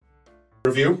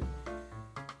Review?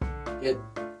 It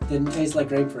didn't taste like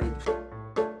grapefruit.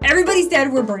 Everybody's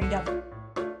dead. We're burning up.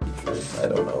 I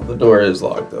don't know. The door is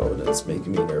locked though, and it's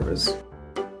making me nervous.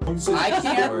 I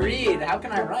can't read. How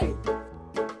can I write?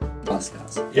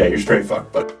 Yeah, you're straight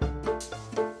fucked, but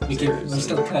We're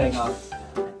still cutting off.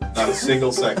 not a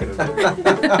single second of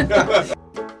it.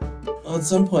 Well, at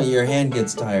some point, your hand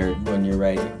gets tired when you're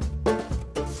writing.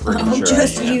 Pretty Oh, sure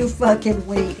just I am. you fucking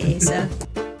wait, Asa.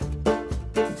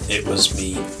 It was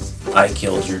me. I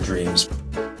killed your dreams.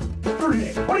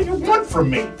 What do you want from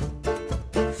me?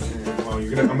 Well,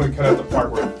 I'm gonna cut out the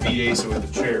part where it beat Asa with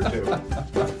the chair, too.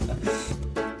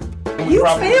 You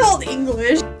failed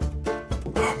English.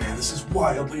 Oh man, this is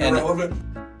wildly irrelevant.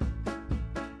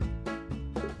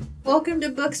 Welcome to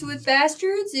Books with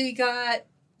Bastards. We got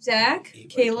Zach,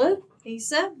 Kayla,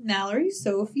 Asa, Mallory,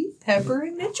 Sophie, Pepper,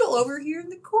 and Mitchell over here in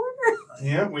the corner.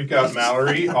 Yeah, we've got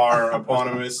Mallory, our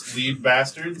eponymous lead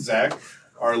bastard, Zach,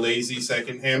 our lazy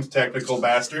second-hand technical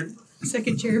bastard,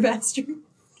 Second chair bastard.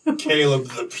 Caleb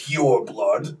the pure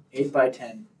blood, 8 by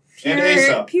 10. and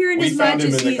Asa. Pure in We as found much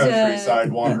him as in the he's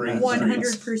countryside wandering the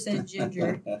streets. 100%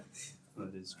 ginger. That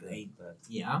is great, but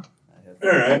Yeah. All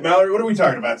right, Mallory, what are we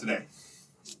talking about today?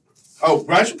 Oh,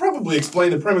 I should probably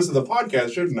explain the premise of the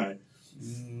podcast, shouldn't I?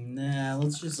 nah,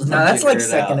 let's just. No, that's like figure it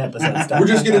second out. episode stuff. We're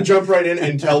just going to jump right in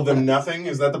and tell them nothing?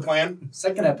 Is that the plan?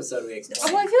 Second episode we Well,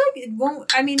 explained. I feel like it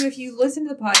won't. I mean, if you listen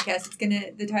to the podcast,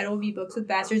 the title will be Books with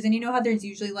Bastards, and you know how there's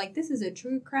usually like, this is a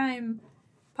true crime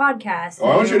podcast. Oh,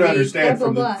 I want you to It'll be understand, blah,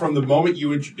 blah, blah. from the moment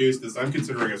you introduced this, I'm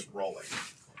considering us rolling.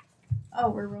 Oh,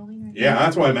 we're rolling right Yeah, now.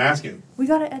 that's why I'm asking. We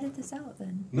gotta edit this out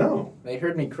then. No. They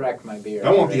heard me crack my beer.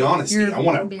 I want the honesty. You're I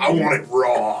want it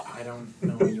raw. I don't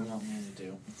know what you want me to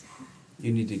do.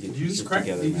 You need to get Did your you just shit crack?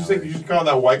 together. Did you Mallory. just call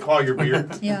that White Claw your beer?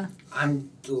 Yeah.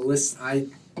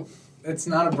 It's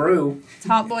not a brew. It's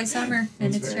Hot Boy Summer,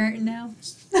 and That's it's fair. starting now.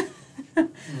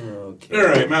 Okay. All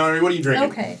right, Mallory, what are you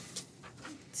drinking? Okay.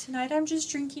 Tonight I'm just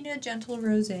drinking a gentle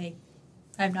rosé.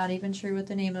 I'm not even sure what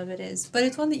the name of it is, but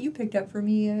it's one that you picked up for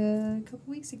me a couple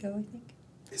weeks ago, I think.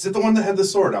 Is it the one that had the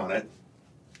sword on it?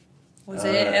 Was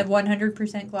it a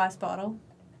 100% glass bottle?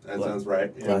 That sounds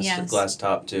right. Yeah. Glass, Yes. glass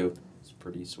top too. It's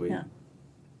pretty sweet. Yeah.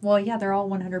 Well, yeah, they're all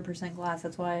 100% glass.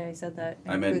 That's why I said that.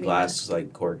 I meant including glass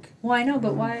like cork. that. Well, I know,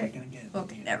 but I'm why? gonna get it.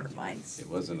 Okay, never mind. It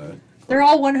wasn't a. They're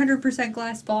all 100%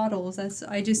 glass bottles.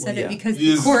 I just said Well, it yeah. because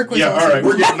Yes. the cork was Yeah, also all right,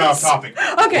 we're getting off glass. topic.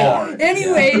 Okay. Hard.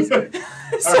 Anyways, All right.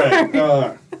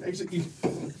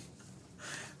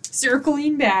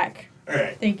 circling back. All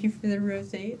right. Thank you for the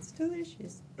rosé. It's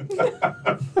delicious.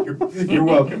 You're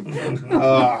welcome.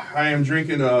 I am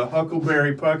drinking a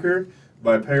Huckleberry Pucker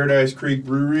by Paradise Creek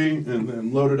Brewery, and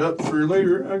then loaded up for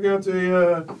later. I got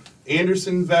a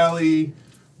Anderson Valley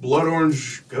Blood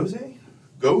Orange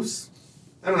Gose?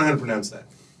 I don't know how to pronounce that.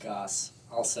 Goss.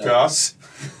 Also. Goss?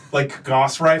 Like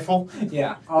Goss rifle?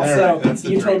 Yeah. All Also, right, that's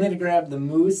the you told drink. me to grab the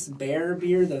Moose Bear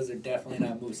beer. Those are definitely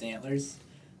not Moose Antlers.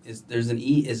 There's an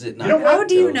E? Is it not? You know what? How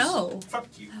do you Ghost? know? Fuck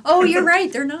you. Oh, you're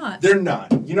right. They're not. They're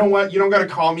not. You know what? You don't got to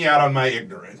call me out on my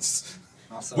ignorance.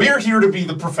 Also, We're here to be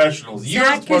the professionals. You're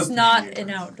Zach supposed is to be not the an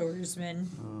ignorant. outdoorsman,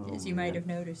 Oh, as you might have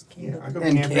noticed, Yeah, Caleb. I go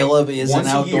And camping Caleb is once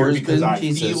an a year outdoorsman? because I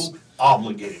Jesus. feel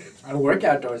obligated. I work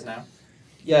outdoors now.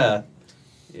 Yeah.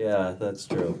 Yeah, that's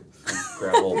true.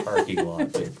 Gravel parking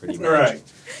lot there, pretty much. All right.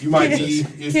 You might be,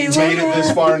 if you Caleb. made it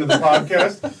this far into the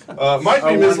podcast, might be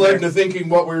I misled wonder. into thinking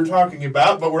what we were talking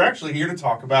about, but we're actually here to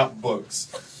talk about books.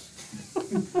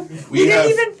 We didn't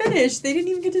even finish. They didn't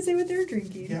even get to say what they're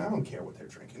drinking. Yeah, I don't care what they're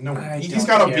drinking. No, I he's don't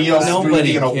got a care. BL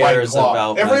Nobody smoothie and a White cares Claw.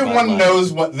 about my Everyone Bud Light.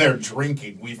 knows what they're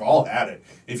drinking. We've all had it.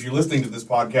 If you're listening to this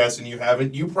podcast and you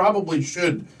haven't, you probably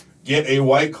should get a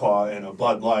White Claw and a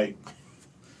Bud Light.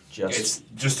 It's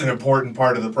just an important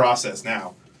part of the process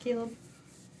now. Caleb,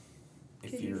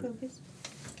 if could you you're focus?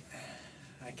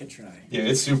 I could try. Yeah,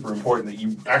 it's super important that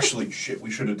you actually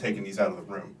we should have taken these out of the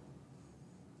room.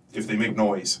 If they make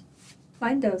noise.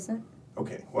 Mine doesn't.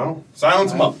 Okay, well,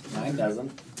 silence them up. Mine doesn't.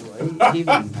 What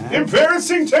even matter?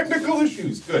 Embarrassing technical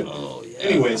issues. Good. Oh yeah.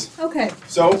 Anyways, Okay.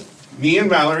 so me and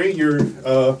Mallory, your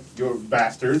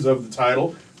bastards of the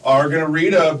title, are gonna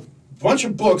read a bunch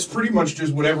of books, pretty much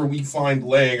just whatever we find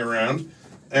laying around,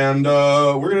 and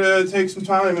we're gonna take some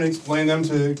time and explain them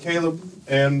to Caleb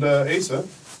and Asa,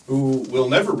 who will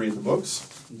never read the books.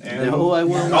 And No, I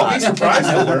will I'll not. be surprised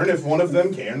to learn if one of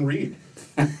them can read.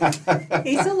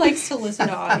 Asa likes to listen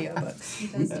to audiobooks. He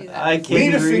does do that. I can't We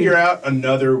need to read. figure out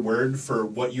another word for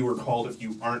what you were called if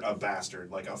you aren't a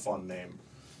bastard, like a fun name.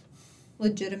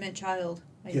 Legitimate child,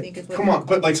 I think is what. Come on,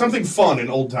 but like something fun and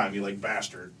old timey, like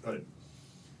bastard.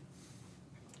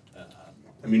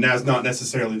 I mean, now's not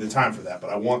necessarily the time for that, but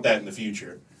I want that in the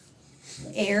future.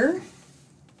 Heir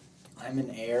I'm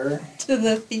an heir. to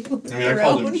the field. I mean, I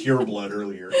called him pure blood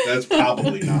earlier. That's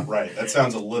probably not right. That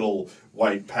sounds a little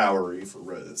white powery for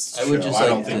this I would show. just I like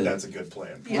don't think to- that's a good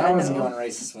plan. Yeah, I wasn't no. going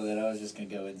racist with it. I was just gonna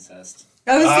go incest.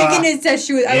 I was thinking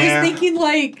incestuous. I yeah. was thinking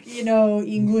like,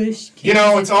 English. You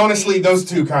know, kids it's honestly, and those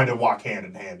two kind of walk hand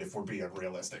in hand if we're being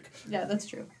realistic. things. Yeah, that's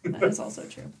true. That is also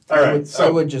true. All I right, would, I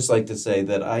so would just like to say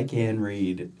that I can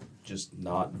read, just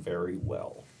not very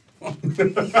well.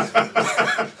 good.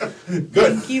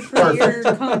 Thank you for your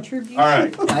contribution. All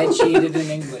right. I cheated in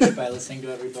English by listening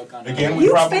to every book on Again, it. we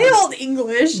You probably- failed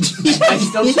English. I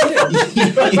still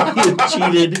cheated. You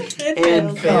cheated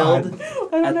and failed. I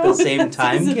don't At know the same what that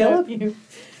time, says Caleb? about you.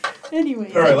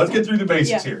 Anyway. All right, let's get through the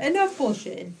basics Yeah, here. enough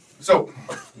bullshitting. So,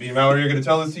 me and Mallory are going to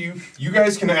tell this to you. You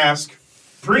guys can ask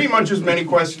pretty much as many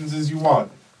questions as you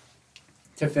want.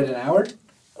 To fit an hour?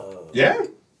 Yeah?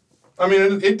 I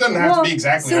mean, it doesn't have to be Well,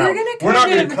 exactly so an we're hour. gonna We're not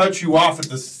kind going of- to cut you off at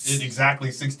in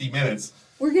exactly 60 minutes.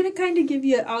 We're gonna kind of give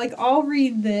you I'll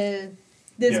read this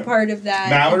Yeah. part of that.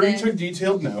 Mallory and then- took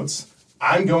detailed notes.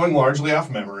 I'm going largely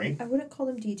off memory. I wouldn't call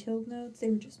them detailed notes.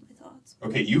 They were just my thoughts.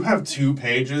 Okay, you have 2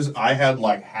 pages. I had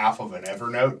like half of an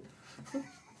Evernote.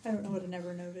 I don't know what an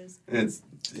Evernote is. It's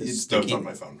notes sticky. on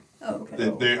my phone. Oh,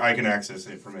 okay. I can access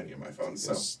it from any of my phones.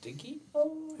 So. Sticky?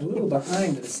 A little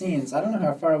behind the scenes. I don't know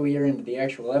how far we are into the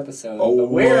actual episode. Oh, but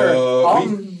we're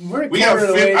we a got. quarter of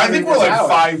the way I through think we're this like hour.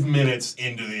 5 minutes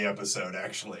into the episode.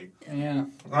 Actually, Yeah.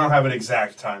 I don't have an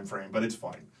exact time frame, but it's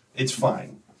fine. It's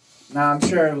fine. No, I'm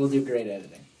sure we'll do great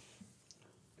editing.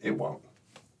 It won't.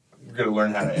 We're gonna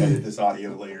learn how to edit this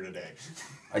audio later today.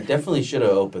 I definitely should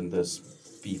have opened this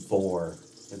before.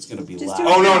 It's going to be Just loud. do it.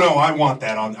 Oh no, I want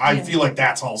that on. I Yeah. feel like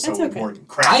that's also That's okay. important.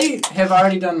 Crap. I have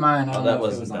already done mine. I Oh, don't that know if it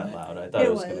wasn't was on that it. loud. I thought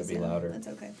it was going to be yeah. louder. That's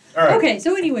okay. All right. Okay,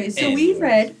 so anyways, we Anyways.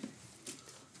 read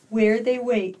Where They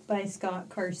Wait by Scott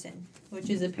Carson, which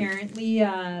is apparently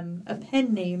a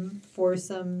pen name for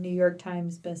some New York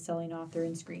Times best-selling author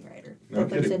and screenwriter No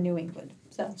that lives kidding. in New England.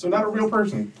 So not a real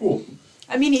person. Cool.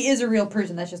 I mean, he is a real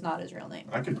person. That's just not his real name.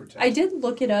 I can pretend. I did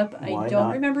look it up. Why I don't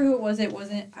not? remember who it was. It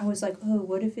wasn't. I was like, oh,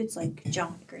 what if it's like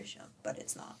John Grisham? But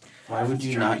it's not. Why would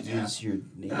you Try not that. use your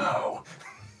name? No.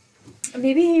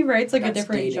 Maybe he writes like a That's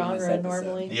different dating this genre episode.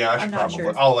 normally. Yeah, I should I'm not probably.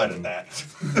 sure. I'll edit that.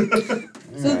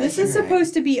 So this is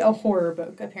supposed to be a horror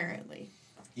book, apparently.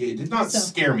 Yeah, it did not So-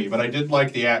 scare me, but I did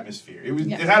like the atmosphere. It was.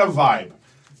 Yeah. It had a vibe.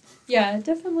 Yeah,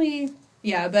 definitely.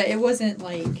 Yeah, but it wasn't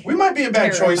like. We might be a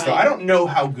bad choice though. Terrifying. I don't know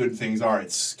how good things are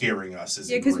at scaring us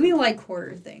as Yeah, a because group. we like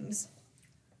horror things.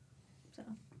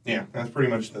 Yeah, that's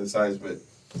pretty much the size of it.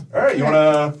 All right, you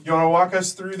wanna walk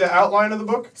us through the outline of the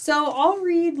book? So I'll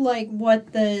read like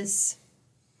what this.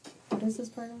 What is this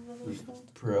part of the book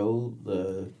called?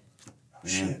 The Oh,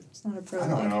 shit, It's not a I prologue.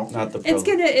 don't know. not the It's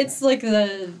pro. It's like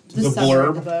the The summary blurb?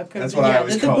 of the book. That's what I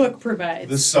always that the call it. book provides.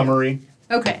 The summary.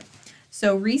 Okay.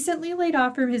 So, recently laid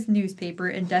off from his newspaper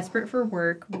and desperate for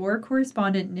work, war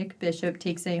correspondent Nick Bishop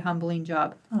takes a humbling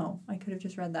job. Oh, I could have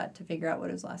just read that to figure out what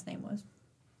his last name was.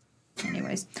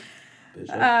 Anyways.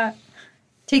 Bishop.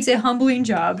 Takes a humbling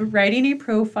job writing a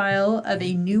profile of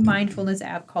a new mindfulness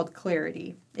app called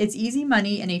Clarity. It's easy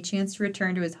money and a chance to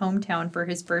return to his hometown for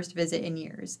his first visit in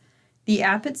years. The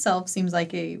app itself seems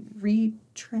like a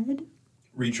retread.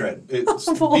 Retread. It's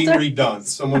Of all being time.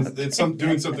 redone. It's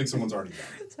doing something someone's already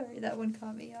done. Sorry, that one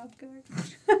caught me off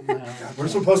guard. God, we're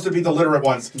supposed to be the literate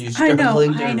ones. You I know,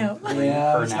 struggling to I know.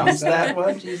 Yeah, I was gonna pronounce say. that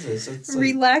one? Jesus, it's like,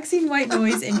 Relaxing white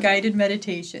noise and guided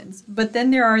meditations. But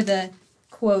then there are the,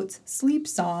 quote, sleep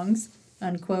songs,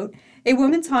 unquote. A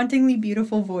woman's hauntingly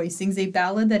beautiful voice sings a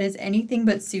ballad that is anything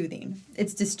but soothing.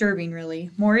 It's disturbing, really.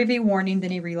 More of a warning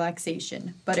than a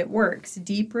relaxation. But it works.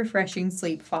 Deep, refreshing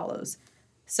sleep follows.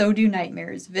 So do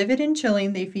nightmares. Vivid and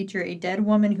chilling, they feature a dead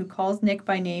woman who calls Nick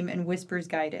by name and whispers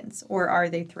guidance. Or are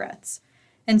they threats?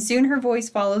 And soon her voice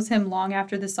follows him long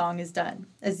after the song is done.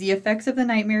 As the effects of the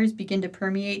nightmares begin to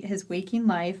permeate his waking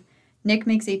life, Nick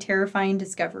makes a terrifying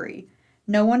discovery.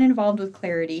 No one involved with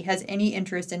Clarity has any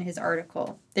interest in his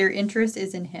article. Their interest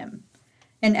is in him.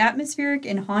 An atmospheric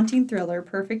and haunting thriller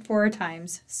perfect for our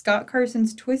times, Scott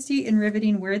Carson's twisty and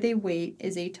riveting Where They Wait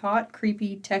is a taut,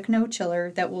 creepy techno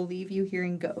chiller that will leave you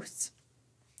hearing ghosts.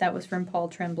 That was from Paul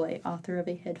Tremblay, author of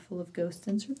A Head Full of Ghosts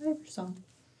and Survivor Song.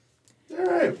 All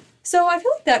right. So I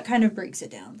feel like that kind of breaks it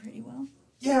down pretty well.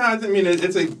 Yeah, I mean,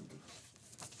 it's a.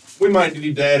 We might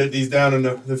need to edit these down in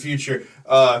the future,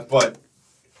 but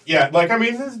yeah, like I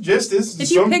mean, this just is.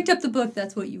 If you picked up the book,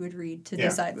 that's what you would read to Yeah.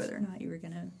 decide whether or not you were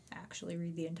going to actually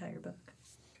read the entire book.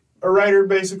 A writer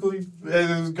basically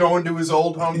is going to his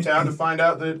old hometown to find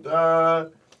out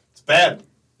that it's bad.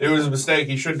 It was a mistake.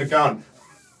 He shouldn't have gone.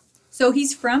 So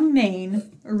he's from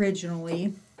Maine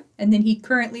originally, and then he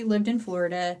currently lived in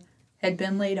Florida, had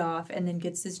been laid off, and then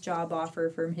gets this job offer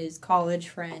from his college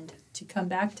friend to come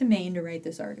back to Maine to write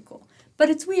this article. But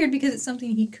it's weird because it's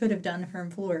something he could have done from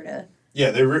Florida.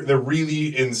 Yeah, they're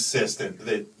really insistent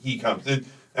that he comes. And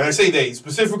I say they,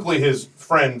 specifically his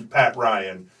friend Pat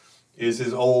Ryan is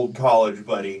his old college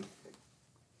buddy.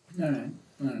 All right.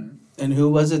 And who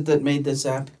was it that made this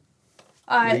app?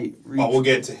 Well, we'll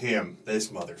get to him, this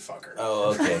motherfucker.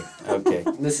 Oh, okay.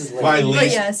 This is My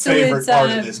late. least favorite part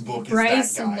of this book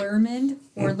Bryce is that guy. Lermond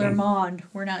or Lermond.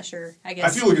 We're not sure. I I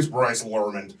guess feel like it's Bryce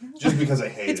Lermond, just because I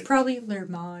hate it's it. probably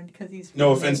Lermond because he's.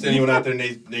 No offense to anyone out there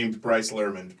named Bryce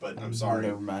Lermond, but I'm sorry.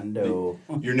 Armando.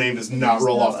 Your name does not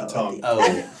roll off the tongue. Oh.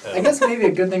 I guess maybe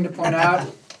a good thing to point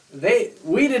out,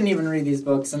 we didn't even read these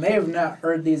books, and they have not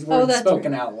heard these words that's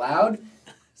spoken out loud.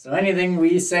 So anything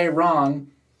we say wrong,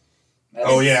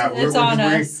 Oh yeah, It's on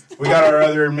us. We got our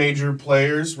other major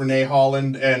players, Renee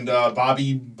Holland and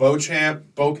Bobby Beauchamp.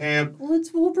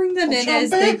 We'll bring them in as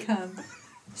they come.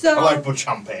 So I like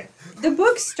Beauchamp. the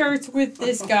book starts with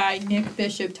this guy Nick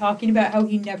Bishop talking about how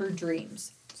he never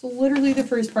dreams. So literally the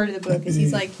first part of the book is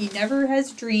he's like he never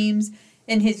has dreams,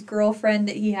 and his girlfriend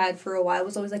that he had for a while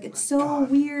was always like it's so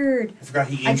weird. I forgot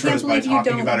he I can't intros by believe you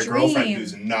talking don't about a girlfriend dream.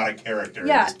 who's not a character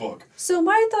Yeah. in this book. So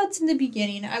my thoughts in the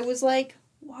beginning, I was like,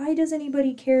 why does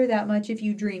anybody care that much if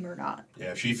you dream or not?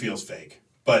 Yeah, she feels fake.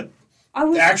 But I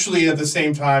was actually, at the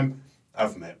same time,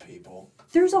 I've met people.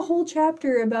 There's a whole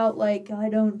chapter about like I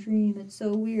don't dream. It's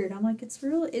so weird. I'm like, it's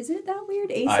real. Is it that weird?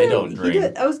 Asa, I don't he dream.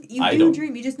 You I do don't.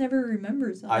 dream. You just never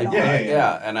remember something. I,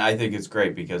 Yeah. and I think it's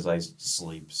great because I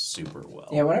sleep super well.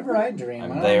 Yeah, whenever I dream,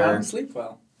 I'm I there. don't sleep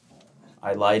well.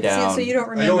 I lie down. So you don't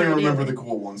remember. I only it remember either. the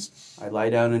cool ones. I lie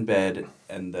down in bed,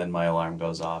 and then my alarm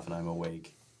goes off, and I'm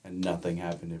awake, and nothing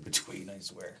happened in between. I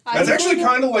swear. That's actually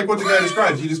kind of like what the guy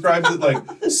describes. He describes it like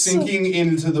sinking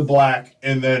into the black,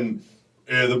 and then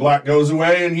the black goes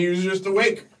away, and he's just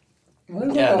awake. What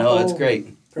about Yeah, the no, that's whole great.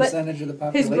 Percentage of the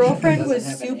His population girlfriend that was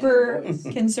doesn't have any super other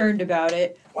voice? concerned about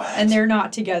it, What? and they're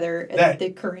not together at That- the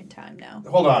current time now.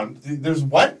 Hold on. There's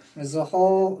what?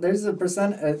 There's a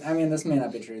percent. I mean, this may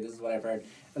not be true. This is what I've heard.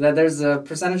 That there's a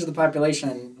percentage of the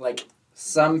population, like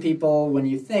some people, when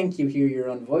you think, you hear your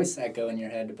own voice echo in your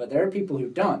head, but there are people who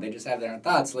don't. They just have their own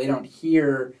thoughts, so they don't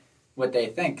hear what they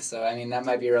think. So, I mean, that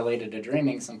might be related to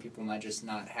dreaming. Some people might just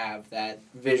not have that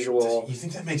visual. You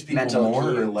think that makes people mental more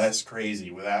or cues. less crazy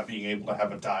without being able to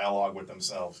have a dialogue with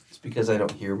themselves? It's because I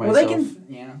don't hear Well, myself. they can.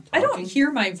 Yeah. I don't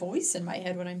hear my voice in my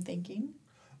head when I'm thinking.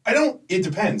 I don't. It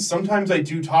depends. Sometimes I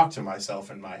do talk to myself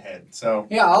in my head. So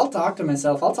Yeah, I'll talk to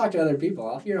myself. I'll talk to other people.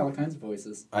 I'll hear all kinds of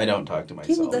voices. I don't talk to Okay,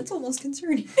 myself. well, that's almost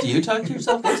concerning. Do you talk to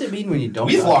yourself? What does it mean when you don't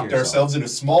we've talk locked to yourself? ourselves in a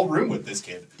small room with this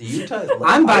kid. Do you talk?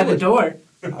 I'm by I the would- door.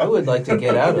 I would like to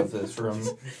get out of this room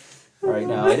right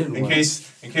now. I didn't In want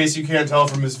case you can't tell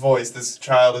from his voice, this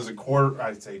child is a quarter.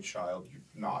 I'd say child, you're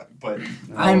not, but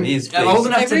No, I'm he's big. old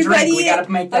enough to drink. We gotta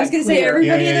make that I was going to say, clear.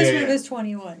 everybody Yeah, in this yeah, room yeah. is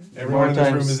 21. everyone in this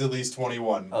room times- is at least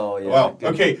 21. Oh yeah. Well,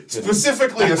 good- okay, good.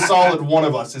 specifically a solid one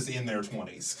of us is in their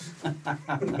 20s.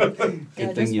 Good Yeah,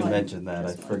 thing just you one. mentioned that.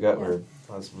 Just I one, forgot yeah. we're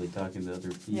possibly talking to other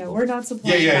people. Yeah, we're not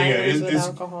supplying Yeah, yeah, minors it's- with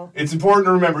alcohol. It's important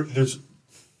to remember there's,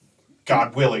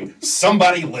 God willing,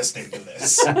 somebody listening to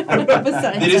this.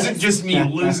 Besides It isn't us. just me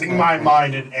losing my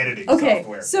mind in editing Okay,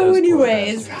 software. so Those poor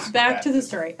anyways, bastards. back to the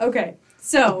story. Okay,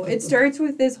 so it starts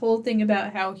with this whole thing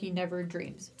about how he never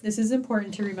dreams. This is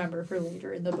important to remember for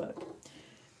later in the book.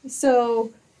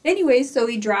 So, anyways, so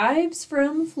he drives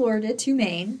from Florida to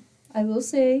Maine. I will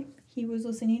say he was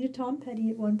listening to Tom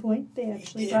Petty at one point. They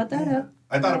actually brought that up.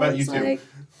 I thought about you It's too. like,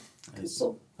 Nice.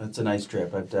 cool. That's a nice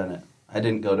trip. I've done it. I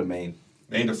didn't go to Maine,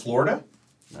 Maine to Florida?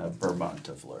 Vermont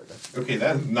to Florida. Okay,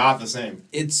 that is not the same.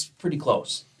 It's pretty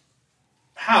close.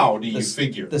 How do you The-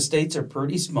 figure? The states are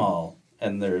pretty small,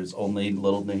 and there's only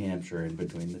little New Hampshire in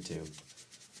between the two,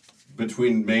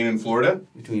 Between Maine and Florida?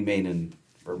 between Maine and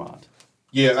Vermont.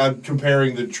 Yeah, I'm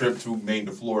comparing the trip to Maine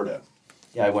to Florida.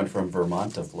 Yeah, I went from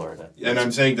Vermont to Florida. And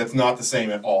I'm saying that's not the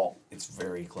same at all. It's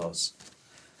very close.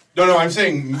 No, I'm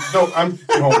saying,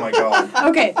 oh my God.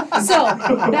 Okay, so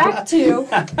back to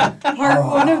part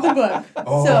one of the book.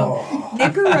 Oh. So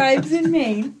Nick arrives in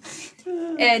Maine,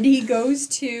 and he goes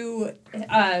to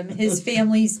his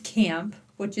family's camp,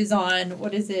 which is on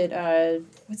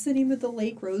what's the name of the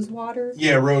lake? Rosewater.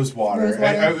 Yeah, Rosewater.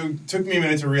 Rosewater. It took me a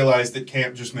minute to realize that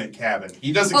camp just meant cabin.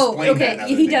 He does Oh, explain that. okay. now that I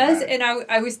He think does, about it. and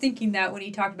I was thinking that when he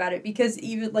talked about it because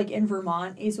even like in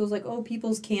Vermont, Asa was like, "Oh,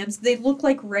 people's camps, they look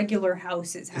like regular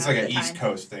houses." It's half like the an East time.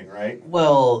 Coast thing, right?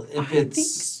 Well, if I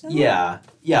it's think so.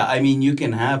 yeah. I mean, you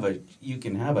can have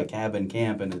a cabin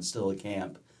camp, and it's still a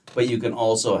camp. But you can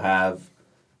also have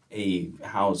a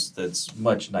house that's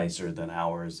much nicer than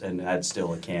ours, and that's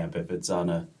still a camp if it's on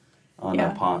a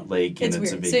Yeah. pond lake and It's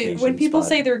it's a weird. vacation So when people spot.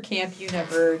 say they're camp, you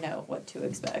never know what to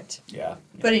expect. Yeah.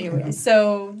 But anyway,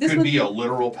 so this Could was be a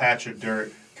literal patch of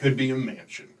dirt. Could be a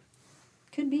mansion.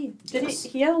 could be. Did Yes.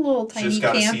 he had a little tiny Just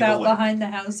gotta see camp the out lake. behind the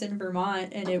house in Vermont,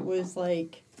 and it was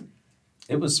like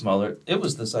It was smaller. It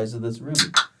was the size of this room.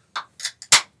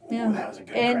 Yeah. Ooh, that was a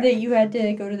good and crack. that you had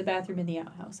to go to the bathroom in the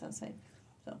outhouse outside.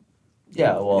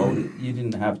 Yeah, well, you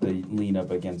didn't have to lean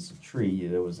up against a tree.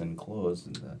 It was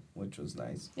enclosed, which was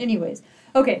nice. Anyways,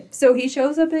 okay, so he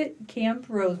shows up at Camp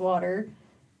Rosewater.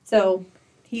 So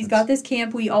he's got this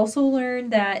camp. We also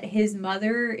learned that his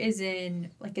mother is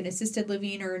in like an assisted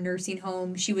living or a nursing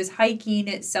home. She was hiking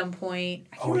at some point.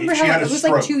 I can't Oh, remember she how had it a was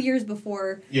like stroke. 2 years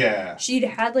before. Yeah. She'd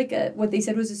had like what they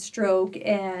said was a stroke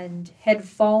and had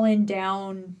fallen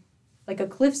down like a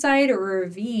cliffside or a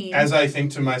ravine. As I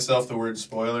think to myself the word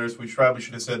spoilers, we probably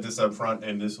should have said this up front,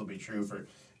 and this will be true for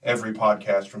every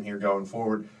podcast from here going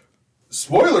forward.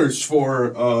 Spoilers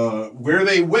for Where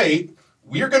They Wait.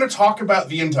 We are going to talk about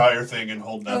the entire thing and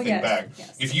hold nothing yes, back.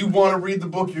 yes. If you want to read the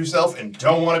book yourself and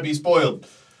don't want to be spoiled,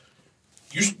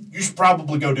 you should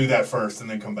probably go do that first and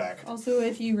then come back. Also,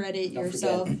 if you read it Don't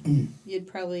yourself, you'd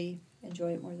probably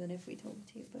enjoy it more than if we told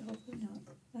it to you, but hopefully not.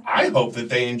 I hope that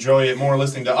they enjoy it more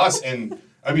listening to us. And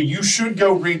I mean, you should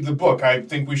go read the book. I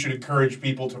think we should encourage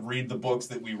people to read the books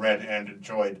that we read and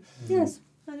enjoyed. Yes,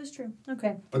 that is true.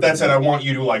 Okay. But that said, I want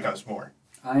you to like us more.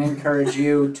 I encourage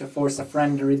you to force a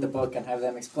friend to read the book and have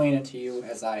them explain it to you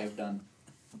as I have done.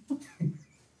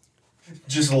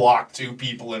 Just lock two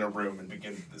people in a room and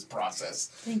begin this process.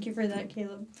 Thank you for that,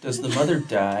 Caleb. Does the mother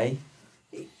die?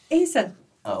 Asa.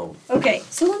 Oh. Okay,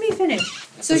 so let me finish.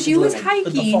 So she Assisted was living.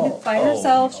 hiking by Oh,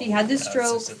 herself. oh, She had the yeah,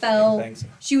 stroke, assisted fell. living, thanks.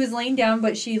 She was laying down,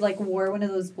 but she like wore one of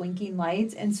those blinking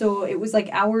lights, and so it was like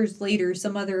hours later,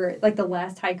 some other like the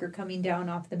last hiker coming down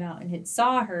off the mountain had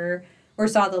saw her or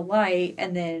saw the light,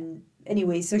 and then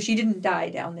anyway, so she didn't die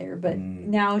down there, but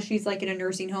now she's like in a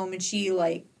nursing home, and she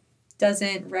like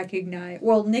doesn't recognize.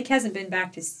 Well, Nick hasn't been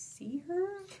back to see her,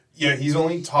 Yeah, he's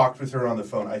only talked with her on the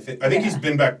phone. I think he's Yeah.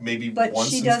 been back maybe but once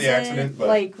she since doesn't the accident. But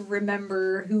like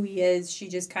remember who he is. She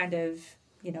just kind of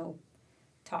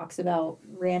talks about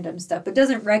random stuff, but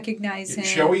doesn't recognize him.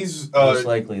 she always Most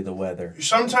likely the weather.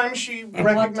 sometimes she it's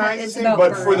recognizes him, about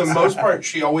but for the birds. most part,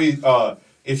 she always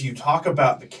if you talk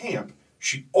about the camp,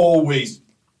 she always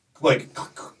like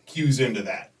cues into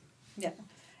that.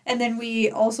 And then we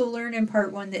also learn in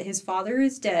part 1 that his father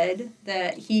is dead,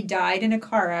 that he died in a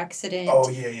car accident. Oh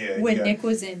yeah. When yeah. Nick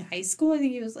was in high school. I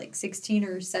think he was like 16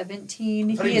 or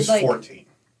 17. I thought he had was like 14.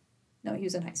 No, he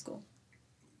was in high school.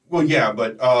 Well, yeah,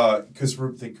 but because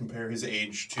they compare his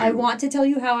age to. I want to tell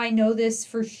you how I know this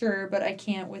for sure, but I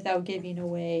can't without giving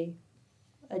away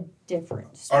a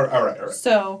difference. All right.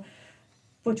 So,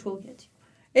 which we'll get to.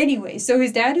 Anyway, so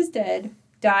his dad is dead.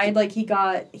 Died like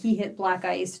he hit black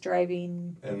ice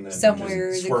driving And then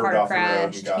somewhere. just The swerved car off the road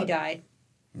and crashed. got- He died.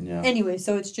 Yeah. Anyway,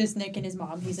 so it's just Nick and his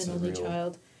mom. He's That's an only surreal.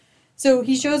 child. So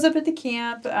he shows up at the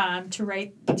camp to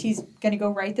write. He's going to go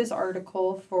write this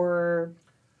article for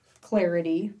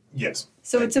Clarity. Yes.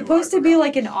 So Thank it's you, supposed I to be forgot.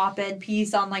 like an op-ed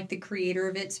piece on like the creator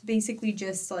of it. It's basically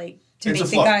just like to It's a make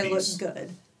the fluff guy piece. look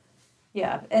good.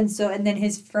 Yeah, and then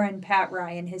his friend Pat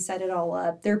Ryan has set it all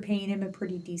up. They're paying him a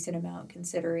pretty decent amount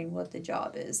considering what the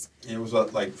job is. It was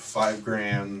like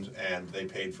 $5,000, and they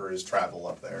paid for his travel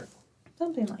up there.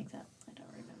 Something like that. I don't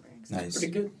remember exactly. Nice.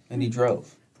 Pretty good. And he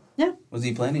drove. Yeah. Was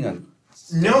he planning on?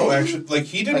 No, actually, like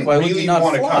he didn't Like, why would he really not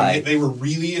want to fly? come. They were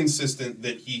really insistent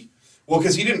that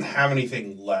because he didn't have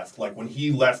anything left. Like when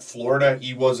he left Florida,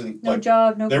 he wasn't No like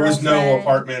job, no there was no girlfriend.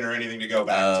 apartment or anything to go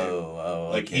back to. Oh,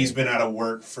 Like okay. he's been out of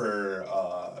work for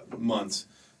months.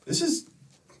 This.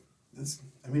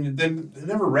 I mean, it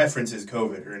never references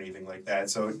COVID or anything like that.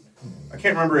 So I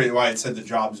can't remember why it said the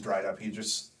jobs dried up.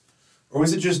 Or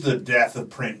was it just the death of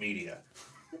print media?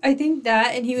 I think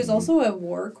that, and he was also a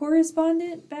war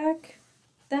correspondent back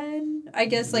then. I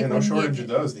guess like yeah, no when shortage he of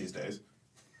those these days.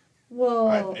 well,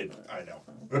 I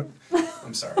know.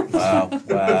 I'm sorry.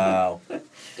 Wow.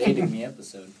 Dating me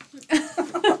episode.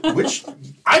 Which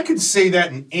I could say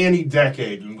that in any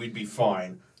decade and we'd be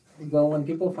fine. Well, when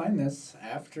people find this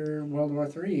after World War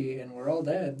III and we're all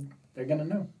dead, they're gonna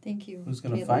know. thank you. Who's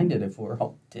gonna Caleb. find it if we're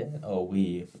all dead? Oh,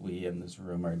 we in this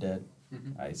room are dead.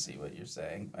 Mhm. I see what you're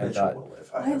saying. I Rachel thought. will live.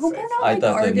 I have hope faith. we're not I like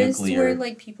thought the artists nuclear- where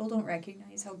like people don't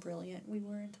recognize how brilliant we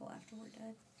were until after we're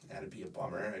dead. That'd be a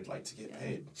bummer. I'd like to get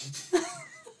paid.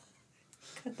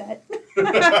 Cut that.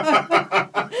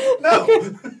 No.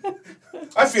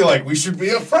 I feel like we should be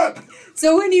upfront.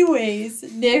 So,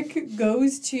 anyways, Nick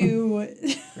goes to.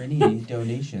 For any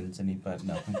donations, anybody?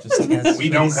 No, I'm just We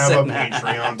don't have a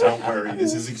Patreon, don't worry.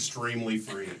 This is extremely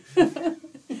free.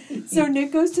 So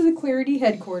Nick goes to the Clarity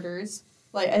headquarters.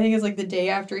 Like I think it's like the day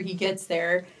after he gets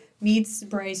there, meets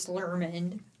Bryce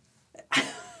Lerman.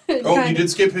 Oh, you did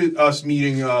skip us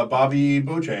meeting Bobby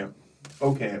Beauchamp.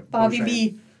 Bobby Beauchamp.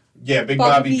 B. Yeah, Big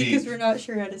Bobby B. because we're not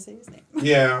sure how to say his name.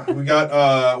 Yeah, we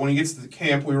got, when he gets to the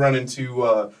camp, we run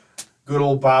into good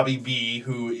old Bobby B,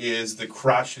 who is the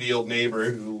crotchety old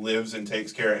neighbor who lives and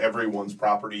takes care of everyone's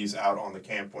properties out on the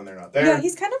camp when they're not there. Yeah,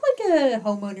 he's kind of like a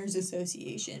homeowners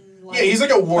association. Like, Yeah, he's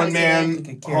like a one-man Like a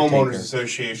caretaker. homeowners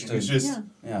association who's just... Yeah.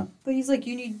 Yeah. But he's like,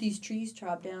 you need these trees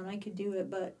chopped down. I could do it,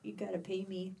 but you gotta pay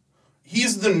me.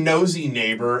 He's the nosy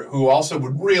neighbor who also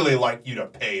would really like you to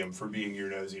pay him for being your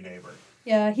nosy neighbor.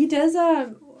 Yeah, he does.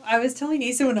 I was telling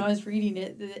Asa when I was reading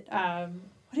it that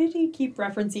what did he keep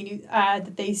referencing?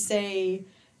 That they say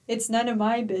it's none of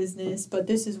my business, but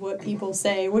this is what people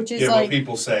say, which is Yeah, like what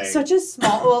people say. such a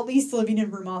small. Well, at least living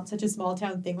in Vermont, such a small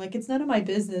town thing. Like it's none of my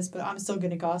business, but I'm still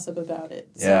gonna gossip about it.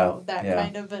 So that yeah.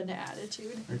 kind of an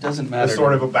attitude. It doesn't matter. It's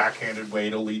sort of a backhanded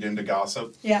way to lead into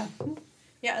gossip. Yeah,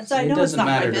 yeah. So So I it know it's doesn't not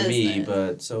matter my to me, business.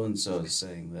 but so and so is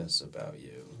saying this about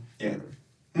you. Yeah.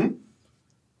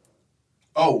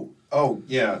 Oh,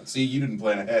 yeah. See, you didn't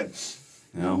plan ahead.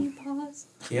 Can No, you pause?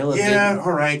 Caleb. Yeah, didn't-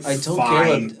 all right. I told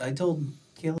fine. Caleb. I told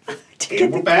Caleb. Hey,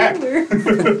 we're back.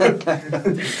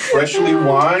 Freshly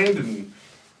wined and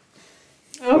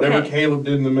whatever Okay. Caleb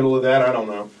did in the middle of that, I don't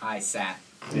know. I sat.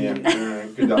 Yeah, all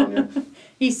right, good on you.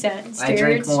 He sat and I stared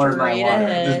drank more of my straight water.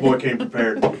 ahead. This boy came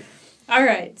prepared. All All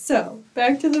right, so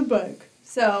back to the book.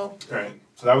 So right,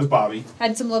 so that was Bobby.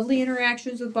 had some lovely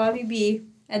interactions with Bobby B,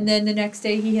 and then the next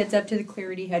day he heads up to the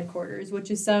Clarity headquarters,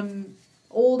 which is some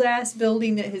old ass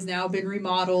building that has now been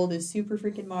remodeled, is super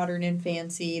freaking modern and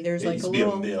fancy. There's It like used a to be a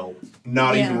little. mill,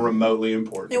 not Yeah. even remotely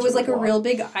important. It to was the like a plot. real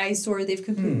big eyesore. They've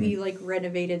completely like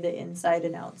renovated the inside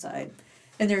and outside.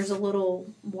 And there's a little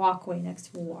walkway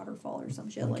next to a waterfall or some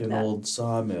shit like an that. old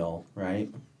sawmill, right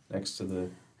next to the.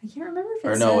 I can't remember if it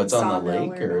Or no, said it's on the sawmill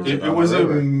lake, or or not. is It on was the a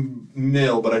river?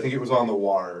 mill, but I think it was on the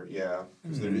water. Yeah,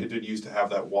 because Mhm. it did used to have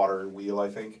that water wheel. I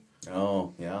think.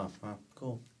 Oh yeah,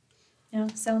 cool. Yeah,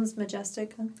 sounds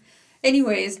majestic. Huh?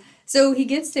 Anyways, so he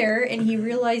gets there and he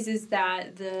realizes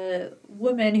that the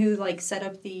woman who like set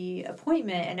up the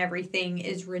appointment and everything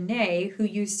is Renee, who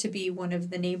used to be one of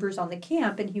the neighbors on the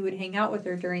camp, and he would hang out with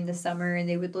her during the summer and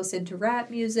they would listen to rap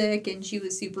music and she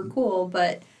was super cool.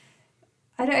 But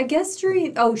I guess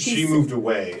during She moved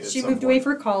away. at she some moved away point.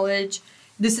 for college.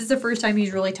 This is the first time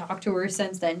he's really talked to her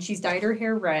since then. She's dyed her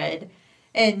hair red,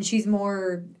 and she's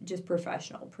more just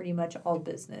professional, pretty much all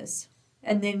business.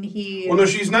 And then he Well, no,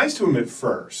 she's nice to him at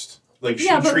first. Like she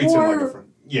Yeah, but treats him like more a friend.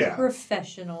 Yeah.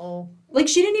 professional. Like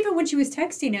she didn't even when she was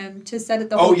texting him to set it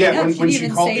the Oh whole yeah, thing up. when didn't she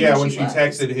even called, say yeah, who when she was.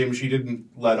 texted him, she didn't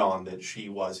let on that she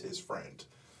was his friend.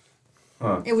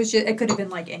 It was just it could have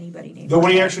been like anybody named. Though when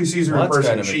he Renee. actually sees her Well, in that's person,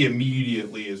 kind of she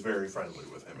immediately is very friendly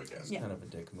with him again. Yeah. Kind of a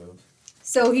dick move.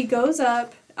 So he goes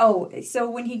up. Oh, so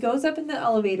when he goes up in the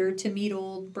elevator to meet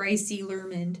old Bryce C.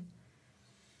 Lermond,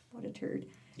 what a turd.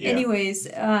 Yeah. Anyways,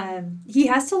 he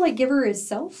has to like give her his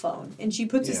cell phone, and she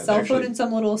puts his Yeah, cell actually- phone in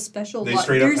some little special. They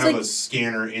straight up There's have like a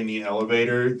scanner in the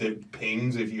elevator that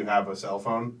pings if you have a cell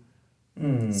phone.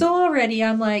 so already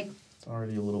I'm like, It's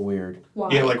already a little weird. why?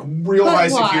 Yeah, like real But high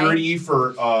why? security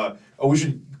for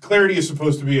Clarity is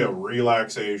supposed to be a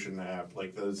relaxation app.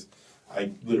 Like those,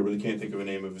 I literally can't think of a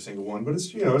name of a single one, but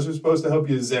it's it's just supposed to help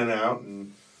you zen out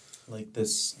and Like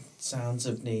this sounds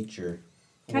of nature.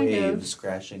 Kind of. Waves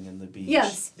crashing in the beach.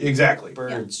 Yes, exactly.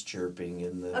 Birds chirping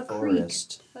in the A creek.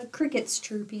 forest. crickets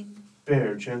chirping.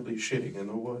 Bear gently shitting in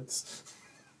the woods.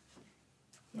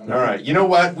 All right, you know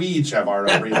what? We each have our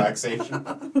own relaxation.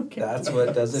 Okay. That's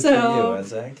what does it So- for you,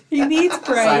 Isaac. He meets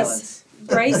Bryce.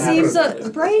 Silence.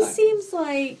 Bryce seems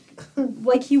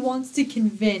like he wants to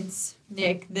convince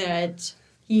Nick that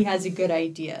he has a good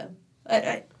idea.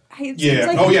 It seems Yeah.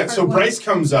 like Oh, he's yeah. So part one. Bryce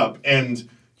comes up, and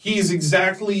he's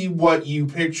exactly what you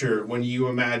picture when you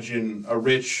imagine a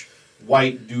rich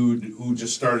white dude who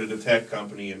just started a tech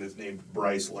company and is named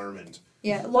Bryce Lermond.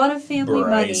 Yeah, a lot of family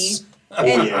Bryce. money. Oh,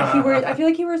 And yeah. he wears. I feel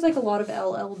like he wears like a lot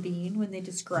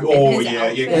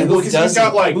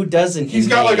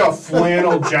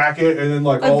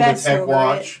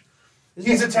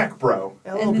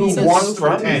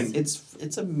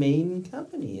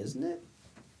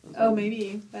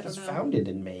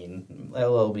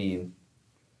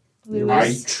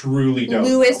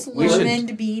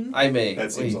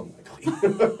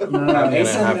reality. No, gonna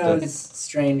Asa have to- knows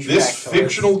strange This factoids.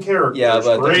 fictional character's Yeah, but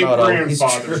they're great not always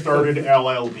grandfather true. started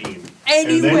LL Bean.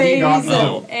 Anyways,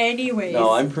 know. anyways.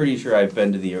 No, I'm pretty sure I've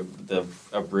been to the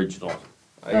original.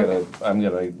 I'm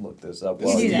gonna look this up This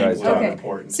while do you is that. guys not Okay. talk.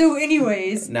 important. So,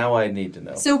 anyways, Now I need to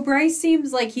know. so Bryce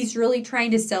seems like he's really trying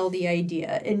to sell the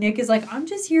idea, and Nick is like, "I'm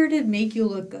just here to make you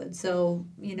look good, so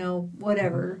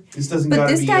whatever." This doesn't But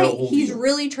gotta this be guy, a whole he's deal.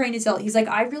 really trying to sell. He's like,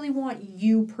 "I really want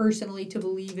you personally to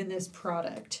believe in this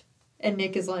product," and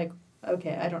Nick is like,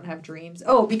 "Okay, I don't have dreams."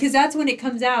 Oh, because that's when it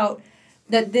comes out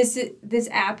that this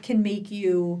app can make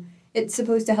you. It's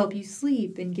supposed to help you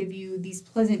sleep and give you these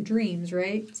pleasant dreams,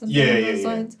 right? Something Yeah, along yeah, those yeah.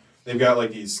 lines. They've got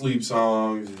like these sleep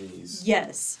songs and these.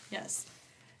 Yes, yes.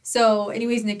 So,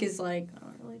 anyways, Nick is like, I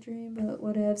don't really dream, but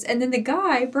whatevs. And then the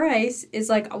guy, Bryce, is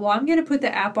like, well, I'm going to put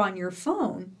the app on your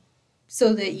phone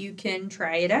so that you can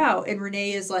try it out. And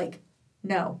Renee is like,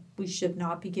 no, we should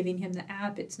not be giving him the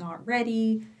app. It's not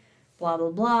ready, blah, blah,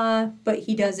 blah. But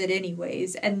he does it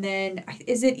anyways. And then,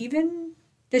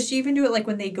 does she even do it like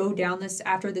when they go down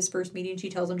after this first meeting, she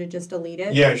tells him to just delete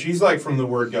it? Yeah, she's like from the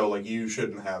word go, like, you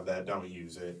shouldn't have that, don't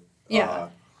use it. Yeah.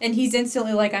 And he's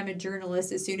instantly like, I'm a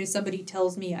journalist. As soon as somebody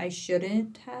tells me I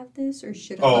shouldn't have this or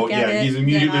shouldn't Oh, look at it, yeah, he's then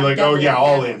immediately I'm like, done oh, with yeah, it.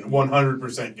 all in.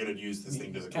 100% gonna use this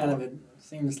thing. Doesn't Kind of work.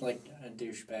 seems like a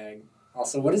douchebag.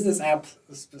 Also, what is this app?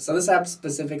 So this app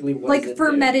specifically, what Like does it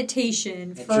for do?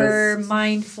 meditation, It for just-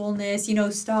 mindfulness,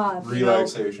 stop,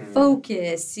 Relaxation.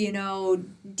 focus,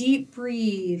 deep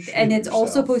breathe. And Shoot it's also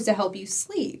yourself. supposed to help you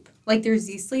sleep. Like there's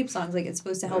these sleep songs, like it's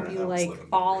supposed to help Yeah, you I'm like sleeping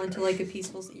fall right into now. like a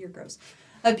peaceful, you're gross.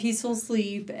 A peaceful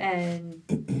sleep, and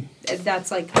that's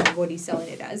like kind of what he's selling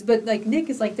it as. But like Nick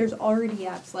is like, there's already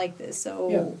apps like this, so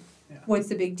Yeah. what's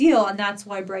the big deal? And that's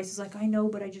why Bryce is like, I know,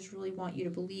 but I just really want you to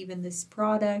believe in this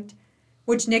product.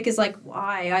 Which Nick is like,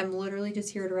 why? I'm literally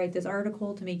just here to write this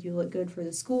article to make you look good for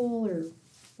the school or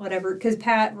whatever. Because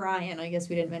Pat Ryan, I guess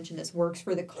we didn't mention this, works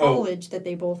for the college that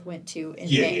they both went to in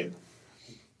Yeah, Maine.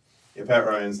 yeah. Pat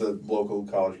Ryan's the local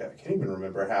college guy. I can't even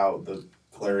remember how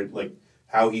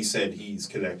how he said he's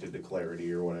connected to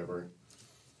Clarity or whatever.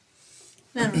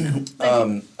 I don't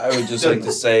know. I would just like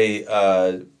to say,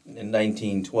 in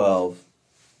 1912,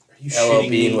 Are you LL shitting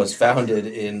Bean me? was founded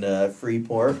in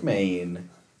Freeport, Maine.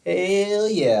 Hell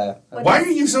yeah. Why are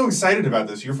you so excited about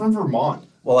this? You're from Vermont.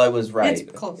 Well, I was right.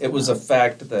 It's close It was a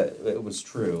fact that it was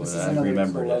true, This is and I another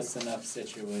remembered it. close enough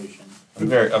situation.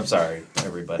 I'm sorry,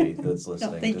 everybody that's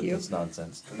listening thank to you. this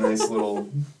nonsense. A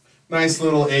nice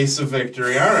little ace of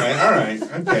victory. All right,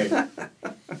 okay.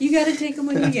 You got to take them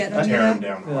when you get them. Tear him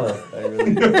down hard. Oh, I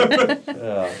really do.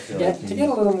 Oh, I feel Yeah, like to get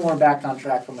a little more back on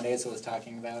track from what Asa was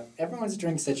talking about, everyone's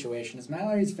drink situation is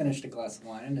Mallory's finished a glass of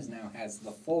wine and now has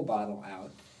the full bottle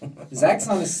out. Zach's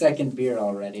on his second beer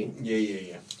already.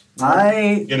 Yeah.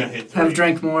 I Gonna hit have 3.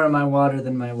 drank more of my water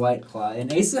than my White Claw,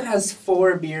 and Asa has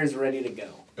 4 beers ready to go.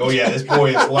 Oh yeah, this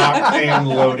boy is locked and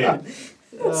loaded.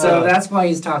 So that's why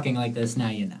he's talking like this, now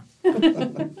you know.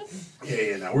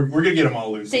 Yeah. No, we're gonna get him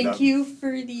all loosened up. Thank you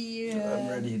for the, I'm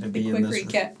ready to the be in quick this.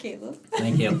 recap, Caleb.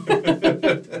 Thank you.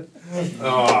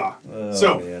 Oh,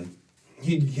 So- man.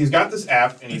 He's got this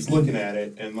app and he's looking at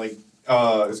it and like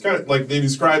it's kind of like they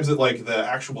describes it like the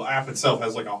actual app itself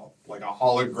has like a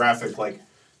holographic like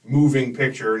moving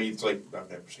picture and he's like, I've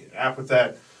never seen an app with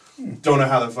that. Don't know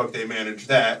how the fuck they manage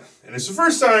that. And it's the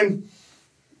first sign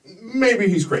maybe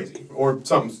he's crazy or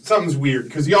something's weird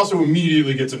because he also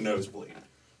immediately gets a nosebleed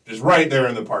just right there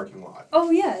in the parking lot. Oh,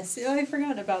 yes. I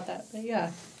forgot about that, but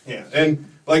yeah. Yeah, and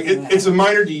like it's a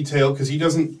minor detail because he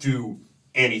doesn't do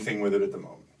anything with it at the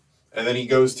moment. And then he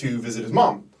goes to visit his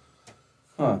mom.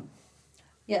 Huh.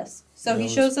 Yes. So he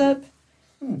That shows was- up,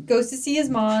 goes to see his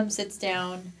mom, sits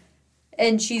down,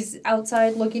 and she's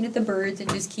outside looking at the birds and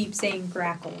just keeps saying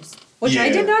grackles. Which I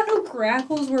Yeah. did not know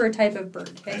grackles were a type of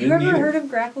bird. I Have you didn't ever either. heard of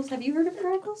grackles? Have you heard of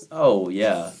grackles? Oh,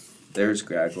 yeah. There's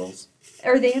Graggles.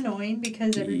 Are they annoying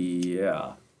because every...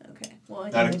 Yeah. Okay. Well,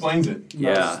 That anyways. explains it.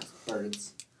 Yeah. Most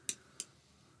birds.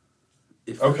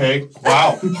 If, Okay.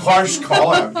 Wow. Harsh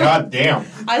call out. God damn.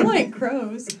 I like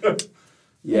crows.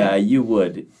 Yeah, you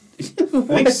would. I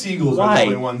think seagulls are Why? the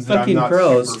only ones that I'm Fucking not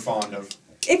crows. super fond of.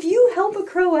 If you help a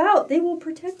crow out, they will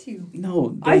protect you.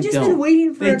 No, they I've just don't. been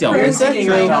waiting for They a don't. crow Is that to be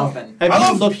true? my Like help. dolphin. Have I you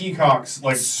love looked? peacocks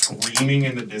like screaming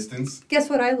in the distance. Guess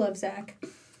what I love, Zach?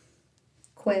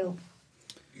 Quail.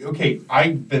 Okay,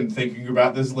 I've been thinking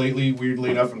about this lately,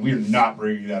 weirdly enough, and we're not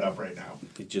bringing that up right now.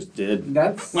 It just did.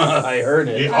 That's I heard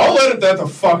it. Yeah, I'll let it that the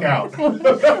fuck out.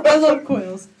 I love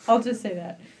quails. I'll just say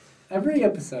that. Every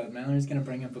episode, Mallory's gonna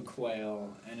bring up a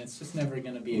quail, and it's just never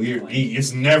gonna be Weird. explained.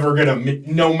 It's never gonna.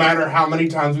 No matter how many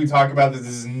times we talk about this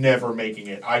is never making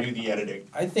it. I do the editing.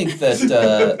 I think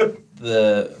that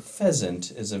the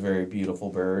pheasant is a very beautiful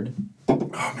bird.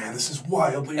 Oh man, this is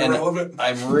wildly And irrelevant.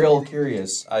 I'm real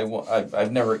curious.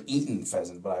 I've never eaten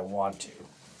pheasant, but I want to.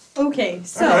 Okay,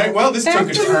 so All right. Well, this back took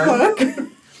a to the turn. book.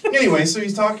 Anyway, so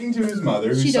he's talking to his mother,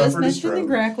 who She does suffered a mention the stroke.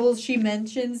 Grackles. She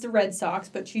mentions the Red Sox,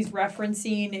 but she's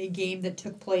referencing a game that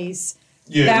took place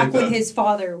Yeah, back like when the- his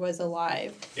father was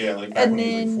alive. Yeah, like back and when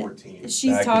he was then like 14.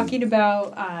 She's Back in talking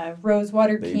about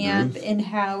Rosewater Babe Camp Ruth. and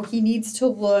how he needs to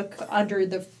look under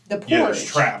the porch. Yeah, there's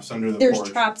traps under the There's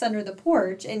porch. traps under the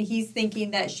porch, and he's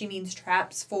thinking that she means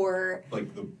traps for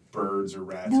Like the birds or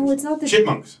rats. No, or it's not the-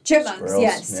 chipmunks. chipmunks. Squirrels,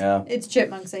 Yes, yeah. it's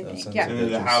chipmunks. I That think. sounds Yeah, And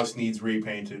then the Bitches. house needs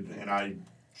repainted, and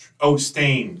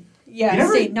stain. yeah. We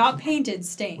never- Stain, not painted.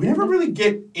 Stain. We never really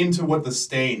get into what the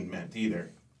stain meant either.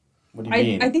 What do you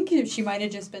mean? I think she might have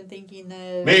just been thinking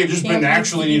the May have just camp been needs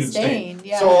actually to be needed stain. stained.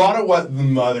 Yeah. So a lot of what the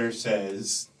mother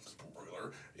says,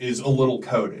 spoiler, is a little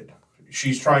coded.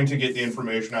 She's trying to get the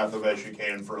information out the best she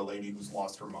can for a lady who's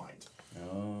lost her mind.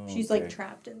 Oh, She's okay. like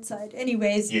trapped inside.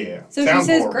 Anyways, Yeah. so she sounds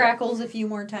says horrible. Grackles a few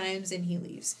more times and he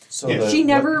leaves. So Yeah. the- She what-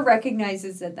 never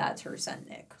recognizes that that's her son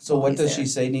Nick. So while what he's does there. she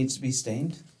say needs to be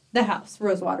stained? The house,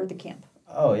 Rosewater, the camp.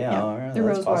 Oh yeah, Yeah, all right, the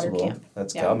that's Rosewater possible. camp.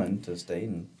 That's Yeah. common to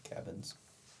stain cabins.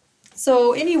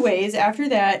 So, anyways, after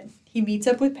that, he meets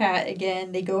up with Pat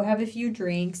again. They go have a few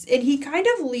drinks, and he kind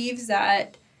of leaves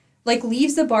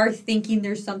the bar thinking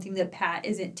there's something that Pat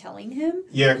isn't telling him.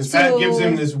 Yeah, because Pat So- gives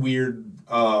him this weird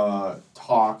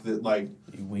talk that like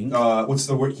You wink. what's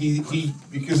the word? He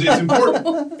because it's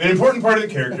important. An important part of the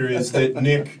character is that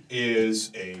Nick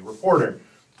is a reporter,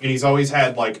 and he's always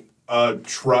had like a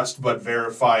trust but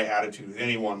verify attitude with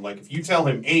anyone. Like if you tell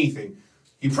him anything,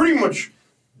 he pretty much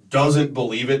doesn't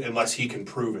believe it unless he can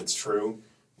prove it's true.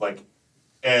 Like,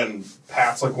 and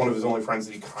Pat's like one of his only friends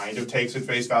that he kind of takes at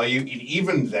face value, and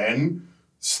even then,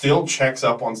 still checks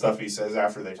up on stuff he says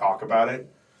after they talk about it.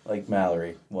 Like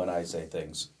Mallory when I say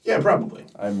things. Yeah, probably.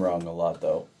 I'm wrong a lot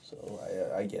though, so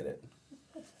I get it.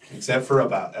 Except for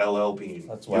about LL Bean.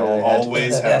 That's why You'll I had to-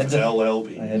 always I had have to- LL I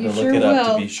Bean. had You to look sure it up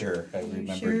will. to be sure I You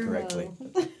remembered sure correctly.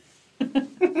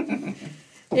 will.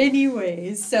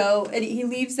 Anyways, so and he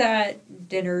leaves that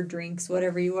dinner, drinks,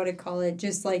 whatever you want to call it,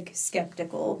 just like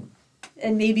skeptical.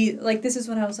 And maybe, like, this is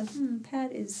when I was like,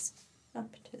 Pat is up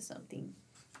to something.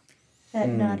 That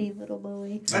naughty little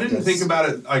boy. I didn't Yes. think about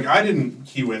it, like, I didn't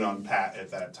cue in on Pat at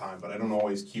that time, but I don't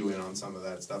always cue in on some of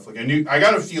that stuff. Like, I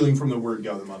got a feeling from the word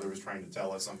go the mother was trying to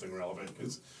tell us something relevant,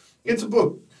 because it's a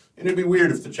book, and it'd be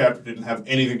weird if the chapter didn't have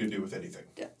anything to do with anything.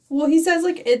 Well, he says,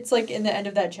 like, it's like in the end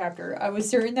of that chapter, I was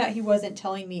certain that he wasn't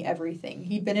telling me everything.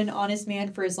 He'd been an honest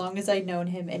man for as long as I'd known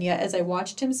him, and yet as I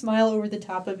watched him smile over the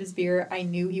top of his beer, I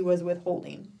knew he was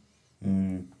withholding.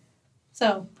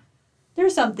 So,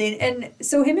 there's something. And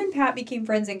so him and Pat became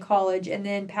friends in college, and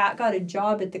then Pat got a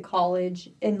job at the college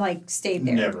and, like, stayed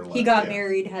there. Never He left, got yeah.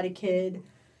 married, had a kid,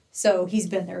 so he's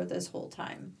been there this whole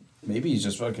time. Maybe he's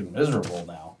just fucking miserable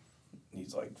now.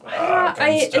 He's like,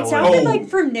 It sounded like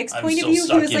from Nick's I'm point of still view, he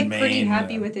stuck was, like, in pretty Maine,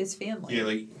 happy and- with his family. Yeah,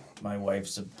 like, my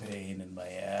wife's a pain in my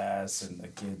ass, and the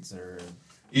kids are.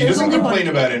 he There's doesn't only one complain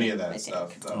about kid, any of I that think.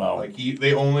 stuff, though. No. Like,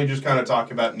 they only just kind of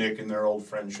talk about Nick and their old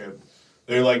friendship.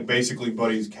 They're, like, basically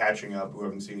buddies catching up who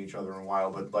haven't seen each other in a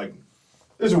while, but, like,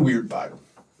 there's a weird vibe.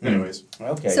 Anyways,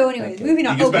 Okay. So, anyways, okay. moving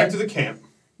he on. gets Okay. back to the camp.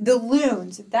 The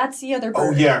loons. That's the other bird.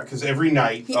 Oh, yeah, because every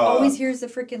night... He always hears the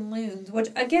freaking loons, which,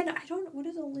 again, I don't... What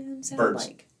does a loon sound Birds.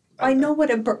 like? I know what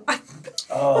a bird...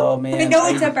 Oh man. I know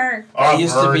it's a bird. I Oh,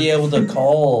 used to bird. be able to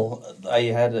call.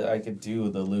 I could do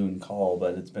the loon call,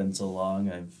 but it's been so long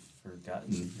I've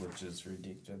forgotten, which is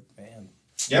ridiculous. Man.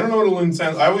 Yeah, I don't know what a loon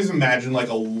sounds. I always imagine like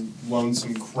a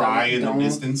lonesome cry in the Don't-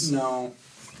 distance. No.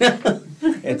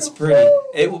 It's pretty.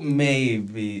 It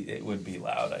would be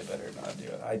loud. I better not do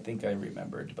it. I think I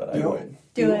remembered, but I Do won't. it.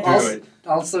 Do it. Do Also, it.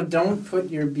 also, don't put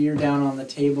your beer down on the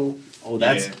table. Oh,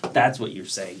 that's what you're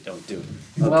saying. Don't do.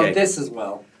 Well, this as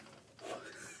well.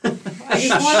 I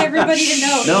just want everybody to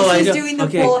know. No, I He's don't- doing the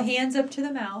okay. full hands up to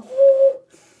the mouth.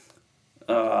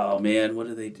 Oh man, what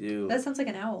do they do? That sounds like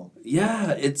an owl.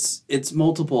 Yeah, it's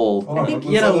multiple. Hold on, think-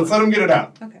 let's let him get it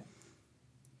out. Okay.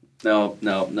 No.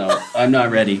 I'm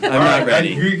not ready. I'm All right, not ready.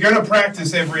 You're gonna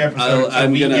practice every episode.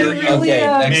 I'm we gonna. hear you Okay, Really,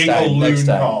 next make a time. loon Next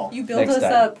time. call. You build Next us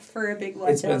time. up for a big letdown.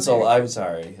 It's been so. there. I'm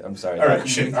sorry. All right,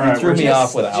 shit. All right, Threw we're me just-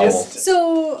 off with owl.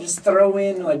 So Just throw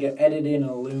in edit in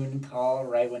a loon call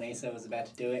right when Asa was about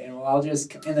to do it, and I'll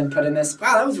just and then put in this.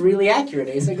 Wow, that was really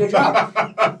accurate, Asa. Good job.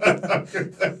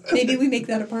 maybe we make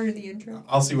that a part of the intro.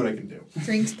 I'll see what I can do.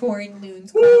 Drinks pouring,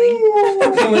 loons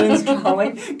calling, Loons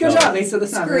calling. Good No. job, Asa.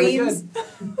 That's not really screams. good.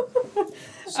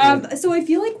 So I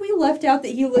feel like we left out that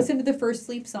he listened to the first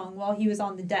sleep song while he was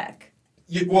on the deck.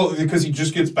 Yeah, well, because he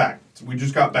just gets back. We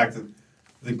just got back to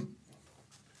the.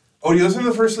 Oh, do you listen to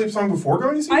the first sleep song before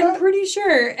going to see I'm that? pretty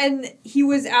sure, and he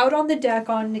was out on the deck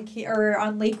on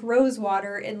Lake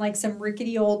Rosewater in some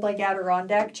rickety old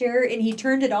Adirondack chair, and he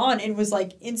turned it on and was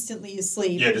instantly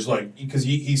asleep. Yeah, just because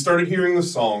he started hearing the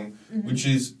song, which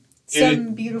is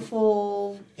Some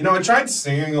beautiful. I tried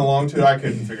singing along to it. I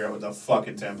couldn't figure out what the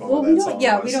fucking tempo Well, of we that don't. song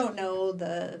Yeah, was. we don't know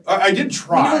the. I did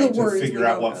try we know the to words, figure we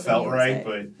out don't what know the felt right,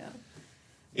 music. but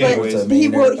Yeah. anyways, But- He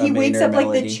Maynard- he a wakes Maynard up the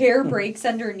melody. chair breaks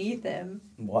underneath him,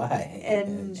 Why?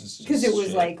 and It's just because it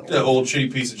was shit. the old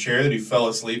shitty piece of chair that he fell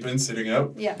asleep in sitting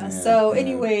up. yeah. Yeah, So, yeah.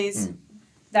 anyways,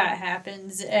 that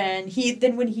happens, and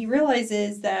then when he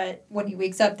realizes that when he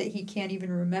wakes up that he can't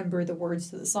even remember the words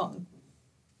to the song.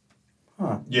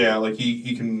 Yeah,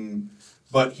 he can,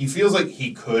 but he feels like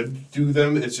he could do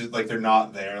them. It's just they're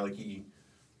not there.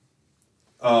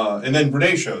 And then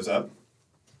Renee shows up.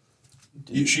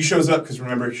 She shows up because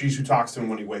remember she's who talks to him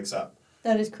when he wakes up.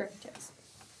 That is correct. Yes.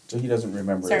 So he doesn't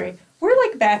remember. Sorry, we're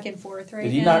back and forth right now.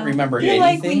 Did he not remember You're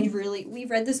anything? we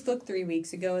read this book 3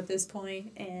 weeks ago at this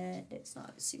point, and it's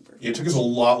not super. It took us a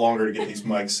lot longer to get these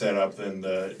mics set up than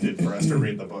it did for us to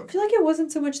read the I book. feel like it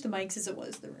wasn't so much the mics as it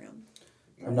was the room.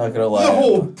 I'm not gonna lie. The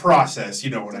whole process, you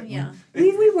know what I mean. Yeah,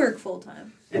 we work full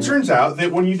time. It turns out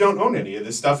that when you don't own any of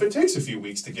this stuff, it takes a few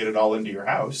weeks to get it all into your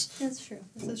house. That's true.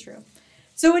 This is true.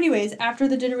 So, anyways, after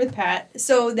the dinner with Pat,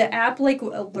 so the app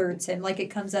alerts him, it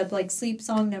comes up sleep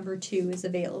song number 2 is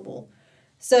available.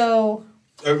 So,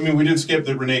 I mean, we did skip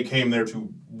that Renee came there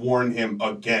to warn him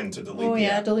again to delete the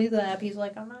app. delete the app. He's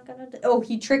like, I'm not gonna.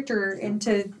 He tricked her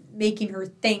into making her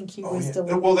think he was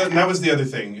deleting. Well, that was the other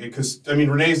thing, because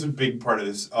Renee's a big part of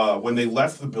this. When they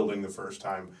left the building the first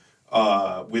time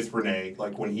with Renee,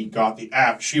 when he got the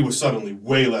app, she was suddenly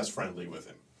way less friendly with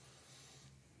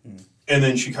him. And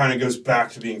then she kind of goes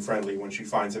back to being friendly when she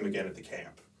finds him again at the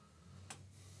camp.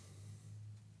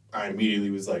 I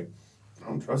immediately was like, I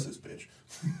don't trust this bitch.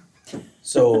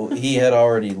 So he had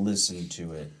already listened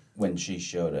to it when she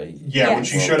showed up. Yeah, when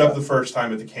she Woke showed up up. the first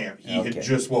time at the camp, he Okay. had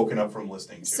just woken up from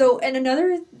listening to it. So, and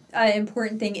another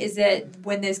important thing is that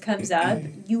when this comes up,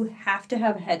 you have to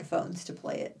have headphones to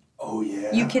play it. Oh,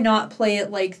 yeah. You cannot play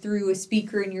it through a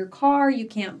speaker in your car. You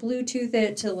can't Bluetooth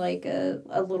it to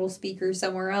a little speaker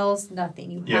somewhere else.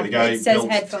 Nothing. You Yeah, have the guy it says built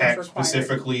headphones tech required.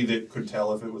 specifically that could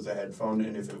tell if it was a headphone,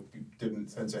 and if it didn't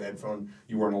sense a headphone,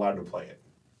 you weren't allowed to play it.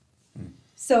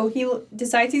 So he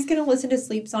decides he's going to listen to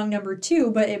sleep song number 2,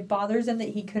 but it bothers him that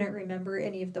he couldn't remember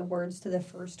any of the words to the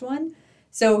first one.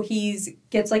 So he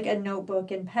gets a notebook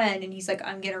and pen, and he's like,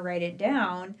 I'm going to write it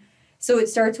down. So it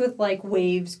starts with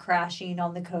waves crashing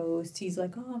on the coast. He's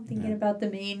like, oh, I'm thinking about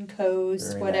the Maine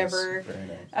coast, Very whatever. Nice. Very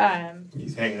nice.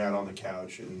 He's hanging out on the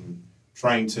couch and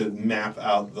trying to map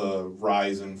out the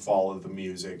rise and fall of the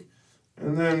music.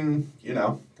 And then,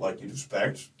 like you'd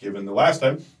expect, given the last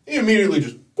time, he immediately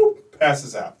just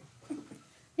passes out.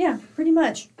 Yeah, pretty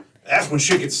much. That's when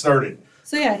shit gets started.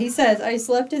 So yeah, he says, I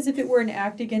slept as if it were an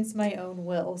act against my own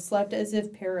will, slept as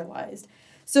if paralyzed.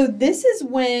 So this is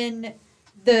when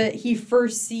he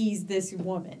first sees this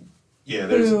woman Yeah,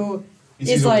 who he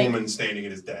sees is a woman standing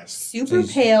at his desk. super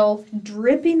pale,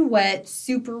 dripping wet,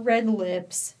 super red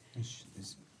lips.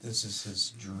 This is his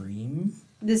dream.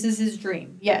 This is his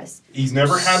dream, yes. He's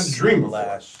never had a dream before.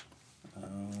 Slash.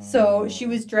 So she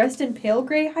was dressed in pale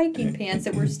gray hiking pants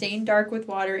that were stained dark with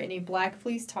water and a black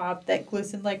fleece top that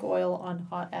glistened like oil on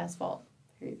hot asphalt.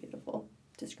 Very beautiful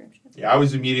description. Yeah, I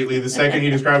was immediately, the second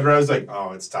he described her, I was like,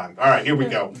 oh, it's time. All right, here we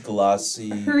go. Glossy.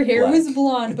 Her hair black. was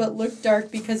blonde but looked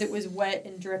dark because it was wet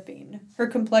and dripping. Her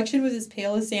complexion was as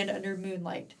pale as sand under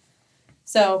moonlight.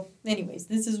 So, anyways,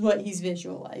 this is what he's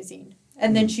visualizing.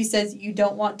 And then she says, you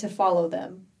don't want to follow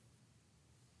them.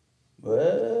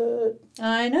 What?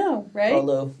 I know, right?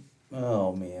 Follow.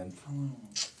 Oh man.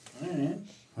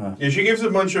 Alright. Yeah, she gives a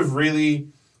bunch of really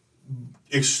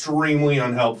extremely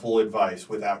unhelpful advice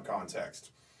without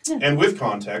context. Yeah. And with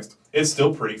context, it's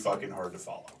still pretty fucking hard to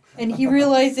follow. And he Well,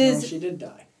 realizes she did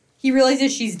die.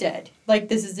 she's dead.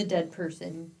 This is a dead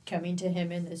person coming to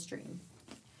him in this dream.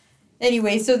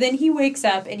 Anyway, so then he wakes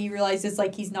up and he realizes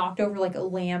like he's knocked over like a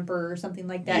lamp or something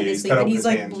like that Yeah, in his he's sleep, cut and open he's his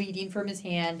like hand. bleeding from his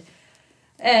hand.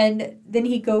 And then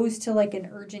he goes to like an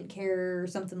urgent care or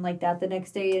something like that the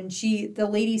next day, and the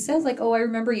lady says like, "Oh, I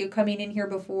remember you coming in here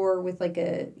before with like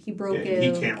he broke Yeah, he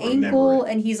a can't ankle," remember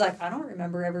it. and he's like, "I don't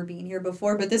remember ever being here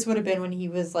before." But this would have been when he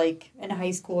was like in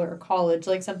high school or college,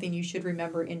 like something you should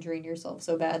remember, injuring yourself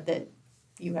so bad that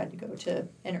you had to go to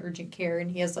an urgent care,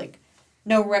 and he has like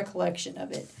no recollection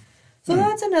of it. So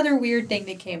that's another weird thing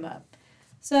that came up.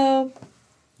 So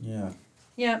Yeah.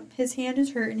 yeah, his hand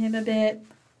is hurting him a bit.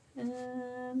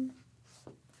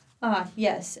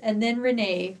 Yes. And then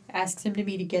Renee asks him to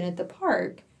meet again at the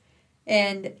park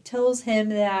and tells him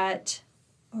that.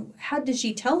 How did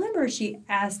she tell him, or she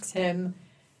asks him?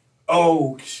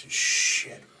 Oh,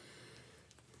 shit.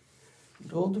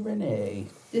 Old Renee.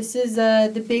 This is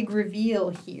the big reveal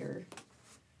here.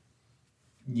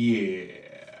 Yeah.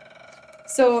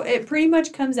 So it pretty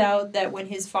much comes out that when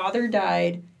his father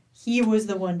died, he was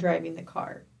the one driving the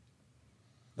car.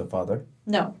 The father?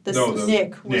 No, No,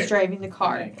 Nick was Nick. driving the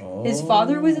car. Nick. His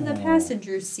father was in the Oh.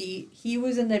 passenger seat. He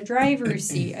was in the driver's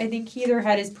seat. I think he either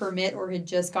had his permit or had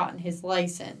just gotten his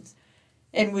license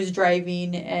and was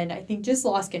driving, and I think just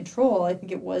lost control. I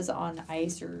think it was on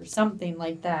ice or something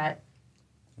like that.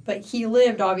 But he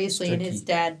lived, obviously, and his Tricky.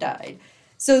 dad died.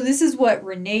 So this is what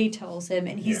Renee tells him,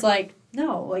 and he's Yeah. like,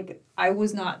 no, like, I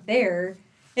was not there.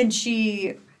 And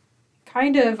she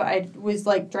kind of,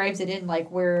 drives it in, like,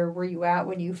 where were you at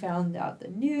when you found out the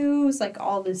news, like,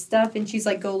 all this stuff. And she's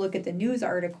like, go look at the news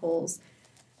articles.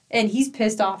 And he's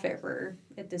pissed off at her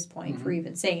at this point for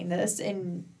even saying this.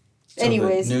 And So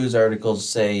anyways. the news articles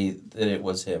say that it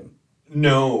was him.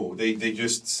 No, they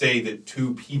just say that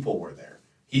 2 people were there.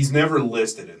 He's never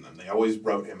listed in them. They always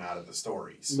wrote him out of the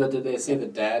stories. But did they say the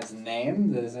dad's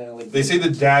name? Did they say, like, They say the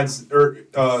dad's, or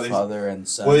Father and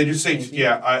son. well, they just say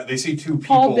Maybe. they say 2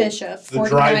 people. Paul Bishop, the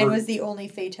 49 driver- was the only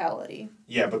fatality.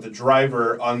 Yeah, but the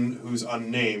driver, who's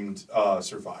unnamed,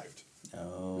 survived.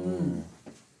 Oh.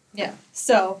 Yeah,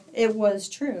 so it was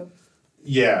true.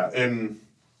 Yeah, and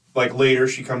like later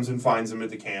she comes and finds him at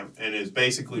the camp and is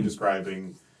basically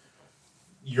describing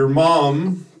your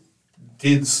mom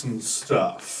did some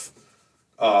stuff.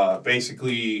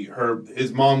 Basically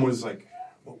his mom was like,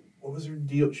 what was her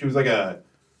deal? She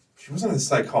wasn't a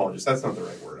psychologist. That's not the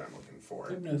right word I'm looking for.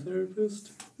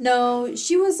 hypnotherapist? No,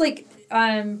 she was like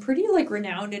pretty like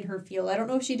renowned in her field. I don't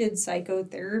know if she did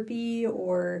psychotherapy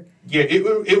or Yeah,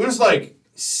 it was like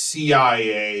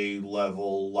CIA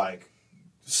level, like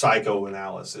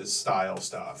psychoanalysis style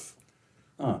stuff.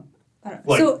 Huh. I don't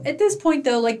know. Like- So at this point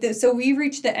though, so we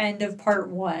reached the end of part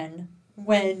 1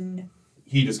 when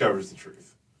He discovers the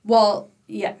truth.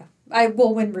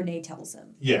 when Renee tells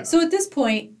him. Yeah. So at this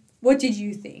point, what did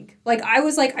you think? Like I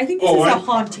was like, I think this Oh, is I- a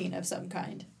haunting of some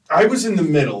kind. I was in the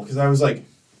middle because I was like,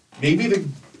 maybe the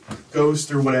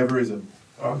ghost or whatever is a.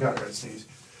 Oh God, I gotta sneeze.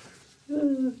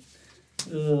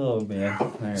 Oh, man.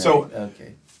 All right. So-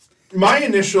 Okay. My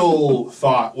initial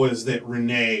thought was that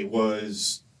Renee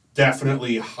was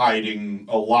definitely hiding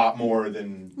a lot more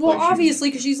than. Well, like, she- obviously,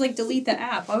 because she's like, delete the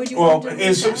app. Why would you Well, want to delete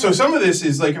and the so, app? so some of this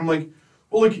is like, I'm like,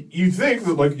 well, like you think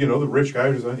that like the rich guy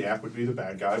who designed the app would be the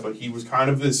bad guy, but he was kind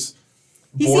of this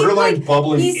He seemed borderline like-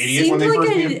 bubbling he idiot seemed when they like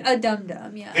first came. a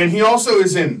dum-dum, yeah. And he also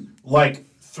is in like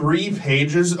 3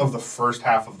 pages of the first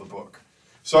half of the book.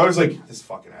 So I was like, this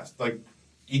fucking ass. Like,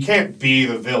 he can't be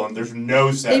the villain. There's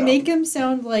no setup. They make him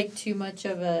sound like too much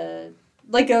of a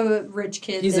rich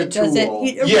kid He's that a tool.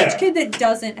 doesn't Yeah. rich kid that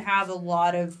doesn't have a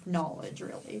lot of knowledge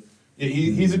really. Yeah,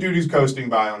 he's a dude who's coasting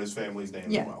by on his family's name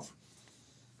Yeah. and wealth.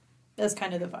 That's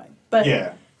kind of the vibe. But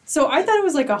Yeah. so I thought it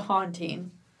was like a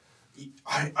haunting.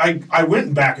 I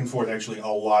went back and forth actually a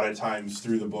lot of times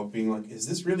through the book being like, is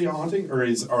this really a haunting?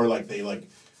 Or like they like,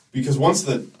 because once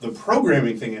the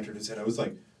programming thing entered his head, I was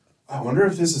like, I wonder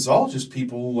if this is all just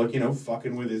people like,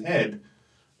 fucking with his head.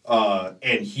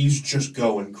 And he's just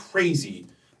going crazy.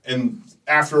 And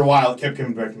after a while, it kept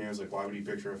coming back to me. I was like, why would he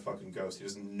picture a fucking ghost? He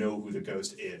doesn't know who the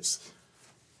ghost is.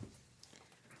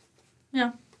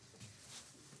 Yeah.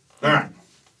 All right.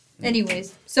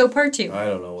 Anyways, so part 2. I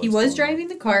don't know. He was driving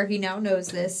the car. He now knows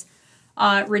this.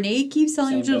 Renee keeps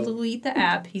telling him Same to boat. delete the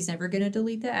app. He's never gonna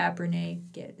delete the app. Renee,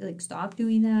 stop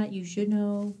doing that. You should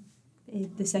know.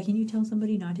 The second you tell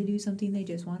somebody not to do something, they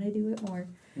just want to do it more.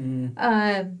 Mm.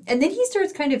 And then he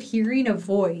starts kind of hearing a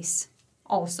voice,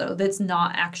 also that's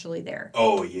not actually there.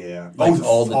 Oh, yeah. Like Oh,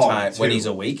 all the fog, time when too. he's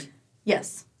awake?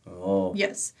 Yes. Oh.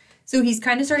 Yes. So he's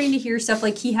kind of starting to hear stuff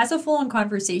like he has a full-on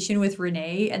conversation with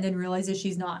Renee and then realizes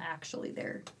she's not actually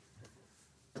there.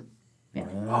 Yeah.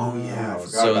 Oh, yeah, I forgot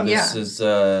So about this that. is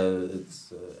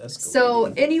it's escalating. So,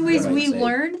 anyways, What we I'd say.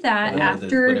 learned that Whatever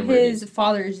after whatever it his is.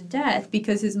 father's death,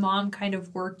 because his mom kind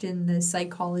of worked in the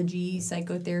psychology,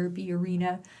 psychotherapy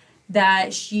arena,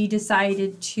 that she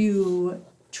decided to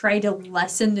try to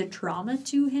lessen the trauma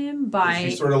to him by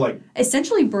She's sort of like,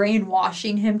 essentially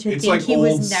brainwashing him to it's think like he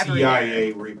old was never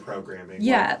CIA there. reprogramming.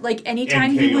 Yeah, like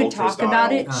anytime MK he would Ultra talk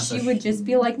about style. it, So she would just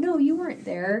be like, "No, you weren't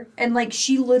there." And like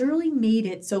she literally made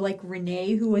it so like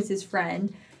Renee, who was his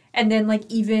friend, and then like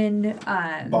even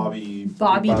Bobby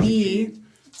B, G.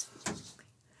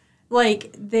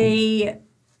 like they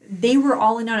were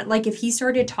all in on it. Like if he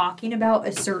started talking about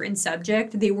a certain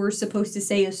subject, they were supposed to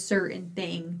say a certain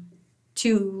thing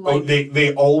to Oh, like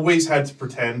they always had to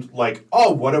pretend like,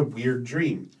 oh, what a weird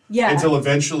dream. yeah. Until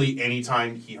eventually,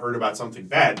 anytime he heard about something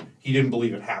bad, he didn't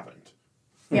believe it happened.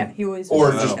 Yeah, he always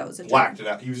Or was just that was a blacked it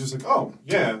out. He was just like, oh,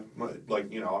 yeah.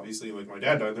 Like, obviously, like my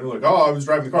dad died. They're like, oh, I was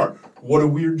driving the car. What a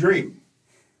weird dream.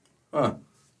 Huh.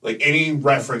 Like, any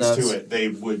reference That's- to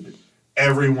it,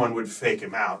 everyone would fake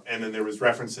him out. And then there was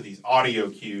reference to these audio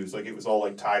cues. Like, it was all,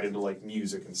 like, tied into, like,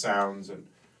 music and sounds. And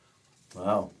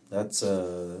Wow, that's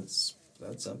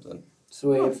something. So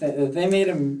wait, if they made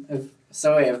him, if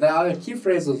the key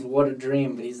phrase was "what a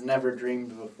dream," but he's never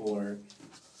dreamed before,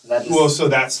 that just, well, so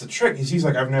that's the trick. Is he's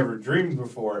like, I've never dreamed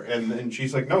before. And then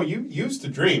she's like, no, you used to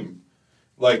dream.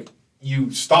 Like, you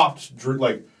stopped,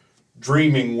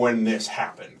 dreaming when this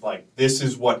happened. Like, this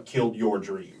is what killed your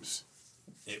dreams.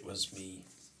 It was me.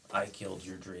 I killed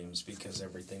your dreams because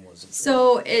everything was a dream.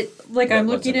 So it like That I'm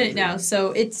looking at wasn't a it now. dream.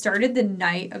 So it started the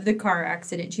night of the car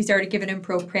accident. She started giving him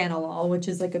propranolol, which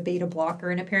is like a beta blocker,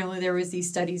 and apparently there was these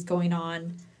studies going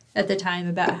on at the time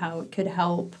about how it could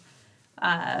help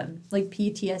like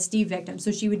PTSD victims.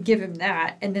 So she would give him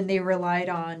that, and then they relied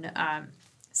on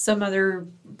some other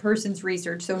person's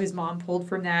research. So his mom pulled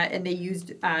from that, and they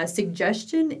used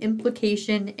suggestion,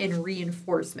 implication, and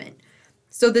reinforcement.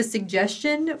 So the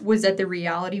suggestion was that the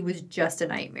reality was just a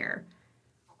nightmare.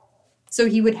 So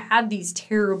he would have these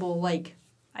terrible like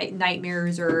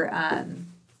nightmares, or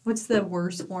what's the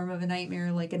worst form of a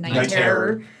nightmare? Like a night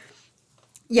terror.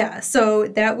 Yeah, so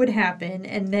that would happen,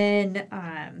 and then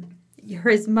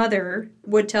his mother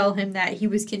would tell him that he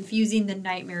was confusing the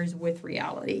nightmares with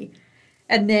reality,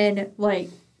 and then like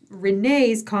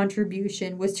Renee's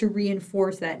contribution was to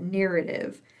reinforce that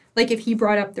narrative. Like, if he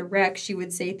brought up the wreck, she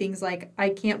would say things like, I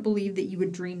can't believe that you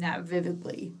would dream that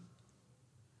vividly.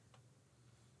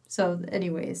 So,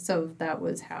 anyways, so that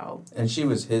was how. And she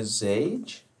was his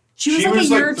age? She was like a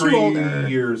year or two 3 older.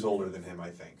 years older than him, I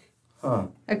think. Huh.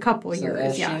 A couple so years,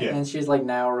 and yeah. she, and she's like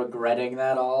now regretting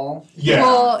that all. Yeah.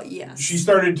 Well, yes. She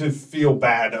started to feel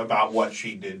bad about what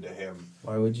she did to him.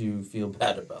 Why would you feel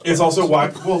bad about It's that? also why,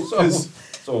 well, because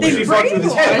So They she weird. fucked with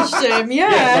his head. brainwashed him,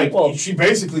 yeah. like, Well- she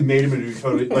basically made him into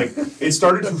totally, like, it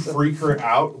started to freak her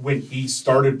out when he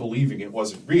started believing it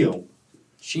wasn't real.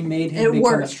 She made him It become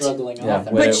worked. a struggling Yeah,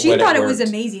 author. when But it- she when it thought it was worked.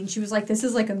 amazing. She was like, this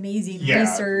is like amazing Yeah.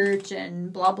 research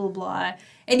and blah, blah, blah.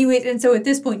 Anyways, and so at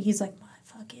this point, he's like, my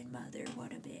fucking mother,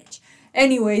 what a bitch.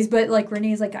 Anyways, but like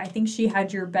Renee's like, I think she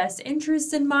had your best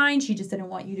interests in mind. She just didn't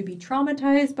want you to be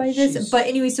traumatized by this. She's- But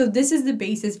anyway, so this is the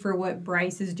basis for what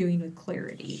Bryce is doing with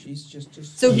Clarity. She's just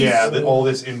So he's- Yeah, all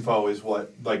this info is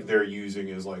what, like, they're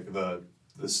using as, like, the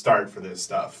start for this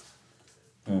stuff.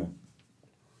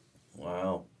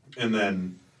 Wow. And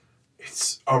then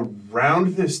it's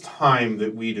around this time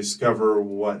that we discover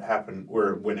what happened,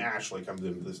 when Ashley comes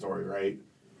into the story, right?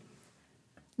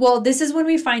 Well, this is when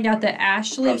we find out that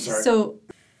Ashley. I'm sorry. So,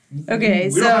 okay,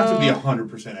 We don't have to be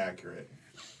 100% accurate.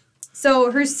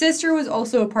 So her sister was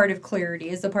also a part of Clarity,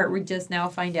 is the part we just now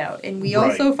find out. And we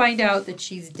Right. also find out that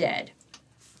she's dead.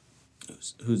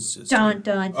 Who's sister? Dun,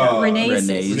 dun, dun. Renee's Renee's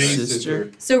sister. Renee's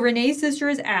sister. So Renee's sister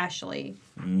is Ashley.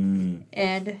 Mm.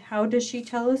 And how does she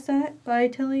tell us that? By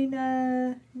telling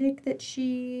Nick that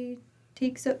she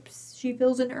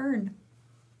fills an urn.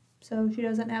 So she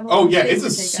doesn't have a lot Oh, of yeah, space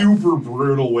it's a to take up. super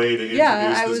brutal way to introduce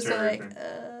Yeah, I this was like,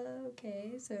 character.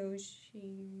 okay, so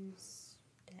she's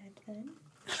dead then?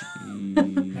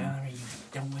 Mallory,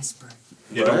 don't whisper.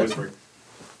 Yeah, don't What? whisper.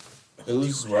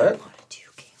 Who's what? Want to do,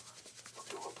 Caleb?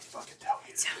 Do what we fucking tell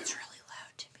you. It sounds really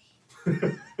loud to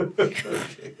me.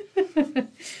 Okay.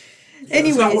 That's not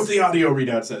Anyways. what the audio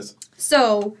readout says.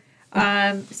 So,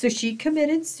 so she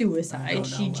committed suicide. I don't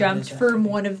She know jumped what is from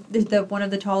happening. one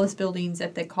of the tallest buildings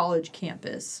at the college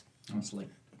campus. It's like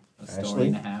a Ashley? story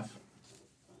and a half.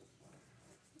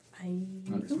 I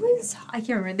can't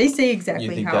remember. They say You exactly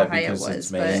think how that high it because was,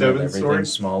 it's made but and Seventh everything's story?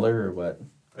 smaller or what?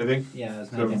 I think. Yeah, it's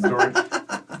Seventh nothing.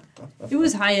 story it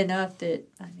was high enough that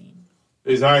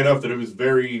is high enough that it was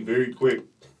very, very quick.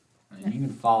 I mean, you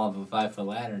can fall off a 5-foot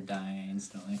ladder and die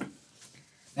instantly.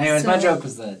 Anyways, my So- joke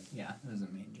was that, yeah, it was a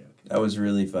main joke. That was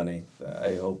really funny.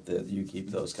 I hope that you keep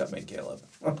those coming, Caleb.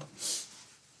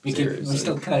 We're Seriously.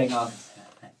 still cutting off.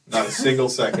 Not a single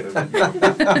second of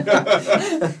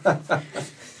it.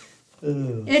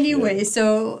 Anyway,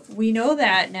 so we know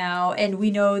that now, and we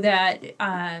know that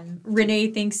Renee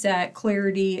thinks that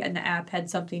Clarity and the app had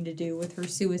something to do with her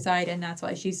suicide, and that's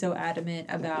why she's so adamant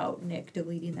about Nick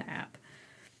deleting the app.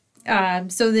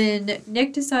 So then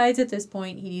Nick decides at this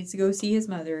point he needs to go see his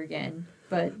mother again,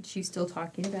 but she's still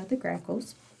talking about the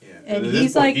Grackles. Yeah. And at this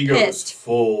he's, point, like, he goes pissed.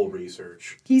 full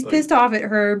research. He's Like, pissed off at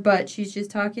her, but she's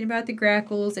just talking about the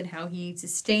Grackles and how he needs to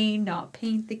stain, not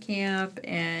paint the camp,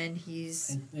 and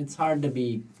he's... It's hard to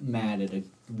be mad at a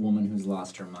woman who's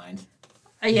lost her mind.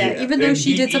 Yeah, Yeah, even though and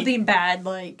she he- did he- something bad,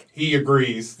 like... He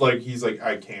agrees. Like, he's like,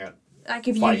 I can't. Like,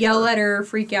 if you Fight yell her. at her,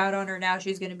 freak out on her now,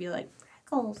 she's going to be like,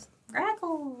 Grackles,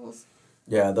 Grackles.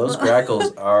 Yeah, those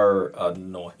grackles are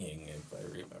annoying if I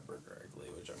remember correctly,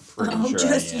 which I'm pretty sure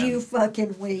just I am. you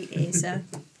fucking wait, Asa.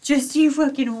 Just you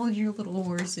fucking hold your little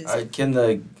horses.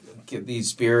 Can these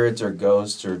spirits or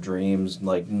ghosts or dreams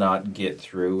like not get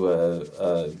through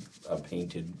a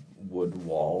painted wood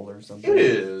wall or something? It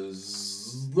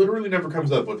is literally never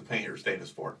comes up what the paint or stain is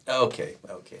for. Okay.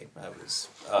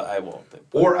 I won't.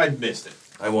 Or I missed it.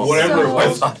 I won't. Whatever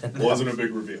So- it was, wasn't a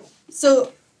big reveal.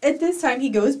 So at this time, he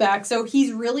goes back. So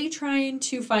he's really trying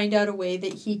to find out a way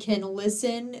that he can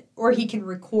listen or he can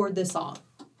record the song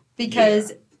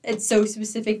because it's so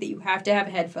specific that you have to have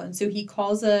headphones. So he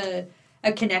calls a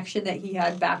connection that he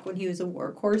had back when he was a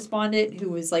war correspondent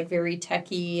who was like very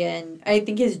techie, and I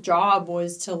think his job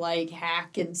was to like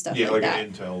hack and stuff Yeah, like like that.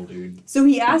 an intel dude. So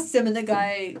he asks him, and the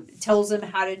guy tells him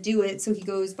how to do it. So he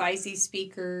goes, buys these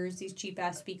speakers, these cheap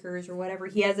ass speakers or whatever.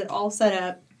 He has it all set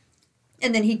up.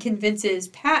 And then he convinces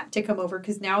Pat to come over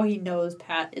because now he knows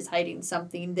Pat is hiding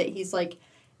something that he's like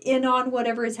in on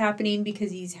whatever is happening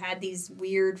because he's had these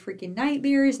weird freaking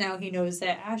nightmares. Now he knows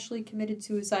that Ashley committed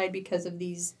suicide because of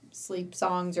these sleep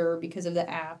songs or because of the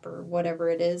app or whatever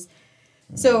it is.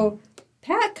 So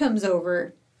Pat comes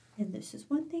over, and this is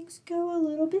when things go a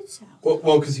little bit south.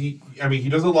 Well, because he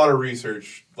does a lot of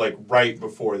research, like, right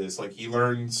before this. Like, he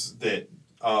learns that,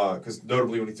 because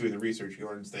notably when he's doing the research, he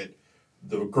learns that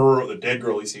the dead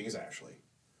girl he's seeing is Ashley.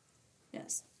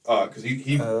 Yes. Because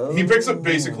he picks up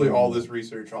basically all this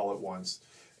research all at once.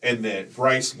 And that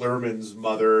Bryce Lerman's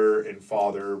mother and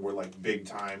father were, like, big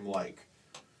time, like,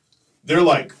 they're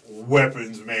like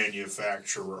weapons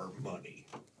manufacturer money.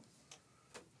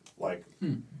 Like,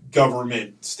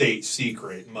 government, state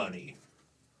secret money.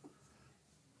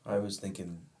 I was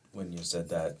thinking when you said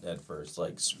that at first,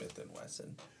 like Smith and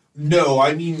Wesson. No,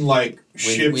 I mean like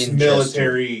ships, Winchester.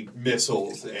 military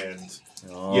missiles, and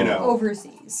you know,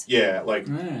 Overseas. yeah, like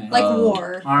Alright. Like Oh.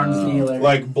 war. Arms dealer.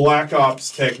 like Black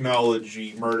Ops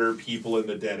technology, murder people in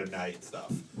the dead of night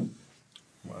stuff.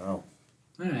 Wow.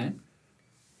 Alright.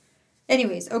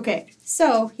 Anyways, okay.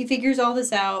 So he figures all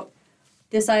this out,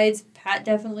 decides Pat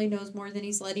definitely knows more than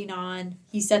he's letting on.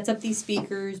 He sets up these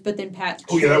speakers, but then Pat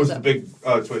Oh yeah, that shows was the up.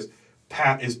 big twist.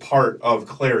 Pat is part of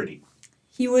Clarity.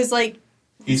 He was like,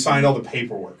 He signed all the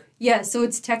paperwork. yeah, so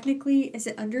it's technically, is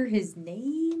it under his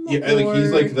name? Yeah, I think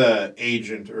he's or- like the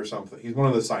agent or something. He's one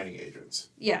of the signing agents.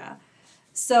 Yeah.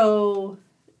 So,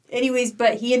 anyways,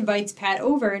 but he invites Pat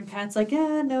over, and Pat's like,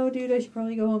 no, dude, I should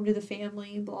probably go home to the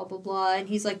family, blah, blah, blah. And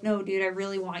he's like, no, dude, I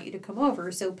really want you to come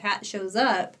over. So Pat shows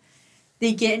up.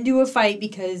 They get into a fight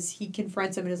because he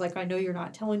confronts him and is like, I know you're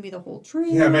not telling me the whole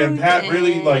truth. Yeah, man, Pat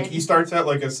really, like, and- he starts out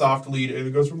like a soft lead, and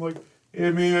it goes from like, yeah,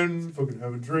 man, fucking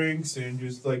having drinks, and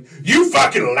just like, you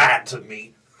fucking lied to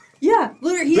me. Yeah,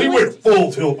 literally. They He went like,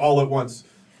 full tilt all at once.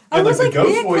 I And was like like, the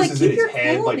ghost Nick, voice like, is in keep his your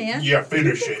head, cool, like, man. yeah,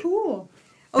 finish Keep it it. cool.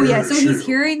 Oh, yeah, so Finish he's it.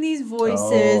 hearing these voices.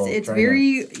 Oh, It's trying to-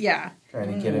 very, yeah.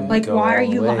 Trying to get him Like, to go why are all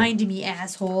the you way. lying to me,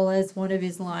 asshole? As one of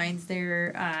his lines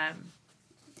there.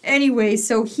 Anyway,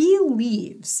 so he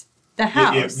leaves the Yeah,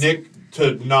 house Nick,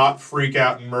 to not freak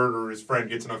out and murder his friend,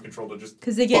 gets enough control to just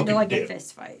because they get into fucking like a dip.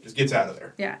 fist fight. Just gets out of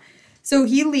there. Yeah. So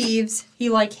he leaves. He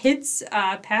like hits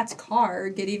Pat's car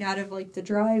getting out of like the A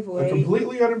driveway.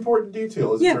 completely unimportant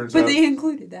detail, as it Yeah, turns but out. they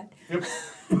included that. Yep.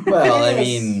 Well, I Yes.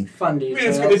 mean, Fun I mean,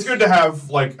 details. it's good to have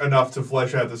like enough to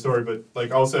flesh out the story, but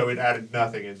like also it added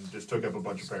nothing and just took up a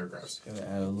bunch of paragraphs. gonna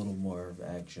add a little more of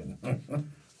action.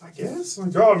 I guess.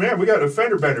 Like, oh man, we got a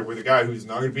fender bender with a guy who's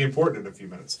not going to be important in a few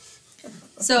minutes.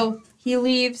 So he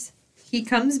leaves. He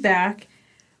comes back,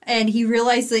 and he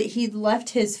realized that he'd left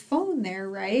his phone there,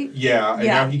 right? Yeah, and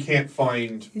Yeah. now he can't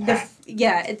find Pat.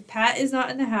 Pat is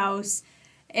not in the house,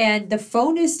 And the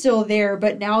phone is still there,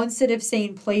 but now instead of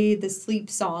saying play the sleep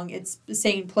song, it's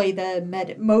saying play the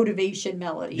motivation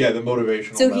melody. Yeah, the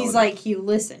motivational So melody. he's like, he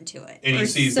listened to it. And Or he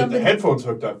sees that the somebody- headphones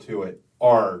hooked up to it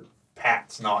are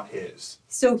Pat's, not his.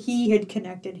 So he had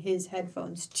connected his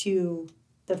headphones to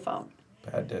the phone.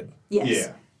 Pat did. Yes.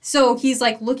 Yeah. So he's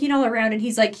like looking all around and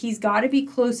he's like, he's got to be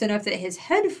close enough that his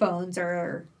headphones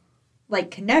are like I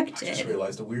connected. just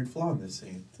realized a weird flaw in this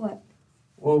scene. What?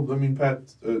 Well, I mean, Pat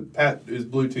is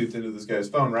Bluetoothed into this guy's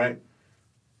phone, right?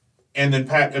 And then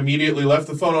Pat immediately left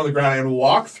the phone on the ground and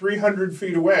walked 300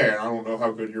 feet away. And I don't know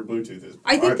how good your Bluetooth is.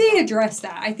 I think they addressed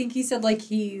that. I think he said like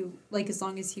as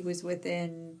long as he was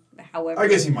within however. I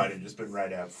guess he might have just been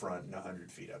right out front and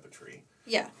 100 feet up a tree.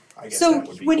 Yeah. I guess So that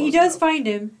would be when he close does enough. find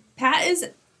him, Pat is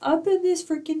up in this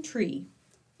freaking tree,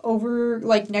 over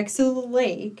like next to the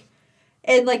lake,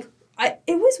 and like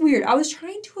it was weird. I was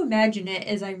trying to imagine it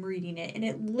as I'm reading it, and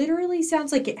it literally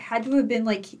sounds like it had to have been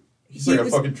like He's like a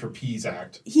fucking trapeze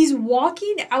act. he's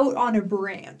walking out on a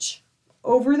branch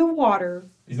over the water,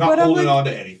 He's not But I'm holding like- on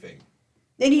to anything.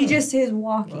 and he just is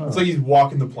walking. Oh. It's like he's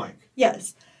walking the plank.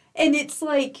 Yes, and it's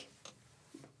like,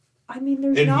 I mean,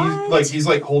 there's And not. he's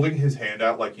like holding his hand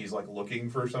out like he's like looking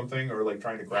for something or like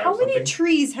trying to grab How something. many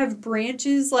trees have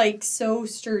branches like so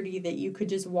sturdy that you could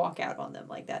just walk out on them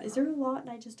like that? Is there a lot and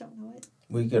I just don't know it?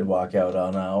 We could walk out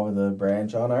on the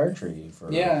branch on our tree for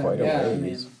quite a I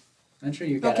ways. mean, I'm sure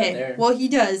you got out Okay, there. well he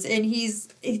does, and he's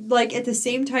like at the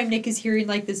same time Nick is hearing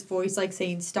like this voice like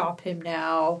saying stop him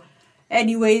now.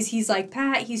 Anyways, he's like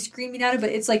Pat, he's screaming at him,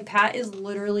 but it's like Pat is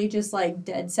literally just like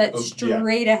dead set Oh, yeah.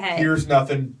 straight ahead. Hears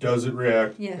nothing, doesn't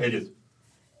react. Yeah. It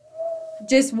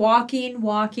Just walking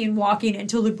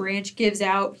until the branch gives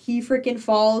out. He freaking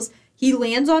falls. He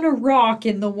lands on a rock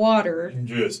in the water.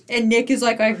 just And Nick is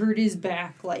like, I heard his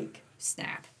back, like,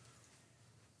 snap.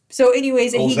 So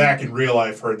anyways, old he... Zach in real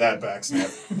life heard that back snap.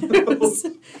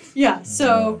 yeah,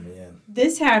 so Oh, man.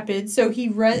 this happens. So he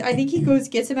runs, I think he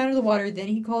gets him out of the water, then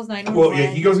he calls 911. Well,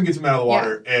 yeah, he goes and gets him out of the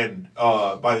water, and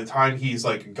by the time he's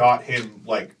like got him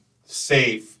like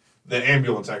safe, the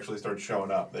ambulance actually starts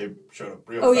showing up. They showed up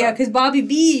real Oh, fast. yeah, because Bobby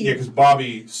B... Yeah, because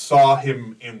Bobby saw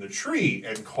him in the tree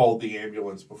and called the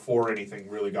ambulance before anything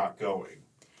really got going.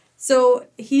 So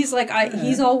he's like,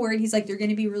 he's all worried. He's like, they're going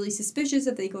to be really suspicious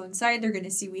if they go inside. They're going to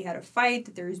see we had a fight,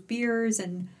 that there's beers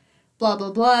and blah,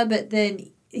 blah, blah. But then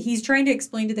he's trying to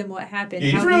explain to them what happened.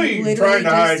 Yeah, he's how really he trying to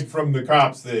just- hide from the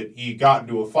cops that he got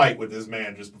into a fight with this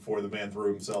man just before the man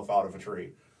threw himself out of a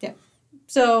tree.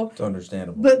 So, It's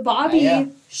understandable. but Bobby Yeah.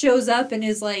 shows up and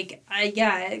is like,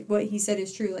 what he said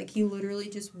is true. Like, he literally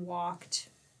just walked,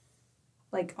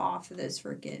 like, off of this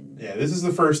freaking... Yeah, this is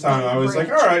the first time I was like,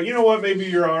 all Branch. right, you know what? Maybe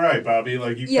you're all right, Bobby.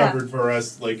 Like, you Yeah. covered for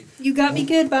us. Like, You got me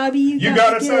good, Bobby. you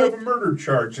got me us out of good. a murder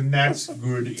charge, and that's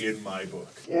good in my book.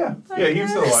 Yeah. Yeah, he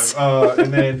was still alive.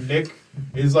 And then Nick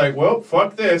is like, well,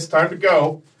 fuck this, time to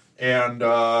go. And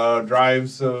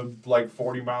drives like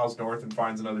 40 miles north and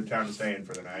finds another town to stay in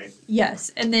for the night.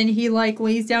 Yes, and then he, like,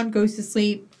 lays down, goes to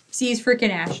sleep, sees freaking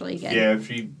Ashley again. Yeah,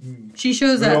 She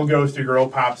shows the up. old ghosty girl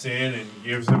pops in and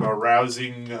gives him a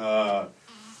rousing,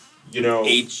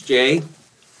 HJ?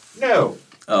 no.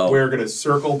 Oh. We're going to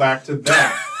circle back to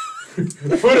that. Put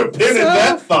a pin in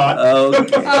that thought.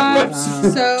 Okay.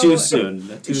 So Too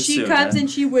soon. Too she soon. comes huh? and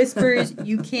she whispers,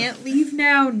 "You can't leave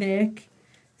now, Nick."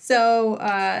 So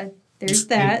there's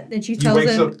that. Then she He tells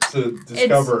wakes him up to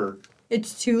discover.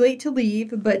 it's too late to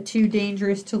leave, but too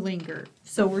dangerous to linger.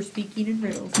 So we're speaking in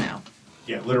riddles now.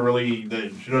 Yeah, literally,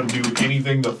 she doesn't do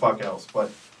anything the fuck else.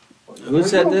 But Who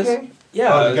said this?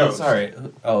 Yeah, the ghost. sorry.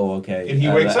 Oh, okay. And he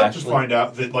wakes up Ashley? to find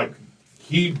out that like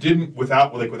he didn't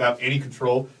without any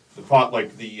control. The plot,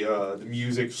 like the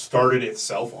music started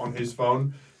itself on his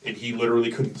phone, and he literally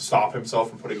couldn't stop himself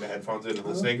from putting the headphones in and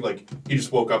listening. Like he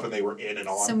just woke up and they were in and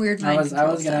on. Some weird I mind was control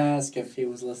gonna stuff. ask if he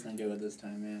was listening to it this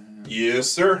time. Yeah. Yes,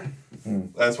 sir. Hmm.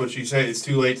 That's what she said. It's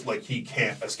too late. Like he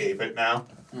can't escape it now.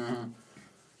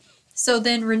 So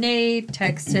then Renee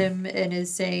texts him and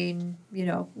is saying,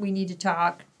 we need to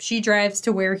talk. She drives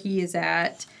to where he is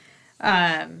at.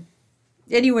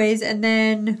 Anyways, and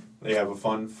then They have a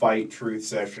fun fight truth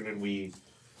session, and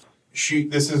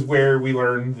this is where we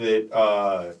learn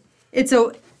that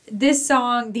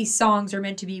these songs are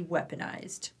meant to be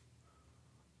weaponized.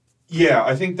 yeah,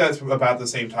 I think that's about the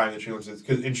same time that she learns it,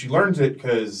 and she learns it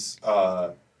because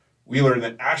we learn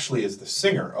that Ashley is the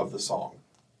singer of the song.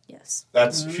 Yes.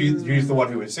 She's the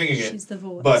one who was singing it. She's the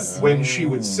voice. But when she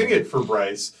would sing it for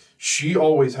Bryce, she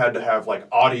always had to have like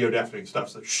audio deafening stuff,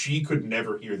 so she could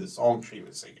never hear the song she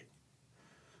was singing.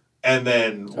 And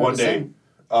then one day,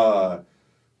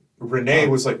 Renee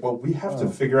was like, well, we have to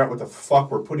figure out what the fuck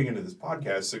we're putting into this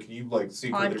podcast, so can you, like,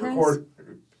 secretly Podcast? record...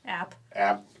 App.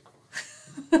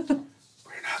 We're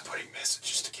not putting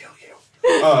messages to kill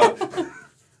you.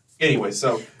 Anyway,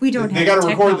 so We don't they have got to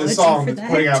record this song technology that's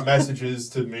for putting that. out messages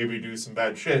to maybe do some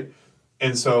bad shit.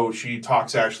 And so she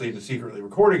talks Ashley into secretly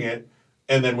recording it.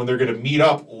 And then when they're going to meet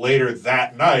up later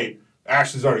that night,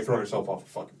 Ashley's already thrown herself off a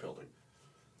fucking building.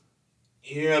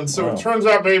 And so Wow. it turns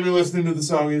out maybe listening to the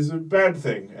song is a bad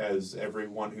thing, as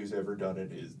everyone who's ever done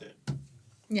it is dead.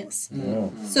 Yes. Yeah.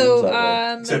 So, Seems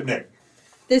that Except Nick.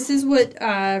 this is what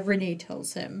Renee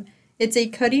tells him. It's a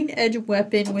cutting-edge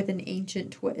weapon with an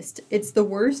ancient twist. It's the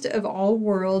worst of all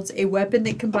worlds, a weapon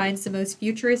that combines the most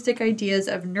futuristic ideas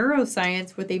of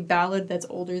neuroscience with a ballad that's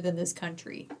older than this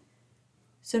country.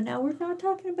 So now we're not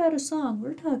talking about a song,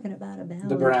 we're talking about a ballad.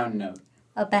 The brown note.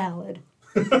 A ballad.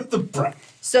 The brat.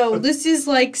 So this is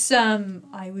like some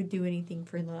I would do anything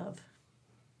for love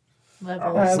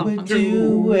level I song. would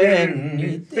do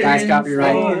anything. Guys,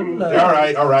 copyright. for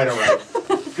love. All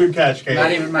right. Good catch, Kate.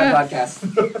 Not even my podcast.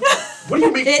 What do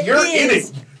you mean? It You're is.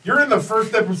 in it. You're in the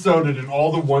first episode and in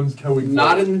all the ones going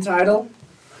Not forward. in the title.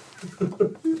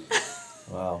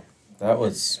 Wow, that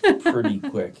was pretty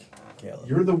quick, Caleb.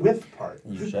 You're the with part.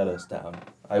 You shut us down.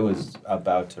 I was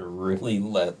about to really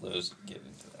let loose get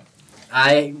into that.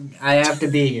 I have to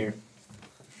be here.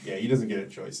 Yeah, he doesn't get a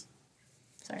choice.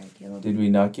 Sorry, Caleb. Did we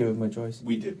not give him a choice?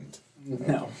 We didn't.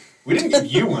 No. We didn't give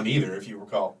you one either, if you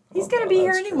recall. He's Oh, gonna no, be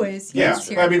here that's true. anyways. Yeah, He's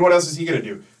here. I mean, what else is he gonna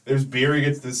do? There's beer. He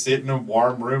gets to sit in a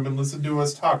warm room and listen to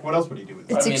us talk. What else would he do with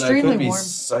that? It's I mean, extremely I could be,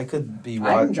 warm. I could be I'm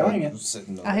watching. enjoying it.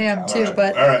 Sitting on I the am couch. too,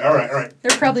 but All right.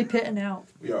 they're probably pitting out.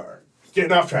 We are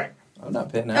getting off track. I'm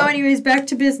not pitting Oh, out. anyways, back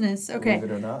to business. Okay.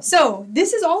 Believe it or not. So,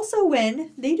 this is also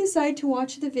when they decide to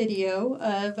watch the video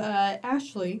of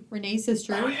Ashley, Renee's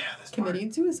sister,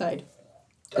 committing suicide.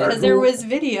 Because there was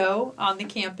video on the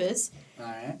campus.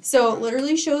 Alright. So, it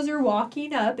literally shows her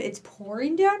walking up. It's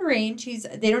pouring down rain.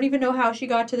 They don't even know how she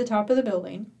got to the top of the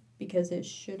building because it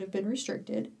should have been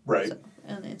restricted. Right. So,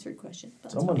 unanswered question.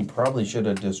 That's Someone fine. probably should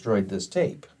have destroyed this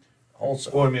tape.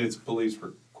 Also. Well, I mean, it's police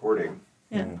recording.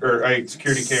 Yeah. Or a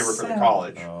security camera for the So-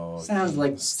 college. Oh, Sounds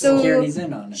like So- security's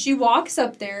in on it. She walks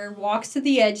up there, walks to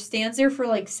the edge, stands there for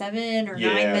like 7 or 9 Yeah,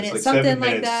 it's minutes, like something 7 like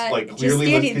minutes, that. like, just clearly,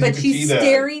 standing, 'cause but you can she's see the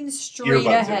staring straight Earbuds in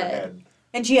her ahead. head.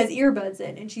 And she has earbuds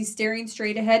in, and she's staring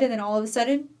straight ahead, and then all of a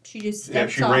sudden, she just Yeah,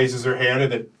 steps she off. raises her hand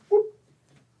and then. Whoop.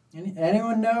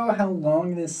 Anyone know how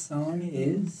long this song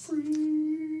is?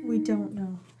 We don't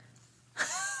know.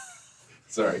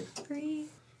 Sorry, Free.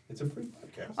 it's a free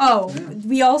podcast. Oh, Yeah.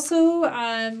 we also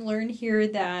learn here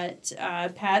that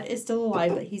Pat is still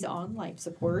alive, but he's on life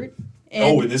support.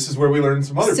 And this is where we learn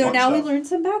some other so fun now stuff. we learn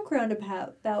some background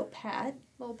about Pat,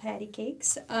 little patty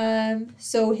cakes.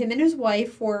 So him and his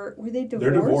wife were they divorced?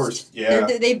 They're divorced, yeah.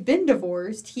 They've been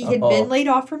divorced. He had Uh-oh. been laid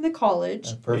off from the college.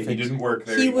 that's Yeah, perfect. he didn't work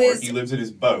there He anymore. was- He lives in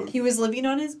his boat. He was living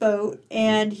on his boat,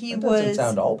 and he That doesn't was.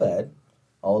 sound all bad. It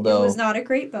Although was not a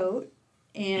great boat.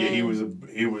 And Yeah,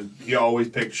 he always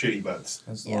picked shitty boats.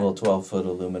 it's a Yeah. little 12-foot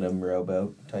aluminum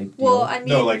rowboat type deal. well, I mean,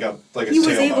 No, like a he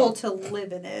was sailboat. able to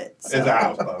live in it. It's So. a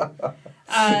houseboat.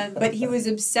 But he was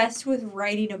obsessed with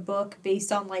writing a book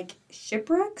based on like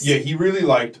shipwrecks. Yeah, he really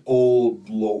liked old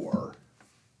lore.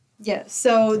 Yeah.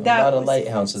 So a that lot of was-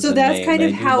 lighthouses so in that's Maine. kind They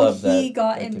of do how love he that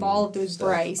got fucking involved with stuff.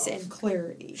 Bryce and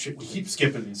Clarity. We keep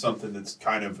skipping something that's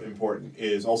kind of important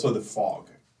is also the fog.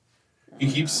 He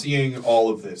keeps seeing all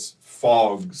of this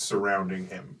fog surrounding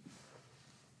him.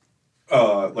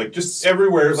 Like just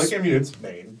everywhere. Like, I mean, it's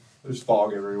Maine. There's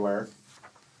fog everywhere.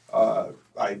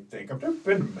 I think I've never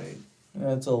been to Maine.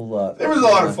 That's a lot. There was a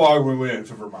lot of fog when we went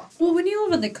to Vermont. Well, when you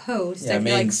live on the coast, Yeah, I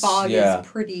feel like Maine's- fog yeah. is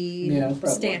pretty Yeah, probably.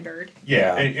 standard.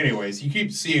 Yeah. Yeah. Anyways, he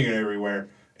keeps seeing it everywhere,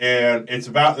 and it's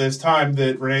about this time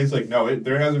that Renee's like, "No,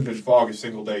 there hasn't been fog a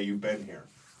single day you've been here."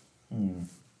 Hmm.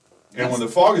 And when the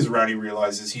fog is around, he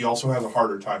realizes he also has a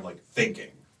harder time like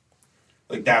thinking.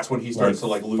 Like that's when he starts to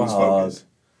like lose fog. focus.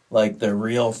 Like the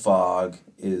real fog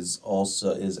is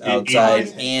It outside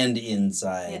is. and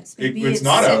inside. Yes, It, maybe it's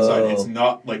not so- outside. It's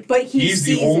not like. But he he's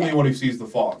the sees only it. one who sees the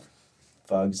fog.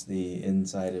 Fogs the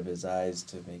inside of his eyes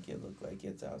to make it look like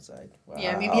it's outside. Wow.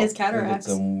 Yeah, maybe he has Look cataracts.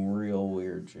 at some real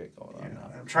weird shit going on now.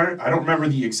 I'm trying. I don't remember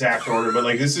the exact order, but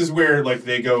like this is where like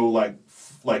they go like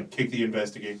kick the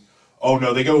investigate. Oh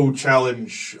no, they go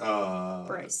challenge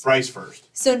Bryce first.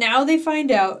 So now they find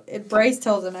out. Bryce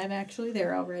tells him, "I'm actually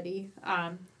there already."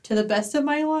 To the best of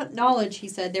my knowledge, he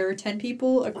said, there are 10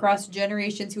 people across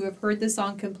generations who have heard the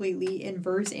song completely in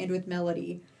verse and with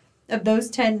melody. Of those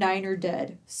 10, 9 are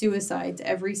dead. Suicides,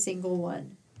 every single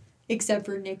one. Except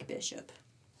for Nick Bishop.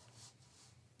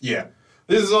 Yeah.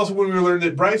 This is also when we learned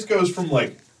that Bryce goes from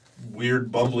like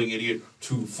weird bumbling idiot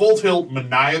to full tilt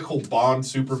maniacal Bond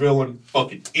supervillain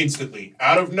fucking instantly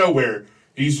out of nowhere.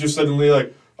 He's just suddenly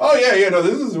like, oh yeah, no,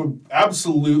 this is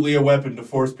absolutely a weapon to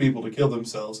force people to kill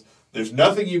themselves. There's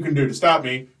nothing you can do to stop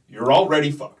me. You're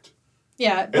already fucked.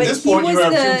 Yeah, At this point, you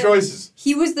have two choices.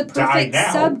 He was the Die perfect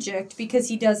now. subject because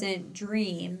he doesn't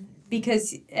dream.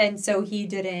 And so he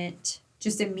didn't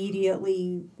just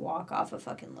immediately walk off a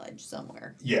fucking ledge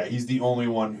somewhere. Yeah, he's the only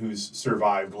one who's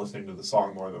survived listening to the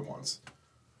song more than once.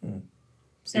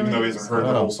 Even though he hasn't heard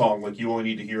the whole song, like you only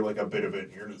need to hear like a bit of it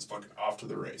and you're just fucking off to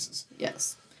the races.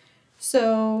 Yes.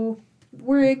 So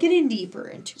we're getting deeper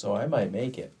into So I might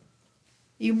make it.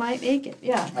 You might make it,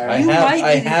 yeah. I You might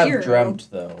I be the have hero. dreamt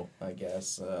though. I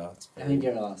guess. I think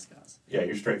you're a lost cause. Yeah,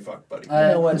 you're straight fucked, buddy.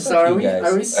 know what? So Fuck are you we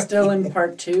guys. still in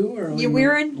part 2 or are we? Yeah,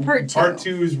 we're in part 2. Part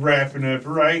 2 is wrapping up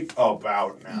right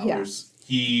about now. Yeah.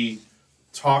 He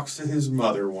talks to his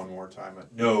mother one more time.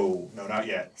 No, not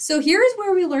yet. So here's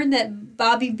where we learned that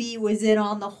Bobby B was in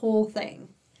on the whole thing.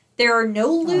 There are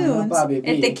no loons Bobby at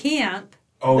B. the camp,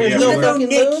 Oh, There's yeah. no even though fucking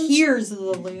Nick loons? hears the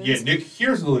loons. Yeah, Nick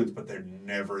hears the loons, but they're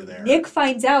never there. Nick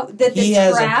finds out that He the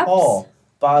has traps, a call.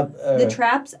 Bob. the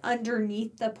traps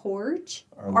underneath the porch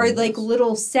are loons. like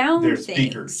little sound They're things.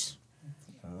 speakers.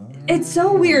 It's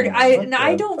so weird. I What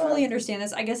the don't fuck? fully understand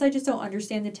this. I guess I just don't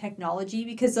understand the technology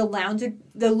because the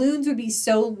loons would be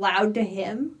so loud to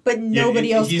him, but nobody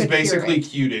Yeah, else he's could basically hear it.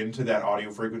 cued into that audio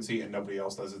frequency and nobody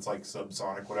else does. It's like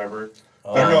subsonic, whatever.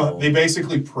 Oh. I don't know. They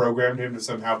basically programmed him to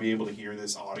somehow be able to hear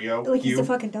this audio Like he's cue. a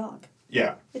fucking dog.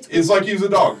 Yeah. It's It's like he's a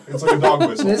dog. It's like a dog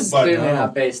whistle. This is but clearly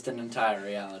not based in entire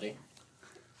reality.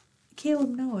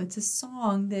 Caleb, no, it's a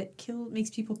song that makes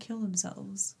people kill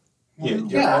themselves.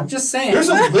 yeah. I'm just saying. There's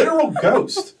a literal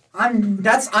ghost. I'm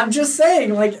just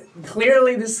saying, like,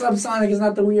 clearly the subsonic is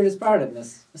not the weirdest part of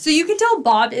this. So you can tell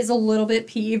Bob is a little bit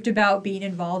peeved about being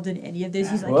involved in any of this.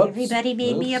 He's like, Whoops. everybody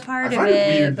made me a Whoops. part I of find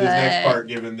it weird but this next part,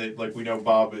 given that like we know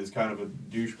Bob is kind of a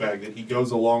douchebag, that he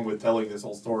goes along with telling this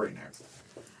whole story next.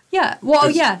 yeah, well,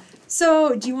 'Cause- yeah.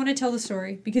 So do you want to tell the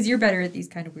story because you're better at these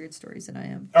kind of weird stories than I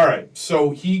am? All right, so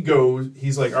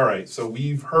he's like, all right, so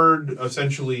we've heard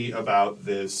essentially about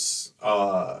this.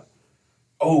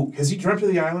 Oh, has he dreamt of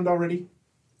the island already?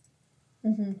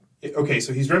 Mm-hmm. Okay,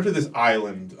 so he's dreamt of this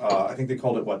island. I think they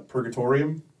called it what,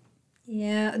 Purgatorium?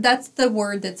 Yeah, that's the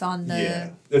word that's on the. Yeah,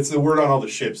 that's the word on all the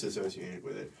ships associated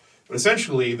with it. But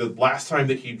essentially, the last time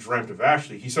that he dreamt of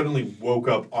Ashley, he suddenly woke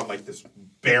up on like this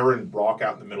barren rock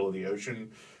out in the middle of the ocean,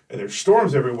 and there's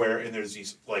storms everywhere, and there's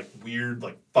these like weird,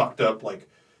 like fucked up, like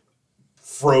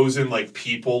frozen, like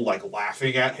people like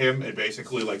laughing at him and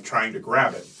basically like trying to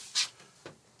grab him.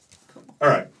 All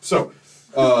right, so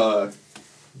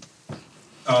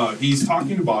he's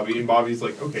talking to Bobby, and Bobby's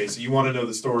like, okay, so you want to know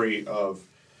the story of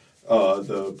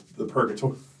the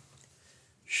purgatory?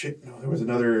 Shit, no, there's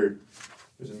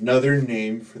another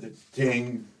name for the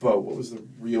dang boat. What was the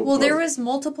real Well, boat? there was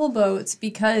multiple boats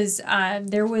because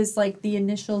there was like the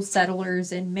initial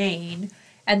settlers in Maine,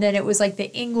 and then it was like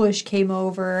the English came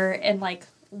over and like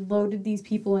loaded these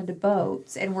people into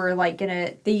boats and were like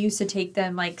they used to take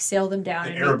them, like sail them down The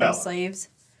and make them Arabella. slaves.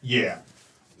 Yeah.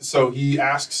 So he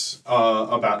asks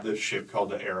about this ship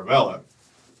called the Arabella.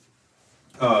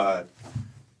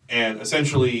 And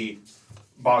essentially,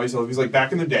 Bobby's like,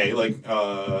 back in the day, like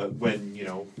when,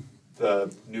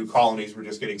 the new colonies were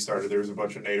just getting started, there was a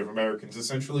bunch of Native Americans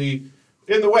essentially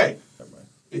in the way.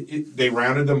 They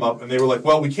rounded them up and they were like,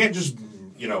 well, we can't just,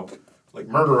 like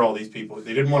murder all these people.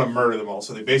 They didn't want to murder them all,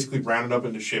 so they basically rounded up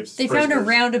into ships. They found a prisoners.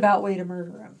 roundabout way to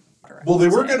murder them. Well, they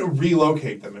were going to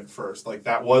relocate them at first. Like,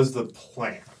 that was the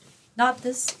plan. Not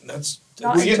this. That's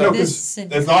Not Well, yeah, into no, this 'cause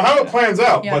that's not how it plans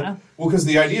out. Yeah. Because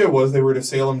the idea was they were to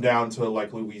sail them down to,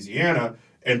 like, Louisiana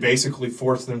and basically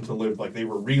force them to live, like, they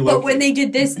were relocated. But when they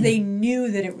did this, they knew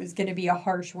that it was going to be a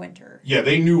harsh winter. Yeah,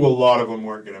 they knew a lot of them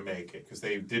weren't going to make it because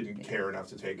they didn't care enough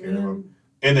to take care of them.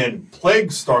 And then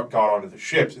plagues got onto the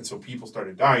ships, and so people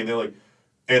started dying. They're like,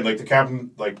 and like the captain,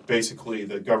 like basically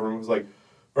the government was like,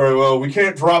 all right, well, we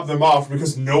can't drop them off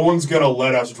because no one's going to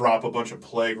let us drop a bunch of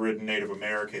plague-ridden Native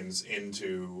Americans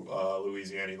into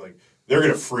Louisiana. Like, they're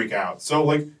going to freak out. So,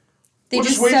 like, They we'll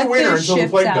just just wait set the winter their until the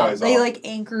ships plague out. dies They off. like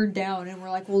anchored down and were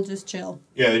like, we'll just chill.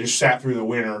 Yeah, they just sat through the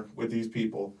winter with these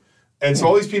people. And so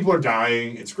all these people are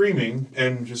dying and screaming,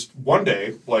 and just one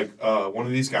day, like, one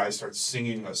of these guys starts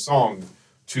singing a song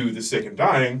to the sick and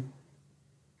dying,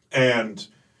 and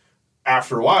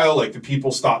after a while, like, the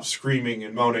people stop screaming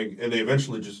and moaning, and they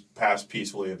eventually just pass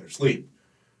peacefully in their sleep.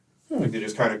 Like, they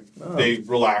just kind of, they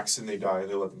relax and they die and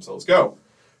they let themselves go.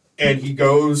 and he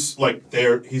goes like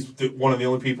there. He's one of the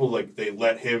only people like they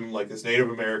let him like this Native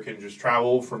American just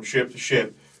travel from ship to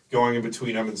ship, going in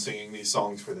between them and singing these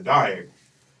songs for the dying,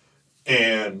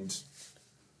 and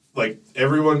like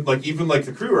everyone, like even like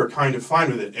the crew are kind of fine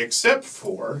with it, except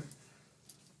for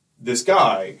this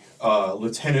guy,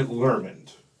 Lieutenant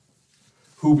Lermond,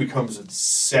 who becomes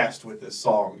obsessed with this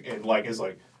song and like is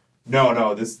like,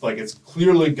 no, this like it's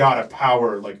clearly got a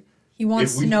power like. He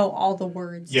wants If we- to know all the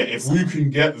words. Yeah, to the if we song. can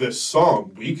get this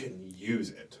song, we can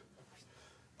use it.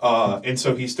 And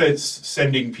so he starts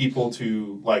sending people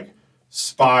to like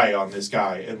spy on this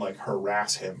guy and like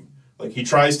harass him. Like he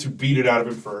tries to beat it out of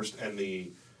him first, and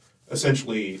the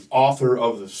essentially author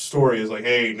of the story is like,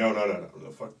 "Hey, no,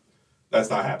 the fuck, that's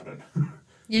not happening.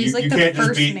 Yeah, he's you- like you the can't just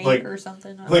first beat, mate like- or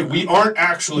something. I Like don't we know. aren't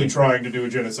actually trying to do a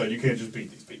genocide. You can't just beat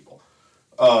these people."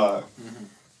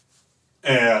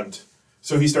 And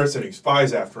so he starts sending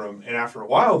spies after him, and after a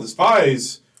while, the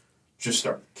spies just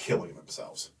start killing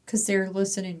themselves. Because they're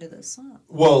listening to this song.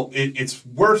 Well, it's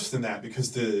worse than that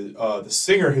because the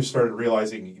singer has started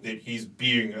realizing that he's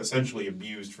being essentially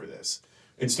abused for this,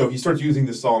 and so he starts using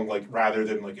this song like rather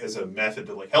than like as a method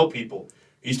to like help people,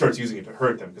 he starts using it to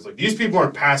hurt them because like these people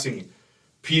aren't passing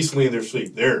peacefully in their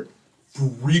sleep; they're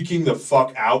freaking the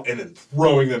fuck out and then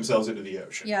throwing themselves into the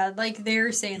ocean. Yeah, like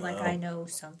they're saying, like, Wow. I know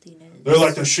something is. They're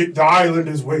like the island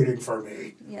is waiting for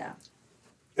me, Yeah,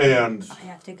 and I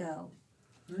have to go.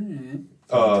 And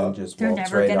then just They're waltz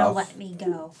never right gonna off. let me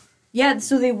go. Yeah,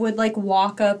 so they would like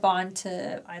walk up onto,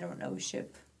 I don't know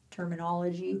ship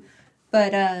terminology,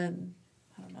 but I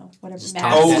don't know, whatever. Just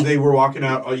mast. oh, they were walking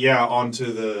out, onto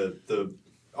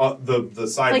the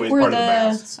sideways like where part the, of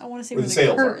the mast. I want to say where where the the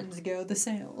sails are. curtains go, the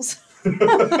sails.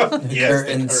 Yes,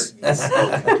 Curtains.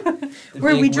 the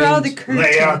Where we draw the wind, curtains.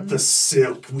 Lay out the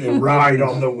silk, we ride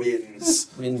on the winds.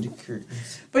 wind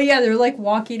curtains. But yeah, they're like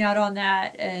walking out on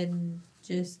that and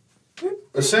just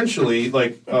Essentially,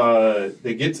 like,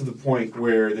 they get to the point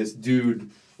where this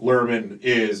dude, Lerman,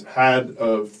 is had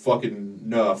a fucking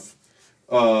enough,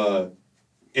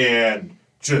 and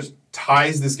just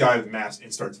ties this guy to the mast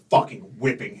and starts fucking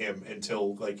whipping him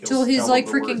until, like, he'll till his tell like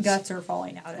the freaking words. guts are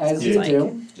falling out. It As sounds you like.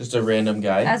 do. Just a random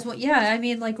guy. As well, yeah. I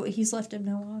mean, like he's left him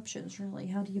no options really.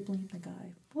 How do you blame the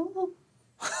guy? Well,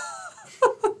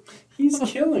 He's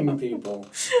killing people.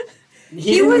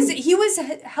 he was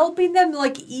helping them,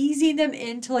 like easing them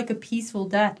into like a peaceful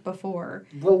death before.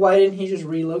 Well, why didn't he just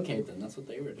relocate them? That's what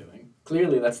they were doing.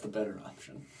 Clearly, that's the better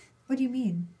option. What do you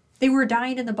mean? They were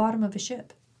dying in the bottom of a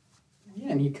ship. Yeah,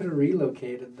 and he could have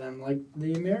relocated them like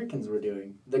the Americans were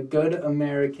doing. The good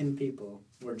American people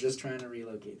were just trying to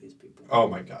relocate these people. Oh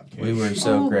my god, Kate. We were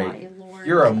so oh great. my lord!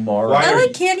 You're a moron. Why I are like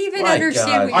you- can't even My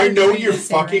understand God. what I you're know trying you're to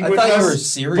say fucking I right with thought you us, were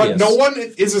serious. but no one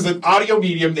is an audio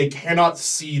medium. They cannot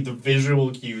see the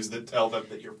visual cues that tell them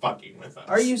that you're fucking with us.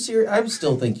 Are you serious? I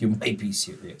still think you might be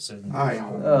serious. I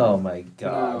hope. Oh my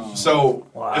gosh. So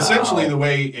Wow. essentially, the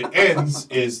way it ends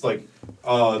is like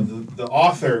the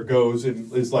author goes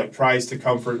and is like tries to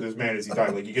comfort this man as he's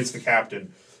dying. Like he gets the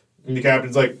captain, and the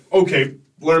captain's like, "Okay,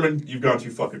 Lerman, you've gone too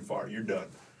fucking far. You're done.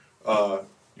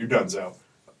 You're done, Zhao."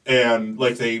 And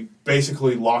like they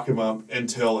basically lock him up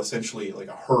until essentially like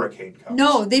a hurricane comes.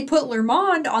 No, they put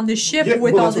Lermond on the ship Yeah,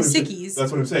 with well, all the that's what I'm saying. sickies.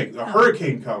 That's what I'm saying. The Oh.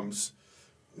 hurricane comes.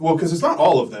 Well, because it's not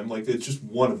all of them. Like it's just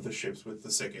one of the ships with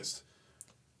the sickest.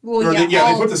 Well, Or yeah, they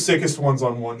all- put the sickest ones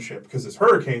on one ship because this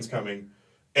hurricane's coming,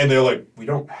 and they're like, we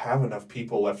don't have enough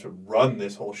people left to run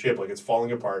this whole ship. Like it's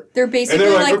falling apart. they're basically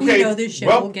they're like, like, we okay, know this ship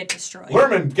well, will get destroyed.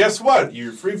 Lerman, guess what?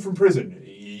 You're free from prison.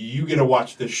 You get to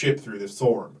watch this ship through the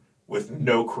storm with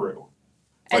no crew.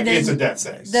 Like And then it's a death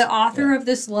sentence. The author of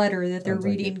this letter that they're Sounds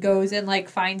like reading goes and like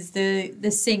finds the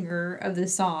singer of the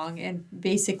song and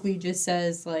basically just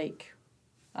says like,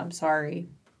 "I'm sorry."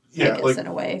 I yeah, guess like in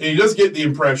a way. and you just get the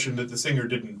impression that the singer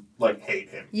didn't like hate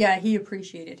him. Yeah, he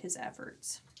appreciated his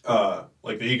efforts.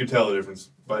 Like you could tell the difference.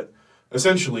 But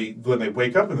essentially, when they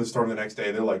wake up in the storm the next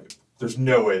day, they're like, "There's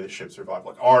no way the ship survived.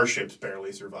 Like our ship's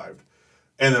barely survived."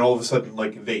 And then all of a sudden,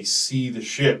 like they see the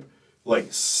ship like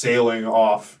sailing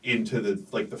off into the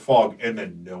fog, and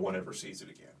then no one ever sees it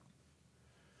again.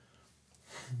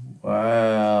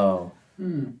 Wow.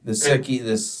 Hmm. The sick ship.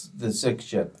 The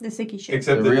sicky ship.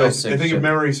 Except The that, real like, I sick think ship. if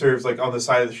memory serves, like on the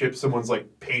side of the ship, someone's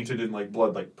like painted in like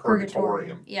blood, like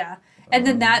purgatorium. Yeah. And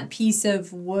then that piece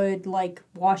of wood like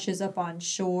washes up on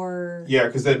shore. Yeah,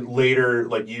 because then later,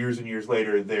 like years and years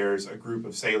later, there's a group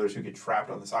of sailors who get trapped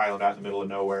on this island out in the middle of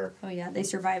nowhere. Oh yeah, they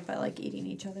survive by like eating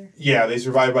each other. Yeah, they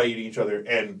survive by eating each other,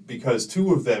 and because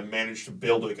two of them managed to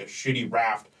build like a shitty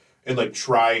raft and like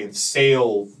try and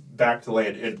sail back to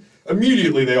land, and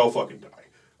immediately they all fucking die.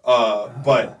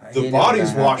 But I the hate it when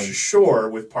bodies that wash happens. ashore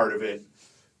with part of it.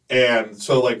 And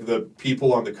so, like, the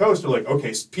people on the coast are like,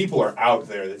 okay, people are out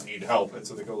there that need help. And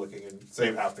so they go looking and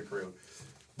save half the crew.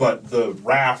 But the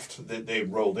raft that they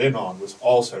rolled in on was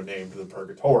also named the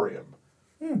Purgatorium.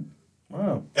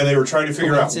 Wow. And they were trying to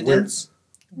figure out where. Coincidence?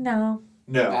 No.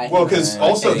 No. Well, because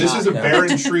also this is a No.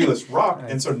 barren, treeless rock,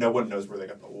 and so no one knows where they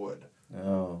got the wood.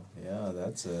 Oh, yeah,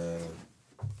 that's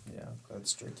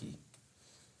tricky.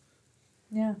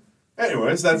 Yeah.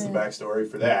 Anyways, that's the Yeah. backstory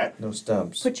for that. No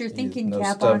stumps. Put your thinking no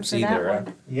cap on stumps for that either, one.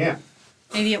 huh? Yeah.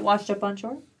 Maybe it washed up on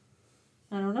shore?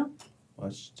 I don't know.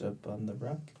 Washed up on the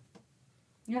rock.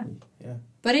 Yeah. Yeah.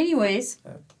 But anyways,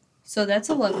 Yeah. so that's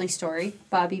a lovely story.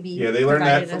 Bobby B. Yeah, they learned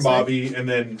that provided from us Bobby, and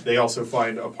then they also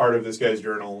find a part of this guy's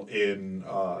journal in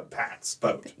Pat's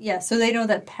boat. with. Yeah, so they know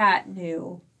that Pat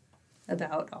knew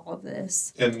about all of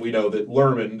this. And we know that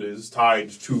Lermond is tied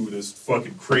to this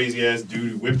fucking crazy ass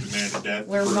dude who whipped a man to death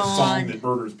for a song Lermond. that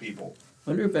murders people.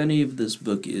 Wonder if any of this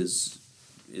book is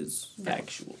No.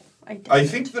 factual. I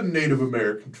think the Native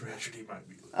American tragedy might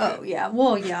be. Oh, yeah.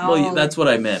 Well, yeah. Well, I'll- that's what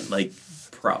I meant. Like,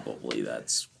 probably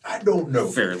that's I don't know.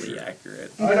 for fairly sure.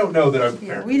 accurate. I don't know that I'm Yeah,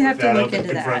 prepared we'd to have look to that look up and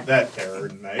into confront that terror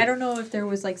tonight. I don't know if there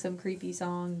was like some creepy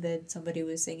song that somebody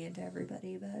was singing to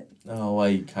everybody, but No,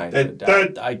 I kind That- of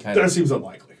doubt. I kind That of. seems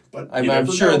unlikely, but I'm you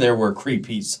never sure know. there were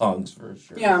creepy songs for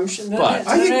sure. Yeah, I'm sure. But-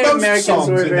 I think Native most Americans songs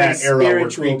were in very that era were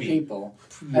spiritual creepy. people.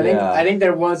 Yeah. I think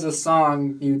there was a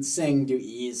song you'd sing to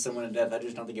ease someone to death. I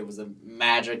just don't think it was a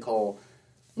magical.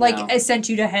 like No. I Sent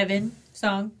You to Heaven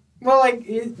song. Well, like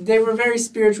they were very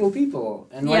spiritual people,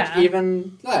 and like Yeah.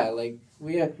 even like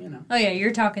we had, you know. Oh, yeah,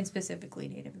 you're talking specifically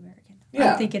Native American.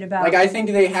 Yeah. I'm thinking about. Like I think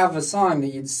they have a song that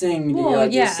you'd sing to Well,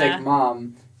 your yeah. sick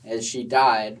mom as she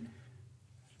died.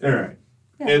 All right.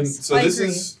 Yes, And so I this agree.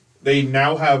 is they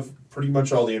now have pretty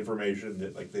much all the information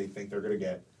that like they think they're gonna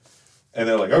get, and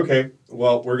they're like, okay,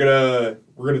 well we're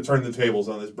gonna turn the tables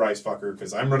on this Bryce fucker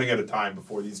because I'm running out of time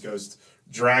before these ghosts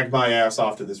drag my ass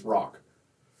off to this rock.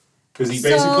 Because he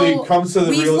basically So, comes to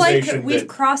the realization we've that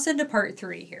crossed into part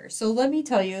 3 here. So let me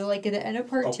tell you, like at the end of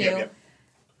part 2, yeah.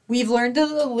 we've learned that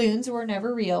the loons were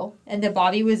never real and that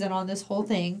Bobby was in on this whole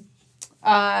thing.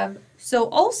 So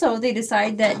also they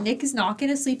decide that Nick is not going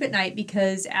to sleep at night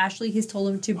because Ashley has told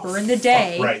him to burn the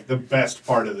day. Right, the best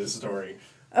part of this story.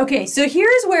 Okay, so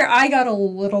here's where I got a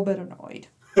little bit annoyed.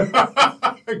 Go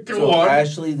So on.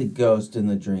 Ashley the ghost in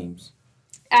the dreams.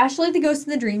 Ashley, the ghost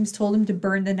in the dreams, told him to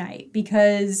burn the night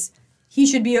because he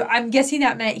should be. I'm guessing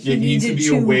that meant he You need to needed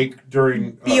be awake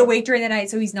during. be awake during the night,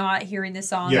 so he's not hearing the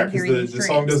song Yeah, and hearing because these the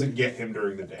song dreams. doesn't get him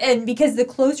during the day. And because the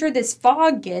closer this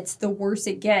fog gets, the worse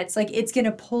it gets. Like it's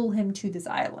gonna pull him to this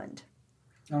island.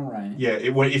 All right. Yeah,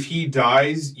 if he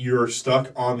dies, you're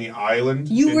stuck on the island.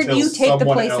 You until take the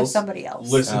someone place of else somebody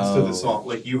else. listens to Oh. the song.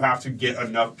 Like you have to get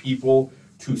enough people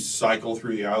to cycle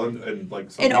through the island, and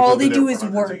like. Some And people all have they been do there is for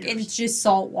hundreds of work, and years. it's just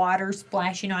salt water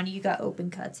splashing on you. You got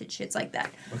open cuts and shits like that.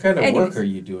 What kind of Anyways. work are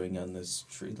you doing on this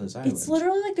treeless island? It's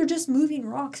literally like they're just moving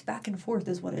rocks back and forth,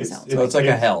 is what it It's- sounds So like. it's like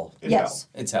a hell. It's Yes.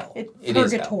 It's hell. It's It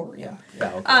is hell. purgatory. Yeah.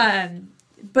 Okay.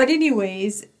 But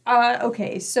anyways,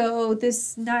 okay, so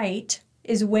this night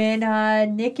is when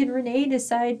Nick and Renee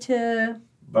decide to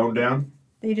Bone down.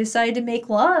 they decide to make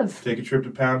love. Take a trip to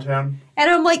Pound Town.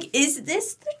 And I'm like, is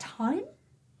this the time?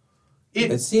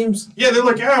 It seems. Yeah, they're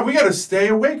like, we got to stay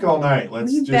awake all night.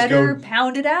 Let's We just better go.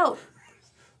 pound it out.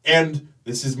 And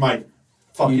this is my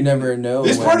fucking. You never know.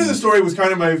 This part when- of the story was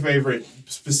kind of my favorite,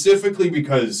 specifically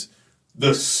because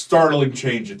the startling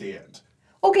change at the end.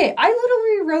 Okay, I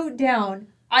literally wrote down,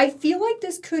 I feel like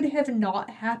this could have not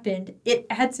happened. It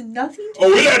adds nothing to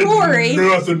Oh, it the added story.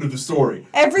 nothing to the story.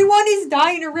 Everyone is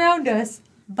dying around us,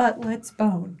 but let's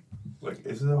bone. Like,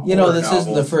 this is a You know, horror this isn't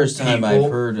novel. the first time I've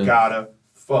People heard of. Gotta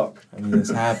fuck. I mean,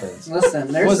 this happens.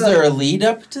 Listen, there's Was there a lead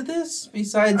up to this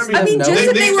besides? I mean, them just knowing-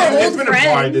 that they were it's old been implied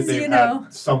that friends, they've you know.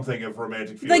 had something of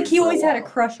romantic feelings. Like he for a always had a while.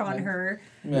 crush on her.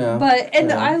 Yeah. And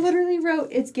yeah. I literally wrote,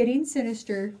 it's getting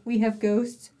sinister. We have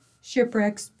ghosts,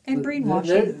 shipwrecks, and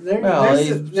brainwashing. Well,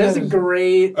 there's a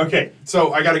great. Okay,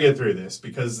 so I got to get through this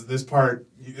because this part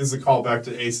is a callback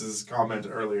to Ace's comment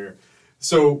earlier.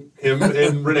 So him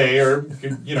and Renee are,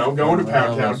 going to I Pound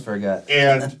Town, almost forgot.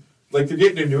 and like they're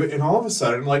getting into it, and all of a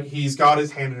sudden, like he's got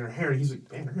his hand in her hair, and he's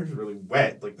like, "Man, her hair's really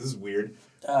wet. Like this is weird."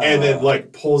 And then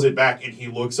like pulls it back, and he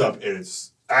looks up, and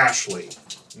it's Ashley,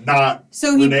 not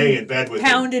So he Renee in bed with him.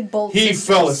 pounded both He sisters.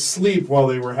 fell asleep while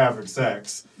they were having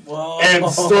sex, Whoa. and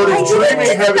started I didn't dreaming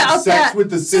think having about sex that. with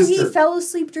the So sister. he fell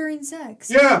asleep during sex.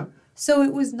 Yeah, So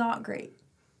it was not great.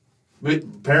 but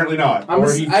apparently not. I'm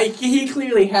Or he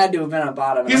clearly had to have been a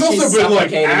bottom. he's and she's also been like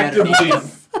suffocating actively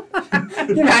underneath.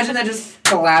 Can you imagine that just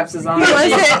collapses on He her?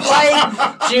 wasn't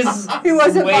like She's he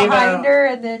wasn't way behind out. her,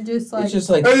 and then just like It's just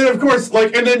like And then of course,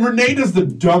 like, and then Renee does the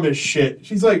dumbest shit.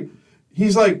 He's like,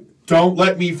 don't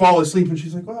let me fall asleep. And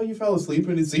she's like, well, you fell asleep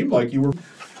and it seemed like you were,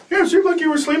 yeah, it seemed like you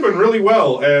were sleeping really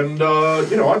well. And,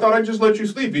 I thought I'd just let you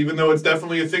sleep, even though it's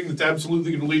definitely a thing that's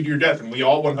absolutely going to lead to your death. And we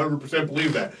all 100%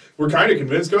 believe that. We're kind of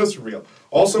convinced ghosts are real.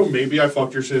 Also, maybe I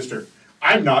fucked your sister.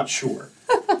 I'm not sure.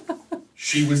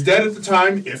 She was dead at the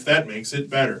time, if that makes it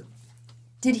better.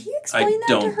 did he explain I that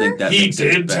to don't her? think that He makes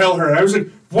it did better. tell her. I was like,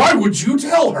 why would you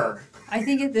tell her? I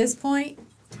think at this point,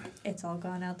 it's all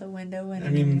gone out the window. And I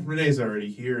mean, Renee's already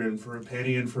here, and for a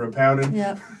penny and for a pound. And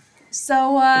yep.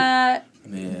 So Man.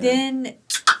 then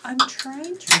I'm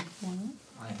trying to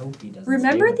I hope he doesn't.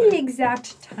 remember stay with the her.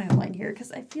 exact timeline here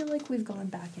because I feel like we've gone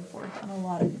back and forth on a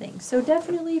lot of things. So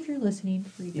definitely, if you're listening,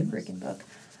 read the freaking book.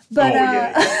 But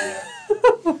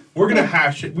We're gonna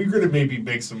hash it. We're gonna maybe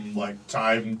make some like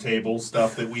timetable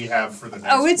stuff that we have for the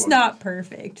next. oh, it's book. not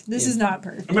perfect. This is not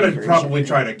perfect. I'm gonna version. probably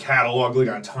try to catalog like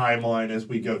a timeline as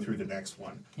we go through the next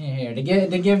one. Here to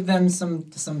give them some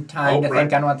time Oh, to right.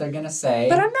 think on what they're gonna say.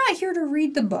 But I'm not here to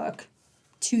read the book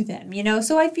to them,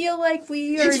 So I feel like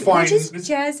we're It's fine. just It's-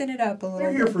 jazzing it up a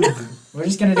They're little here bit. for. We're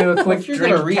just gonna do a quick if you're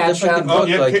drink gonna read the catch fucking up. Oh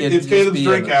yeah, like, it'd it's just Caleb's be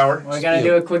drink a- hour. We're gonna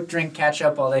do a quick drink catch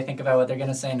up while they think about what they're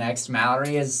gonna say next.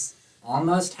 Mallory is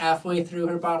almost halfway through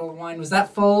her bottle of wine. Was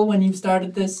that full when you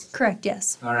started this? Correct,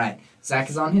 yes. All right. Zach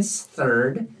is on his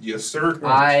third. Yes, sir.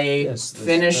 I Yes,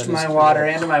 finished that is my correct. water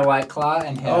and my White Claw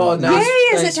and have Oh, not- nice.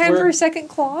 Yay! Is nice it time for work. a second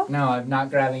claw? No, I'm not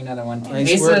grabbing another one.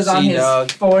 Nice Asa work, is on his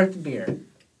Sea-Dog. fourth beer.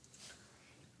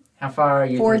 How far are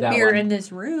you Fourth through that beer one? in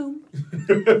this room.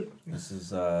 This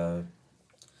is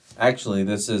actually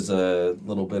this is a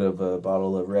little bit of a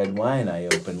bottle of red wine I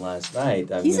opened last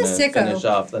night. I'm He's a gonna sicko. finish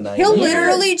off the night. He'll here.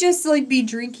 literally just like be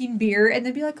drinking beer and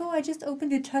then be like, "Oh, I just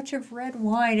opened a touch of red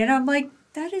wine," and I'm like,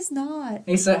 "That is not."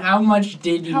 Asa, how much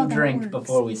did you How that drink works.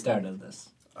 before we started this?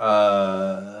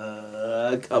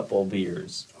 A couple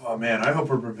beers. Oh man, I hope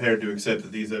we're prepared to accept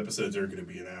that these episodes are gonna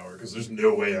be an hour because there's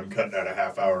no way I'm cutting out a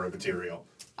half hour of material.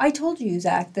 I told you,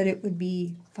 Zach, that it would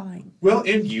be fine. Well,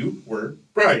 and you were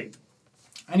right.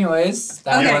 Anyways,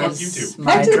 that Okay. was Fuck you too.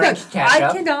 my Back to the drink book. catch I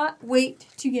up. cannot wait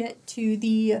to get to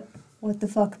the what the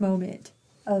fuck moment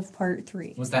of part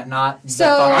 3. Was that not the So-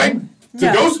 fun? The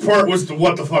No. ghost part was the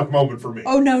what the fuck moment for me.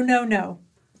 Oh no.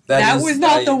 That is- was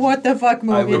not I- the what the fuck I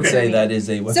moment. would for say me. that is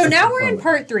a. what So the now fuck we're in moment.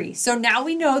 part 3. So now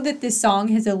we know that this song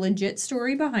has a legit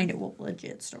story behind it. Well,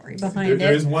 legit story behind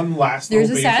There it. is one last There's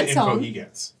little a bit of sad info song. he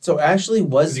gets. So Ashley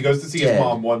Because was he goes to see his dead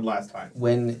mom one last time.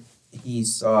 when he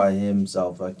saw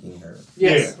himself fucking her.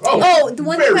 Yes. Yeah. Oh, the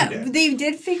one thing very that dead. they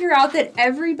did figure out that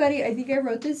everybody, I think I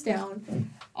wrote this down,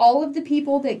 all of the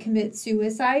people that commit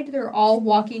suicide, they're all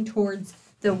walking towards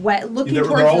the west, looking They're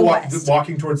towards all the wa- west.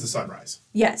 walking towards the sunrise.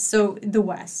 Yes, so the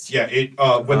west. Yeah, it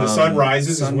when the sun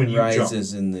rises is when you jump.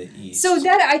 rises in the east. So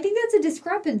that I think that's a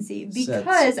discrepancy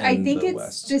because I in think the it's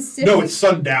west. specific. No, it's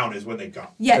sundown is when they jump.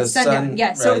 yes, the sundown.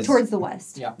 Yes, so sunrise. towards the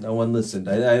west. Yeah. no one listened.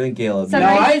 I think Caleb. No,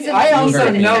 Sunrise is in I the also east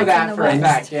and know it's in that the for a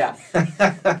west. fact,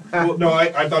 yeah. Well, no,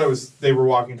 I thought it was they were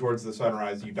walking towards the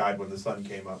sunrise. You died when the sun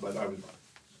came up, but I was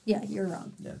Yeah, you're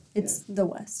wrong. Yeah. It's the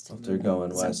west. If they're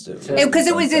going west, Because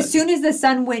it was as soon as the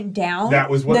sun went down that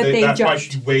was what that they that's why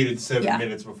jumped. she waited 7 Yeah.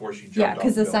 minutes before she jumped. Yeah, off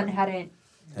because the sun building. hadn't.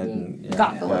 Hadn't,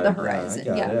 Got below the yeah, horizon,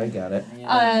 I got it.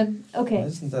 Okay.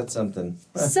 Isn't that something?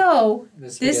 So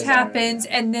This this video's happens,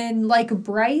 already and then like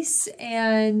Bryce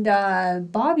and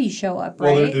Bobby show up,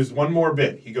 Well, right? there's one more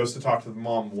bit. He goes to talk to the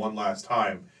mom one last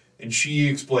time, and she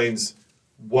explains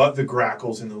what the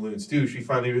grackles and the loons do. She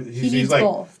finally, he's needs like,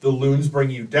 both. the loons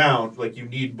bring you down. Like, you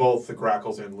need both the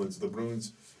grackles and loons. The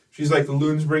loons, she's like, the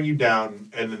loons bring you down,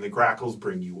 and then the grackles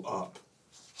bring you up.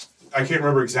 I can't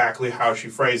remember exactly how she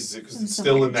phrases it, because it's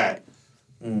still in that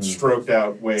stroked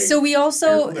out way. So we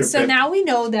also, They're so bit- now we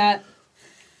know that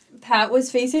Pat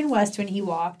was facing west when he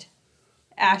walked.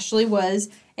 Ashley was,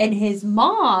 and his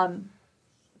mom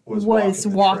was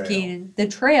walking the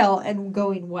trail and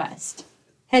going west,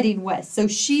 heading west. So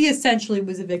she essentially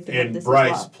was a victim of And this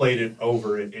Bryce as well. played it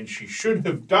over it, and she should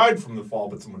have died from the fall,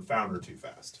 but someone found her too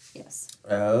fast. Yes.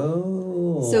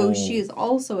 Oh. So she is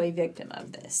also a victim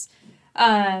of this.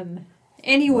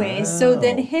 Anyway, so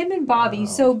then Wow. him and Bobby. Wow.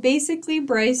 So basically,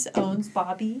 Bryce owns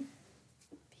Bobby.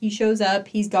 He shows up.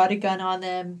 He's got a gun on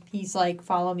them. He's like,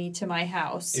 "Follow me to my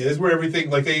house." Yeah, this is where everything,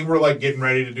 like, they were, like, getting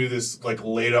ready to do this, like,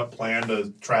 laid-up plan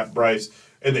to trap Bryce,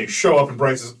 and they show up, and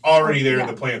Bryce is already there, Yeah. and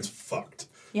the plan's fucked.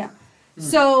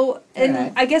 So, and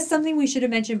Alright. I guess something we should have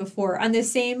mentioned before on the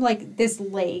same like this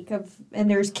lake of, and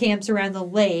there's camps around the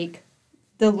lake.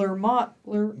 the Lermont.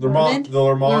 The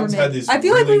Lermonts had these. I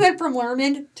feel like we really- went from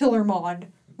Lermond to Lermond.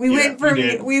 We Yeah, went from we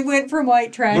did. we went from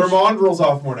white trash. Lermont rolls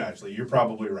off more naturally. You're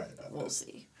probably right about We'll this.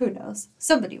 see. Who knows?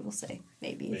 Somebody will say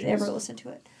maybe if they Maybe. ever listen to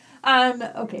it.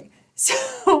 Okay.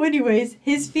 So, anyways,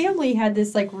 his family had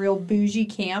this like real bougie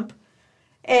camp,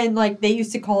 and like they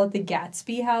used to call it the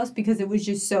Gatsby House because it was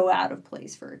just so out of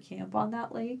place for a camp on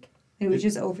that lake. It was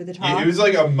just over the top. It was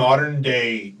like a modern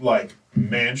day like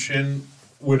mansion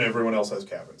when everyone else has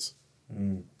cabins.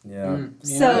 Yeah.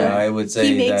 So Yeah, I would say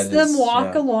he makes that them is-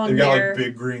 walk yeah. along They've got there. like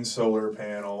big green solar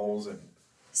panels and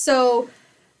So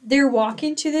they're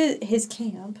walking to his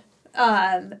camp,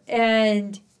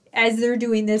 and as they're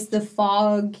doing this, the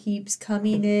fog keeps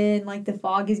coming in. Like the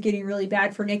fog is getting really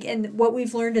bad for Nick. And what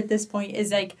we've learned at this point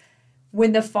is like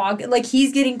when the fog, like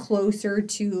he's getting closer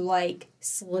to like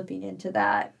slipping into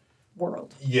that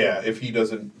world. yeah, if he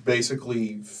doesn't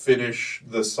basically finish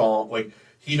the song, like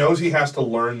he knows he has to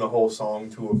learn the whole song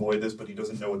to avoid this, but he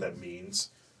doesn't know what that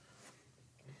means.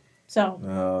 So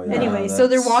Oh, yeah, anyway, so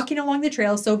they're that's- walking along the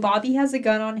trail. So Bobby has a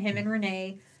gun on him and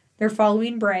Renee. They're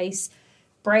following Bryce.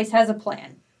 Bryce has a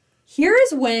plan. Here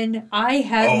is when I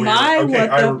had Oh, yeah. my Okay,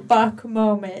 what the fuck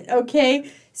moment.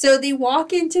 Okay, so they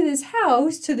walk into this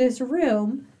house, to this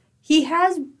room. He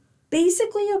has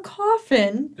basically a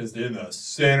coffin, Just in the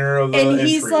center of the and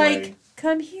he's entryway. like,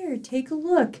 "Come here, take a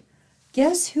look.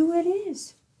 Guess who it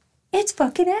is? It's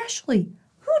fucking Ashley,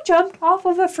 who jumped off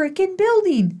of a freaking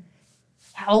building.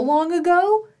 How long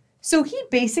ago? So he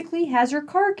basically has her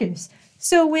carcass.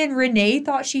 So when Renee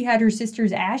thought she had her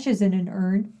sister's ashes in an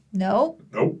urn, nope,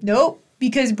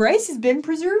 because Bryce has been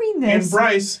preserving And this.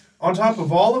 Bryce, on top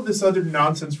of all of this other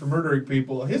nonsense for murdering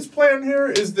people, his plan here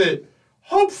is that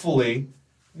hopefully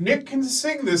Nick can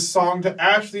sing this song to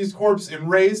Ashley's corpse and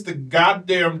raise the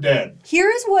goddamn dead.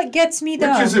 Here's what gets me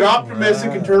though. Which is an optimistic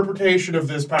Wow. interpretation of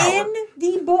this power. In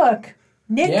the book,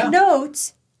 Nick Yeah.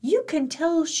 notes, you can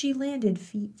tell she landed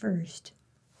feet first.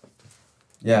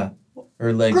 Yeah.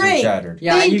 Her legs Great. are shattered.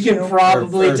 Yeah, Thank you you. can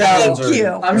probably Her tell. shins are- you.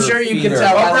 I'm her sure you feet can are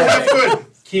tell by Upper the half way. good.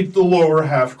 Keep the lower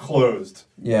half closed.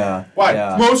 Yeah. Why?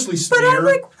 Yeah. Mostly But I'm smear.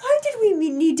 like, why did we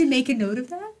need to make a note of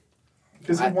that?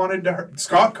 Because he wanted to hurt.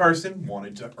 Scott Carson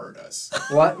wanted to hurt us.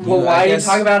 What? You- Well, I why guess-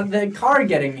 you talk about the car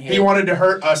getting hit? He wanted to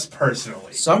hurt us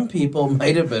personally. Some people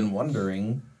might have been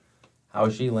wondering how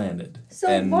she landed. So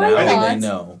and why now they not?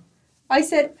 know. I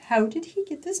said, how did he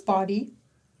get this body?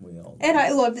 We all And I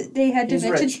love that they had to He's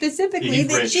mention rich. specifically He's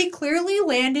that rich. she clearly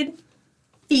landed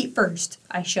feet first.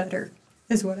 I shudder,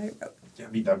 is what I wrote. Yeah, I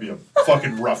mean, that'd be a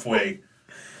fucking rough way.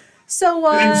 So,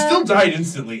 And still died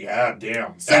instantly. Ah,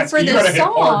 damn. So for you the gotta hit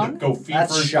hard song- to go feet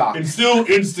That's first shock. and still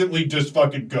instantly just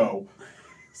fucking go.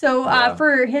 Yeah.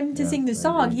 for him to Yeah, sing the I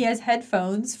song, agree. he has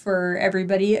headphones for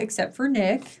everybody except for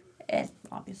Nick, and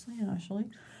obviously Ashley.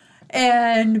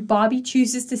 And Bobby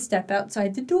chooses to step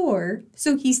outside the door,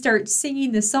 so he starts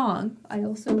singing the song. I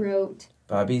also wrote,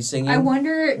 Bobby singing. I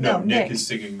wonder, No, no, Nick Nick. is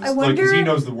singing I this because he wonder-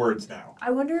 knows the words now.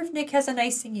 I wonder if Nick has a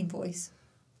nice singing voice.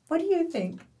 What do you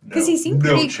think? Because No, he seemed no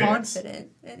pretty chance. confident.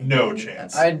 No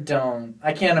chance. I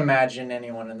can't imagine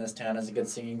anyone in this town has a good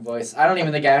singing voice. I don't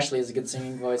even think Ashley has a good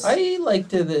singing voice. I like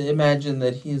to imagine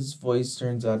that his voice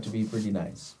turns out to be pretty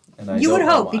nice. And I You don't would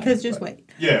know hope, why, because just but- wait.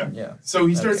 Yeah. Yeah. So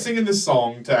he starts Okay. singing this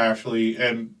song to Ashley,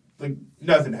 and like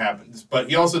nothing happens. But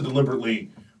he also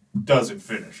deliberately doesn't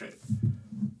finish it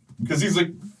because he's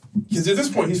like, because at this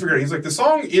point he's forgetting. He's like, the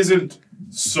song isn't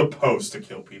supposed to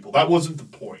kill people. That wasn't the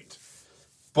point.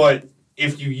 But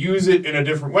if you use it in a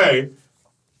different way,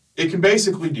 it can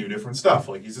basically do different stuff.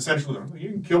 Like he's essentially, you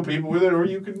can kill people with it, or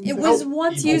you can. It was help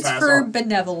once people used pass for on.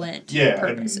 benevolent Yeah,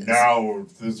 purposes. and now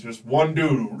there's just one dude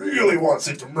who really wants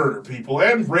it to murder people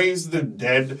and raise the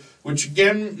dead, which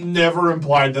again never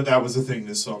implied that that was a thing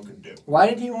this song could do. Why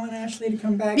did he want Ashley to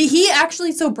come back? He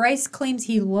actually, so Bryce claims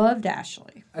he loved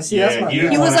Ashley. I see. That's Yeah, what he He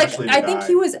didn't was want like, Ashley to I think die.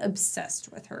 he was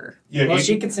obsessed with her. Yeah, Well, he-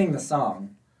 she could sing the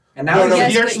song, and now no, he's no,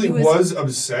 Yes, he but actually he was- was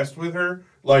obsessed with her,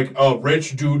 like a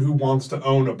rich dude who wants to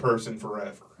own a person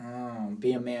forever.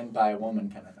 be a man by a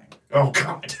woman kind of thing. Oh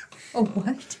God. Oh,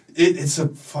 what? It's a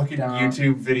fucking Dumb.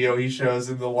 YouTube video he shows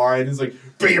in the line. It's like,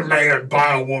 be a man,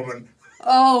 buy a woman.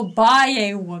 Oh, by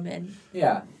a woman.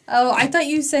 Yeah. Oh, I thought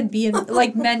you said be a,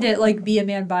 like, meant it like be a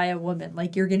man by a woman.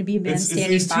 Like you're going to be a man It's standing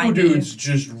these by two me. dudes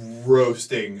just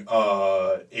roasting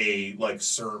a like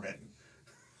sermon.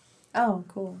 Oh,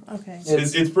 cool. Okay.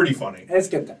 It's pretty funny. It's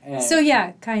good. Th- So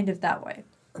yeah, kind of that way.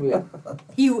 Yeah.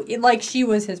 She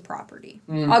was his property.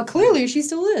 Mm. Clearly, she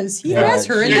still is. He Yeah, has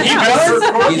her in Yeah, the he house.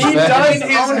 does. He's He back. does His in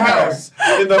his own house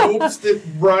in the hopes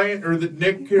that Brian or that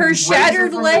Nick can Her raise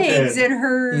shattered from the legs dead. and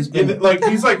her. He's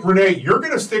He's like, Renee, you're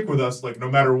gonna stick with us, like, no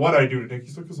matter what I do to Nick.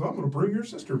 He's like, 'cause I'm gonna bring your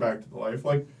sister back to the life.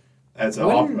 Like, that's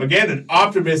again an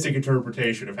optimistic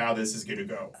interpretation of how this is gonna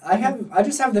go. I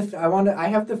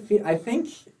think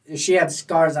she had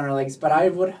scars on her legs, but I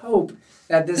would hope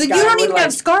that this You guy don't would, even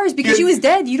have scars because she was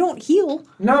dead. You don't heal.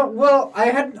 No, well,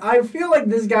 I feel like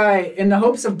this guy, in the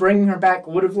hopes of bringing her back,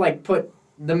 would have put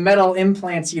the metal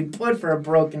implants you'd put for a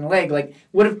broken leg,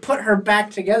 would have put her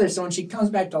back together. So when she comes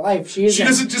back to life, she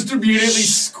doesn't just immediately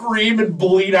scream and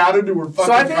bleed out into her fucking.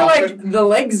 So I feel coffin. like the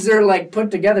legs are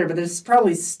put together, but there's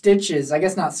probably stitches. I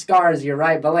guess not scars. You're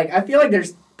right, but I feel like they're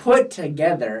put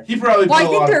together. he probably. Well, I put a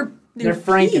think lot they're of- They're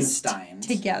pieced Frankensteins.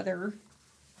 together.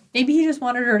 Maybe he just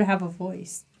wanted her to have a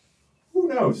voice. Who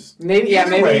knows? Maybe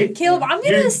Either way, Caleb, I'm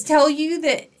gonna You- tell you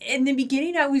that in the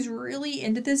beginning I was really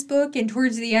into this book, and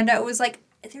towards the end I was like,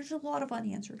 "There's a lot of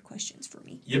unanswered questions for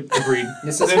me." Yep, agreed.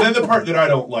 This And is then the part that I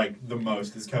don't like the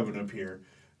most is coming up here,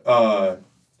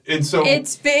 and so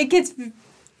It gets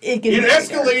it very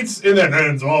escalates and then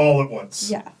ends all at once.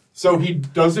 dark. Yeah. So he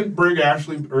doesn't bring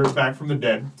Ashley back from the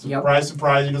dead. Yep. Surprise,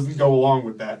 surprise, he doesn't go along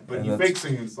with that. But And he that's- fakes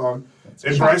singing the song. And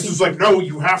shocking. Bryce was like, no,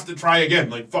 you have to try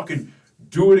again. Fucking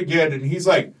do it again. And he's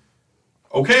like,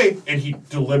 okay. And he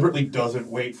deliberately doesn't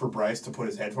wait for Bryce to put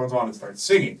his headphones on and start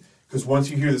singing. Because once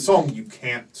you hear the song, you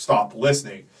can't stop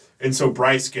listening. And so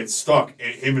Bryce gets stuck.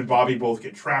 And him and Bobby both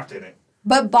get trapped in it.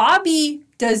 But Bobby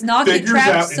does not get Figures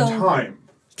trapped out in time.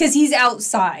 because he's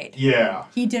outside. Yeah.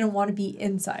 He didn't want to be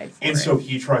inside for And it. so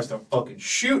he tries to fucking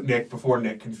shoot Nick before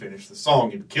Nick can finish the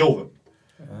song and kill them.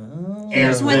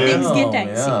 Here's And when then things get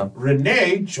dicey. Yeah.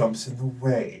 Renee jumps in the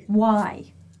way. Why?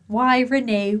 Why,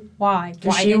 Renee? Why? 'Cause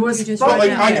Why she didn't was you just fucking- But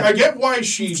run like, out? I get why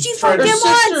she She tried Her to.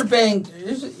 fucking- sister banged.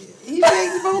 He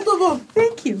banged both of them.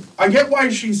 Thank you. I get why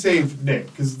she saved Nick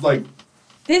because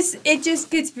It just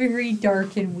gets very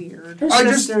dark and weird. her I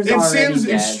just sister's it already seems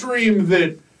dead. extreme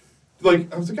that I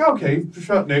was like, oh, okay, she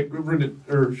shot Nick,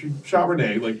 or she shot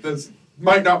Renee. That's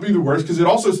might not be the worst because it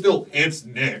also still hits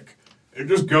Nick. It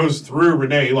just goes through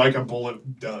Renee like a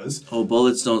bullet does. Oh,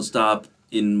 bullets don't stop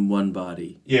in one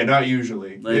body. Yeah, not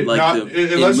usually. In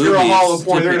Unless you're a movies, hollow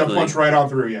point, they're gonna typically. punch right on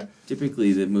through you.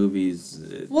 Typically, the movies.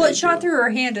 Well, they it shot do. through her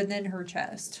hand and then her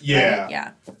chest. Yeah. Right?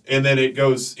 Yeah. And then it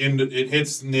goes into it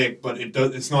hits Nick, but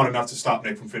it's not enough to stop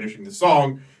Nick from finishing the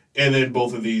song. And then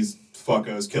both of these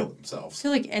fuckos kill I themselves. feel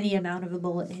like any amount of a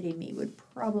bullet hitting me would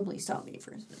probably stop me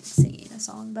from singing a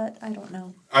song, but I don't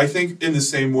know. I think in the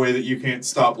same way that you can't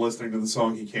stop listening to the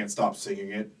song, he can't stop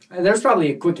singing it. There's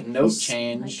probably a quick note My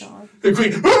change. God. The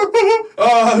queen.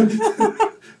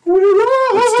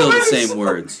 It's still the same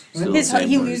words. Still the same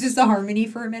He words. loses the harmony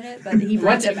for a minute, but he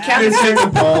brings it back. It's him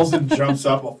and balls and jumps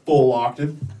up a full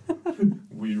octave.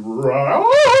 We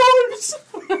rise.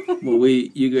 Well,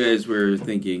 you guys were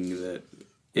thinking that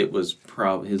it was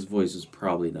his voice is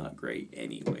probably not great,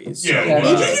 anyways. Yeah, Yeah.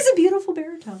 Maybe he's a beautiful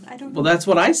baritone. I don't know. Well, that's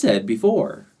what I said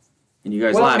before, and you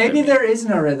guys Well, laughed maybe at me. there is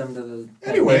no rhythm to the.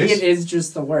 Anyways. Maybe it is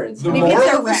just the words. The Maybe moral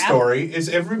it's a of the rap. story is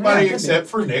everybody Yeah, could except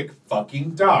for Nick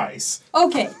fucking dies.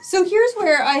 Okay, so here's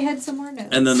where I had some more notes.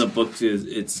 And then the book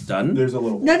it's done. There's a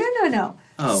little. No.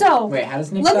 Oh. So Wait, how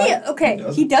does Nick let die? me. Okay, He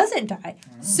doesn't. he doesn't die.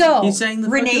 So He sang the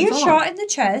Renee fucking is song. shot in the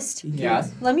chest.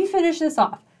 Yes. Let me finish this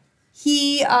off.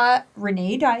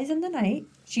 Renee dies in the night.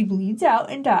 She bleeds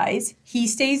out and dies. He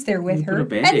stays there with He put her. a And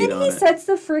Band-Aid then on he it. sets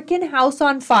the freaking house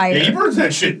on fire. Yeah, he burns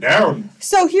that shit down.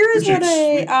 So here's Which what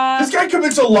I. this guy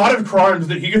commits a lot of crimes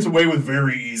that he gets away with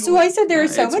very easily. So I said there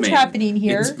is so It's much Maine. happening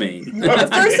here. It's Maine.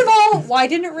 First of all, why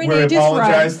didn't we Renee just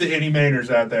apologize to any Mainers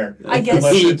out there. I guess-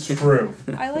 Unless it's true.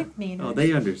 run? I like Maine. Oh,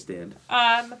 they understand.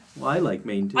 Um, Well, I like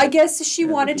Maine too. I guess she Yeah,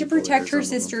 wanted the to people protect there, her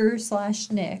some of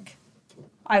sister / Nick.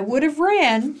 I would have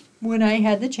ran when I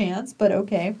had the chance, but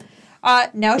okay.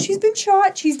 Now she's been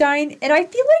shot, she's dying, and I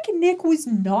feel like Nick was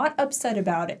not upset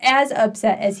about it, as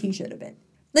upset as he should have been.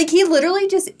 Like, he literally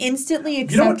just instantly You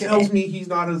know what accepted tells it. me he's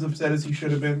not as upset as he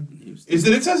should have been? Is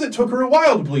that it says it took her a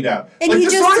while to bleed out. And like he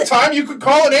the just- sort of time you could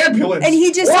call an ambulance. And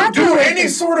he just or sat do there with any it.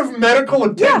 sort of medical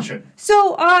attention.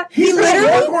 So, he He's been a war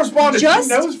literally correspondent. just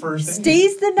He knows first thing.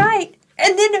 stays the night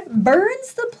and then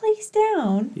burns the place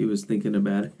down. He was thinking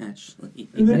about Ashley.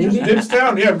 And then just dips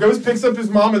down. Yeah, goes, picks up his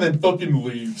mom, and then fucking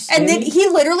leaves. And then Maybe- he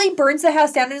literally burns the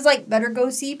house down and is like, better go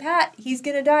see Pat. He's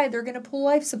gonna die. They're gonna pull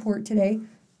life support today.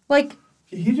 Like,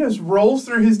 He just rolls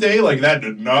through his day like that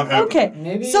did not happen. okay.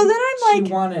 Maybe So then I'm she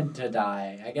like, wanted to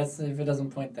die. I guess if it doesn't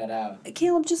point that out.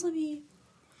 Caleb, just let me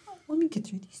get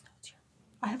through these notes here.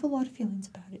 I have a lot of feelings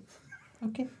about it.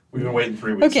 Okay. We've been waiting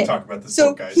 3 weeks Okay, to talk about this So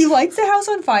book, guys. he lights the house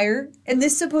on fire, and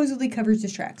this supposedly covers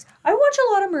his tracks. I watch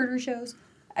a lot of murder shows.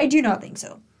 I do not think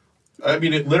so. I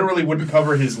mean, it literally wouldn't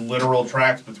cover his literal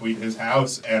tracks between his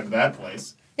house and that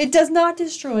place. It does not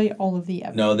destroy all of the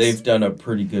evidence. No, they've done a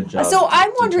pretty good job. So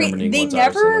I'm wondering, determining they what's arson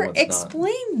and never what's not.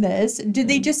 explained this. Did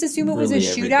they just assume it was a Really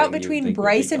shootout everything you'd between think would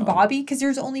Bryce be and gone. Bobby? Because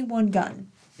there's only one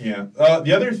gun. Yeah.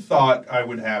 The other thought I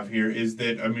would have here is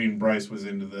that, I mean, Bryce was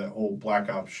into the whole Black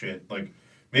Ops shit. Like,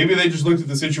 maybe they just looked at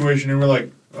the situation and were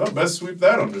like, oh, best sweep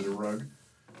that under the rug.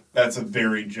 That's a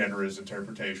very generous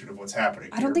interpretation of what's happening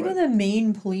I don't think when the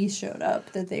main police showed up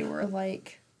that they were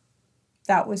like,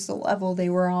 that was the level they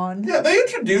were on. Yeah, they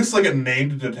introduced like a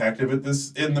named detective at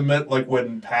this in the like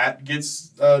when Pat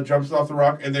gets jumps off the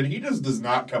rock, and then he just does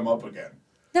not come up again.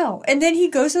 No, and then he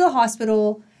goes to the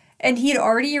hospital, and he had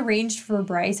already arranged for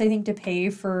Bryce, I think, to pay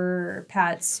for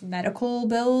Pat's medical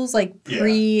bills, like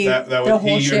pre that the would,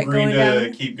 whole he shit agreed going to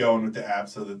down. keep going with the app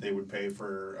so that they would pay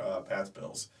for Pat's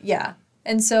bills. Yeah,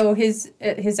 and so his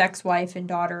ex-wife and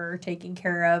daughter are taken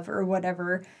care of or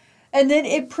whatever. And then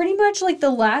it pretty much like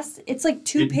it's like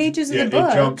two pages of the book.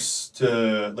 It jumps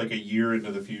to like a year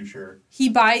into the future.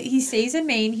 He stays in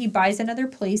Maine. He buys another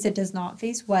place that does not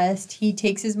face west. He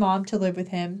takes his mom to live with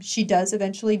him. She does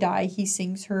eventually die. He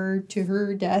sings her to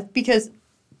her death because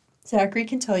Zachary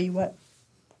can tell you what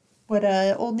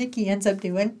old Nicky ends up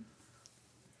doing.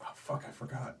 Oh fuck! I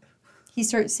forgot. He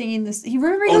starts singing this. He goes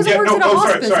and works in a sorry.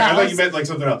 hospice I house. thought you meant like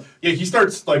something else. Yeah, he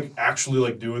starts like actually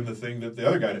like doing the thing that the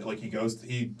other guy did. Like he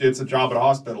gets a job at a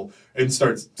hospital and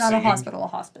starts Not singing. a hospital, a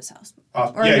hospice house.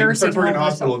 Or Yeah, he nursing starts working in a home or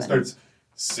hospital and something. starts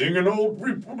singing "Old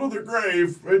People to the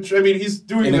Grave," which I mean he's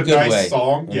doing In a a good nice way.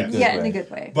 song. In a Yes. good Yeah, in way. a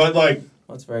good way. But like,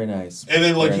 That's very nice. and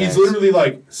then like Very he's nice. literally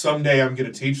like, someday I'm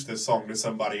gonna teach this song to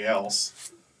somebody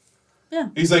else. Yeah.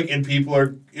 He's like, and people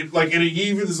are like, and he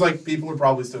even is like, people are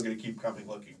probably still gonna keep coming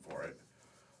looking for it.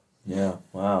 Yeah.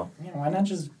 Wow. Yeah, why not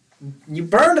just... You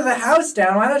burned the house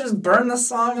down, why not just burn the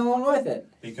song along with it?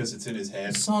 Because it's in his The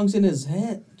head. song's in his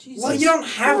head. Jesus Well, you don't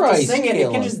have Christ, to sing it, it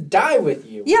can Caleb. just die with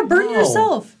you. Yeah, burn No.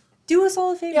 yourself. Do us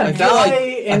all a favor. Yeah, I man. feel like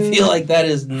Die I feel like that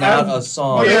is not have- a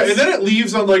song. Oh yeah, yes. and then it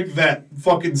leaves on like that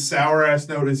fucking sour ass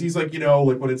note. Is he's like,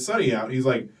 like when it's sunny out, he's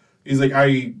like,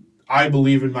 I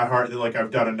believe in my heart that like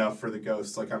I've done enough for the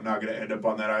ghosts. Like I'm not gonna end up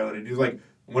on that island. And he's like,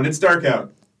 when it's dark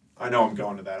out, I know I'm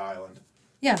going to that island.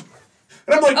 Yeah.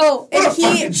 And I'm like, Oh, what a and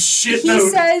fucking shit he note.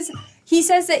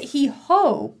 says that he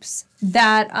hopes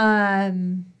that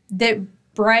that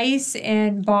Bryce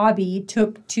and Bobby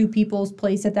took two people's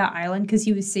place at that island because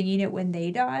he was singing it when they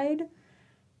died,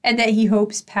 and that he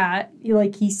hopes Pat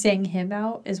he sang him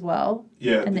out as well.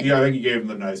 Yeah, and I think he gave him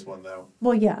the nice one though.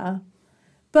 Well, yeah,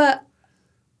 but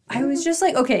I was just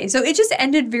like, okay, so it just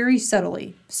ended very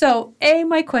subtly. So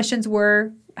my questions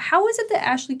were, how is it that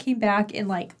Ashley came back and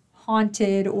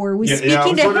haunted or was Yeah, speaking I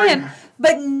was to wondering- him,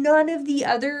 but none of the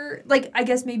other I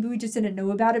guess maybe we just didn't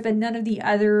know about it, but none of the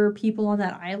other people on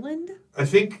that island. I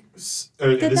think this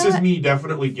is that- me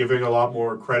definitely giving a lot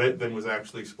more credit than was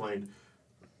actually explained.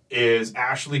 Is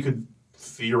Ashley could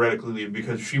theoretically leave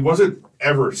because she wasn't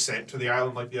ever sent to the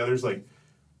island like the others,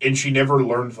 and she never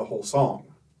learned the whole song.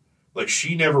 Like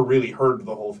she never really heard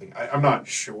the whole thing. I'm not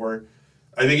sure.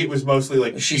 I think it was mostly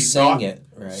like She she's sang not it,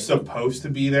 right? supposed to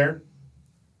be there.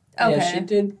 Okay. Yeah, she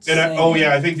did And sing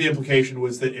I it. think the implication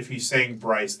was that if he sang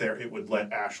Bryce there, it would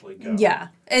let Ashley go. Yeah,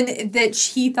 and that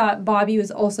he thought Bobby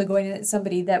was also going, and that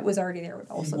somebody that was already there would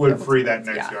also Would be able free to- that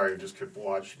next yeah. guy who just kept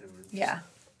watching him. Yeah.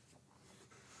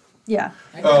 Yeah.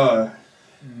 So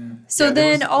Yeah, there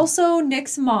then was- also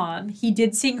Nick's mom, he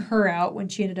did sing her out when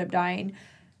she ended up dying.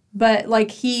 But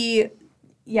he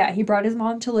brought his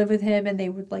mom to live with him and they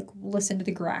would listen to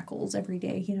the Grackles every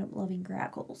day. He ended up loving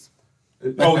Grackles.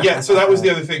 Oh yeah, so that was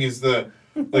the other thing is the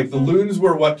loons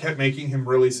were what kept making him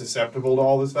really susceptible to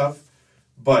all this stuff.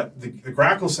 But the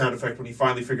grackle sound effect, when he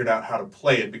finally figured out how to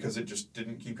play it, because it just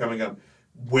didn't keep coming up,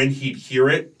 when he'd hear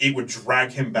it, it would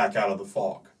drag him back out of the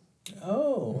fog.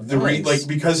 Oh, nice.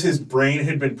 Because his brain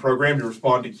had been programmed to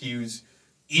respond to cues,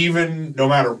 even no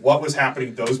matter what was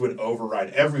happening, those would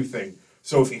override everything.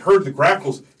 So if he heard the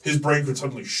grackles, his brain could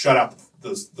suddenly shut out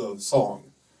the song.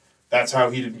 That's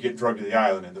how he didn't get drugged to the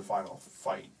island in the final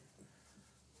fight.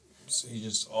 So you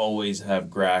just always have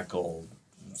grackle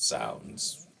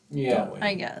sounds Yeah. going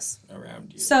I guess.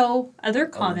 around you. So, other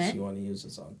Unless comment. you want to use a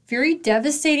song. Very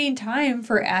devastating time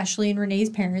for Ashley and Renee's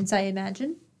parents, I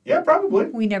imagine. Yeah, probably.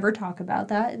 We never talk about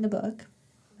that in the book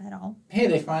at all. Hey,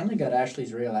 they finally got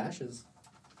Ashley's real ashes.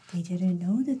 They didn't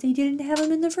know that they didn't have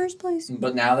them in the first place.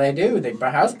 But now they do. They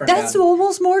house burned That's down.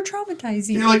 almost more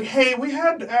traumatizing. You're like, hey, we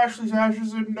had Ashley's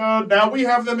ashes, and now we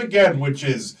have them again, which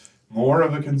is more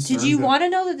of a concern. Did you than- want to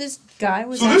know that this guy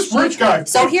was? So this actually- rich guy.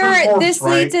 So fucked her here, corpse, this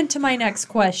right? leads into my next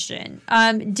question.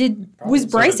 Was So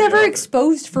Bryce did the ever author.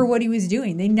 exposed for what he was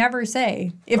doing? They never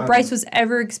say if I Bryce don't- was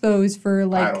ever exposed for I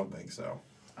like. don't think so.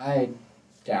 I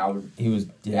doubt. He was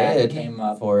Yeah, dead it came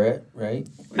up. for it, right?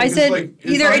 I It's said it's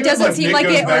either not it even doesn't like seem Nick like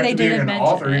goes it or back they to being didn't an mention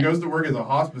author. it. He goes to work as a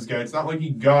hospice guy. It's not like he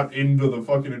got into the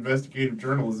fucking investigative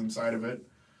journalism side of it.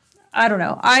 I don't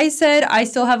know. I said I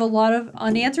still have a lot of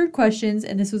unanswered questions,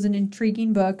 and this was an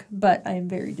intriguing book, but I am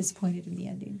very disappointed in the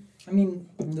ending. I mean,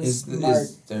 the Is smart.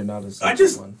 there not a second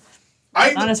just- one?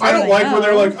 I Not as I far don't as I like when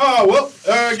they're know. like, oh well,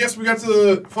 I guess we got to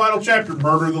the final chapter.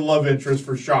 Murder the love interest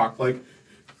for shock. Like,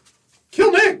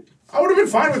 kill Nick. I would have been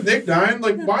fine with Nick dying.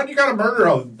 Like, why do you gotta murder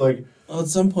all? Like, Well, at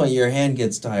some point, your hand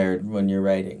gets tired when you're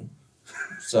writing,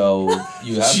 so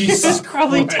you have. Jesus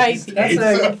Probably Christ. typing.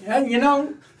 That's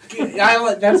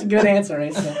that's a good answer,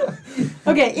 Asa.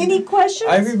 Okay, any questions?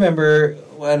 I remember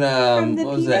when From the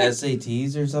what was it,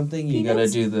 SATs or something? You got to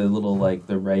Peanuts? do the little like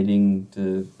the writing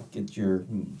to get your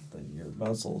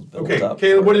muscles built okay, up.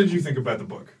 Caleb, for what it. did you think about the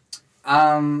book?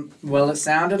 Well, it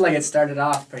sounded like it started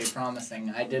off pretty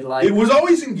promising. I did like. It was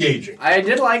always engaging. I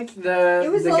did like the. It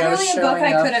was the literally ghost a book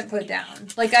showing I up. couldn't put down.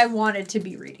 Like I wanted to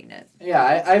be reading it.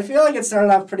 Yeah, I feel like it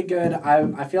started off pretty good.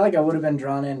 I feel like I would have been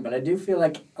drawn in, but I do feel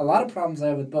like a lot of problems I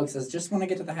have with books is just when I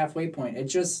get to the halfway point,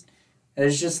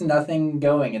 there's just nothing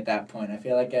going at that point. I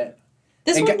feel like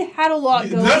This It one had a lot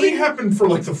going. Nothing happened for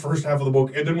like the first half of the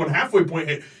book, and then when halfway point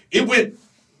hit, it went,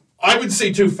 I would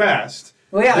say, too fast.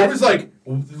 Well, yeah, There was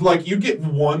like you get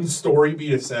one story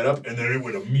beat a setup, and then it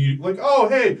would immediately like, oh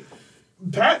hey,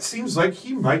 Pat seems like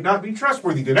he might not be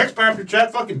trustworthy. The next chapter,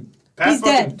 Pat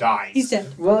fucking dies. He's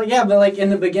dead. Well, yeah, but like in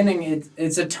the beginning,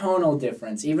 it's a tonal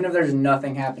difference. Even if there's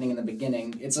nothing happening in the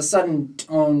beginning, it's a sudden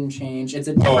tone change. It's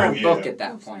a different yeah. book at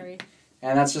that Oh, point, sorry.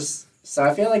 and that's just. So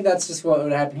I feel like that's just what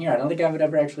would happen here. I don't think I would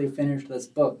ever actually finish this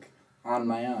book on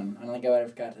my own. I don't think I would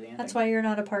have got to the end. That's why you're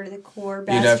not a part of the core. You'd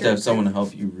have to have bastard someone group.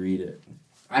 help you read it.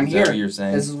 I'm Is that here. what you're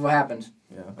saying? This is what happened.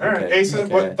 Yeah. All right, okay, Asa,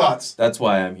 okay. what thoughts? That's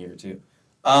why I'm here too. You're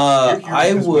here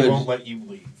I because we would. won't let you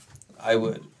leave. I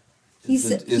would.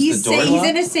 He's Is he's the door he's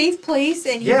in locked? a safe place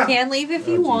and Yeah. he can leave if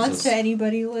he Oh, wants. Jesus. To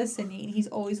anybody listening, he's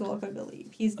always welcome to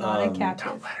leave. He's not a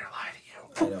captive. Let her lie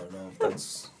to you. I don't know if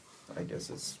that's. I guess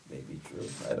it's maybe true.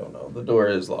 I don't know. The door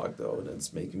is locked though, and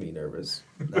it's making me nervous.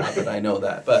 Not that I know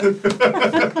that, but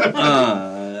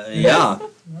yeah,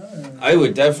 I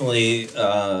would definitely.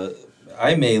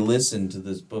 I may listen to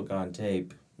this book on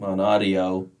tape, on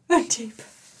audio, Tape.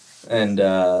 and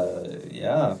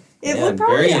yeah. It man, would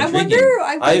probably. very I intriguing.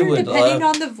 wonder. would Depending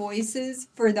love- on the voices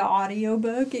for the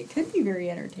audiobook, it could be very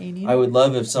entertaining. I would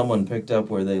love if someone picked up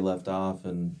where they left off,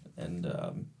 and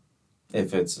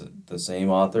if it's the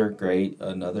same author, great.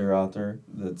 Another author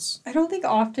that's I don't think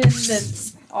often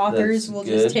that authors That's will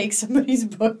good. just take somebody's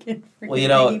book and well, you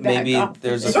know, piggyback maybe off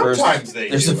there's of a it. first. Sometimes they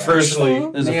There's do, a first.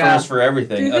 actually. There's a Yeah. first for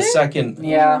everything. Do A they? second,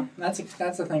 Yeah, that's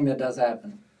a thing that does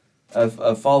happen.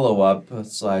 a follow up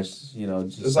slash. You know,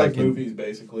 just Just like second- movies,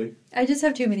 basically. I just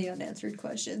have too many unanswered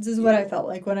questions. Is what I felt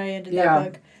like when I ended Yeah.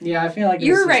 that book. Yeah, I feel like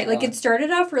You this were is, right. Like it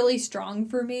started off really strong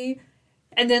for me,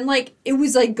 and then like it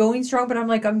was like going strong. But I'm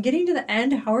like, I'm getting to the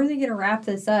end. How are they gonna wrap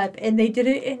this up? And they did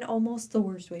it in almost the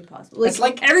worst way possible. It's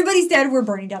like- everybody's dead. We're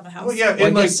burning down the house. Well, yeah, Well,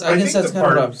 and I like, guess, I guess think that's the kind of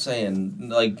part- what I'm saying.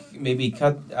 Like, maybe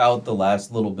cut out the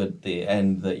last little bit at the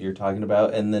end that you're talking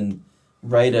about, and then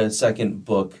write a second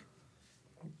book.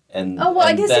 And Oh well,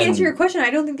 I and guess then, to answer your question, I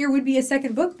don't think there would be a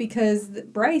second book because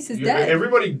Bryce is dead.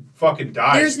 Everybody fucking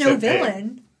dies. There's no except Nick.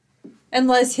 villain.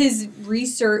 Unless his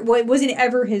research, well, it wasn't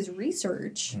ever his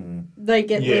research.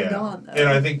 Like, it lived on, though. And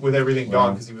I think with everything Well.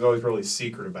 gone, because he was always really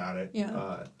secret about it.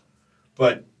 Yeah.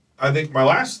 But I think my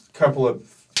last couple of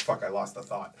I lost the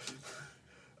thought.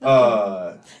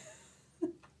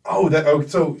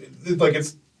 So like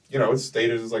it's it's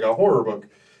stated as like a horror book,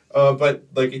 but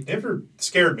like it never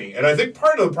scared me, and I think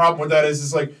part of the problem with that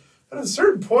is like at a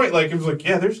certain point, like it was like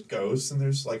there's ghosts and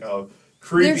there's like a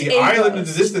creepy There's a island in the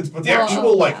ghost. distance, but the Well,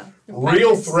 actual like yeah.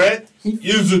 real Bryce. threat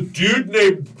is a dude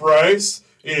named Bryce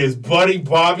and his buddy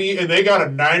Bobby, and they got a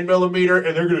 9mm,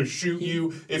 and they're gonna shoot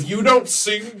you if you don't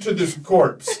sing to this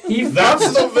corpse.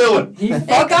 That's the villain. He It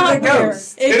fucked got the weird.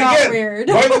 ghost. It And got again, weird.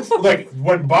 like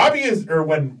when Bobby is, or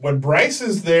when Bryce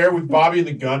is there with Bobby and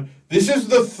the gun. This is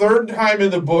the third time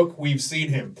in the book we've seen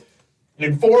him.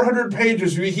 In 400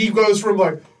 pages, he goes from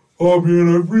like, "Oh man,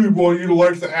 I really want you to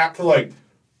like the app," to like,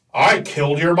 "I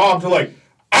killed your mom," to like,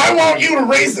 "I want you to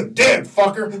raise the dead,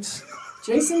 fucker."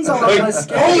 Jason's a lot less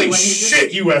scary Holy when he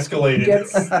shit, you escalated.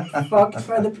 gets fucked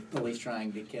by the people he's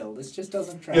trying to kill. This just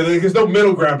doesn't track. Yeah, there's no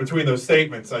middle ground between those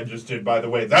statements I just did, by the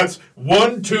way. That's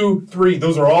 1, 2, 3.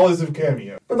 Those are all as a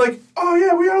cameo. But like, oh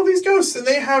yeah, we got all these ghosts, and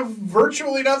they have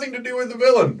virtually nothing to do with the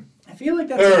villain. I feel like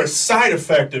They're a that's. side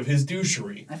effect of his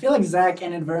douchery. I feel like Zach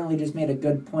inadvertently just made a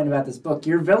good point about this book.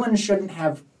 Your villain shouldn't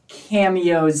have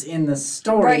cameos in the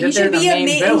story. Right, that he they're should the be main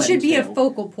he villain should be a to.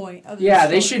 focal point of the Yeah,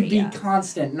 story, they should be yeah.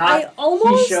 constant. I Not he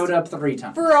almost showed up 3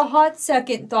 times. for a hot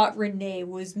second thought Renee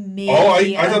was maybe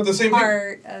I thought the same thing.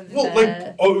 part of Well,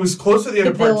 the it was close to the end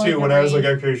the of part villain 2 when I was like,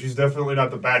 array. okay, she's definitely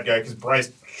not the bad guy because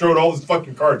Bryce showed all his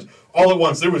fucking cards all at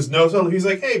once. There was no subtle. He's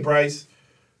like, hey, Bryce,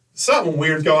 something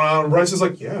weird's going on. And Bryce is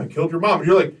like, yeah, I killed your mom. And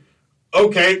you're like,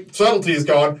 okay, subtlety is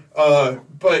gone.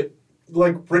 But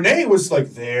like Renee was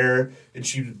like there, and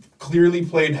she clearly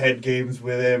played head games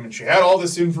with him, and she had all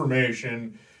this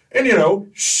information. And you know,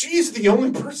 she's the only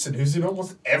person who's in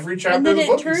almost every chapter and of then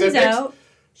the book. it turns except X. out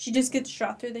she just gets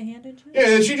shot through the hand and shit.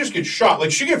 Yeah, and she just gets shot.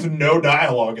 Like, she gets no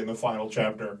dialogue in the final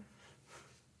chapter.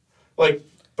 Like,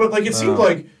 but, like, it seemed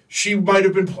like she might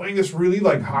have been playing this really,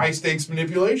 like, high-stakes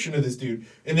manipulation of this dude.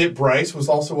 And that Bryce was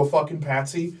also a fucking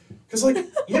patsy. Because, like,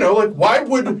 you know, like, why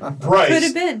would Bryce,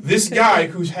 Could've been. this Could've guy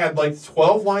been. who's had, like,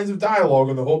 12 lines of dialogue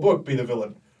in the whole book, be the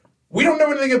villain? We don't know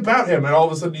anything about him, and all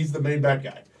of a sudden he's the main bad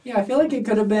guy. Yeah, I feel like it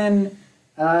could have been,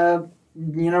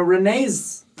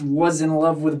 Renee's was in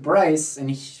love with Bryce, and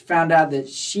he found out that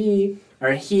he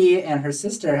and her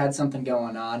sister had something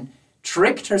going on,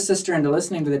 tricked her sister into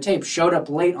listening to the tape, showed up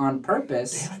late on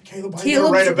purpose. Damn it, Caleb, why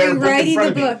you write a Caleb's better book in rewriting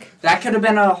front the of me? book. That could have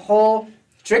been a whole...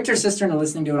 Tricked her sister into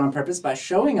listening to it on purpose by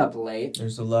showing up late.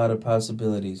 There's a lot of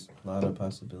possibilities. A lot of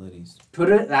possibilities. Put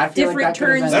it... I feel Different like that could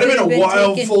have turns. That'd have been a Could've been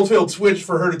wild taken- full-tilt switch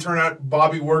for her to turn out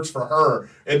Bobby works for her,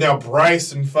 and now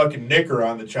Bryce and fucking Nick are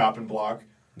on the chopping block.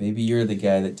 Maybe you're the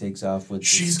guy that takes off with.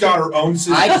 She's got her own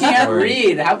sister. I can't Sorry.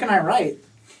 read. How can I write?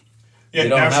 Yeah, You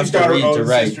don't now have she's to got her read own to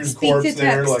write. sister's Speak corpse to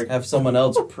there. text. Like, Have someone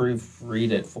else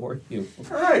proofread it for you.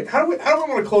 all right, how do we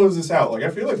want to close this out? Like, I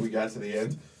feel like we got to the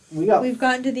end. We got... We've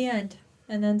gotten to the end,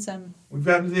 and then some. We've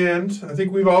gotten to the end. I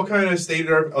think we've all kind of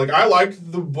stated our like. I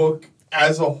liked the book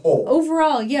as a whole.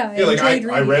 Overall, yeah, Yeah, like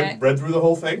enjoyed I reading it. read through the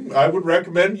whole thing. I would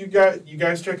recommend you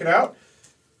guys check it out.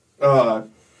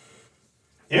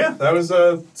 Yeah, that was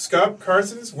Scott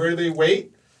Carson's Where They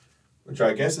Wait, which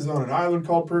I guess is on an island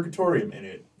called Purgatorium, and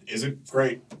it isn't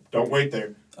great. Don't wait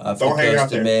there. Off Don't the hang out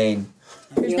coast there. of Maine.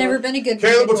 There's never been a good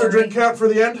Caleb, what's our purgatory. drink count for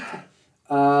the end?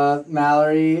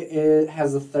 Mallory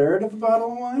has a third of a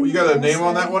bottle of wine. Well, you got a I name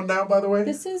on say. that one now, by the way?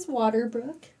 This is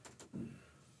Waterbrook,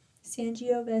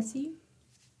 Sangiovese,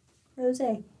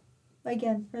 Rosé.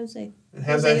 Again, Rosé. It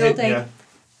has Rosé that all hit, day. yeah.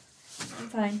 I'm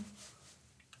fine.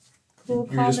 Cool,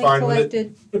 You're just calm, and fine with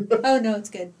it? collected. Oh no, it's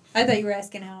good. I thought you were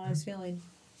asking how I was feeling.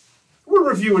 We're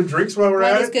reviewing drinks while we're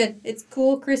Mine at is it. good. It's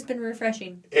cool, crisp, and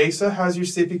refreshing. Asa, how's your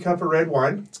sippy cup of red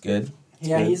wine? It's good.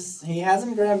 Yeah, good. he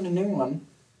hasn't grabbed a new one.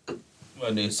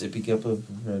 A new sippy cup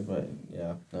of red wine.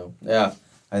 Yeah, no. Yeah.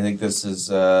 I think this is,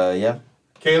 yeah.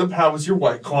 Caleb, how was your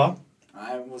White Claw?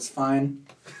 I was fine.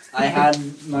 I had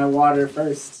my water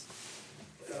first.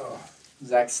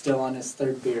 Zach's still on his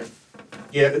third beer.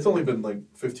 Yeah, it's only been like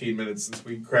 15 minutes since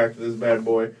we cracked this bad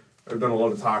boy. I've done a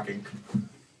lot of talking.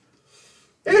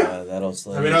 Yeah. That'll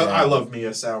slow I mean, you down. I love me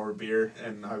a sour beer,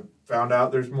 and I found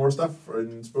out there's more stuff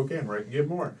in Spokane where I can get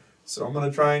more. So I'm going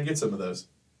to try and get some of those.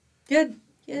 Good.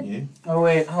 Good. Yeah. Oh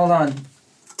wait, hold on.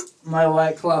 My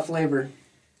White Claw flavor,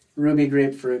 ruby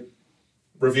grapefruit.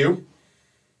 Review?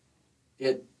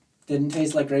 It didn't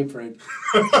taste like grapefruit.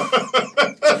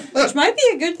 Which might be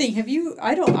a good thing.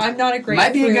 I'm not a grapefruit.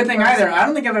 Might be a good thing person. either. I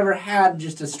don't think I've ever had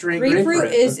just a straight grapefruit.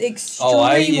 Grapefruit is extremely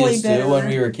I used better. to when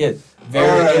we were kids. All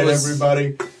right, it was-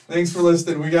 everybody. Thanks for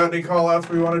listening. We got any call-outs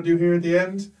we want to do here at the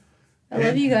end? I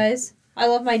love you guys. I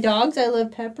love my dogs. I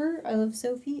love Pepper. I love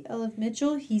Sophie. I love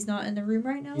Mitchell. He's not in the room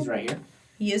right now. He's right here.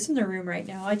 He is in the room right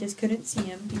now. I just couldn't see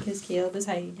him because Caleb is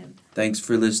hiding him. Thanks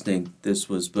for listening. This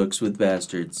was Books with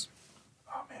Bastards.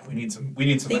 Oh man, we need some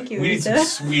Thank you, we need some Lisa.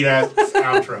 sweet ass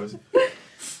outros.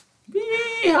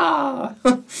 Yeehaw!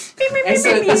 Hey,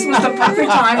 so this was the perfect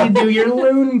time to do your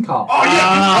loon call. Oh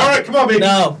yeah! All right, come on, baby.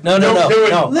 No, Don't do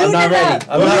it. I'm Loon not it ready. up.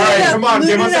 I'm All not right, ready. come on, Loon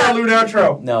give us it our up. loon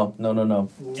outro. No.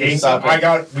 Asa, Stop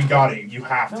it. we got it. You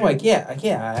have to. No, I can't. I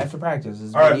have to practice.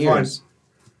 It's All been right, years.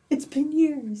 It's been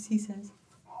years, he says.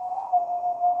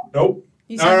 Nope.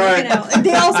 You sound All like right. an owl.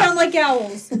 They all sound like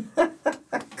owls.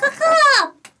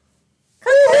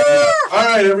 All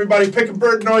right, everybody, pick a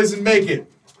bird noise and make it.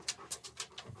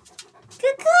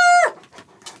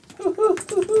 What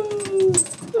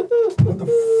the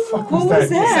fuck What was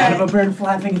The sound that? of a bird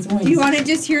flapping its wings. Do you want to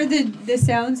just hear the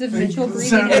sounds of Mitchell breathing?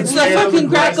 Sound- in? It's the Yeah, fucking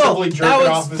grackle. aggressively jerking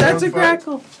off his That's own a foot.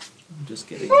 grackle. I'm just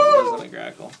kidding. It wasn't a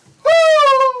grackle.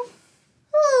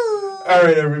 All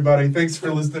right, everybody. Thanks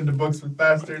for listening to Books with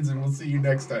Bastards, and we'll see you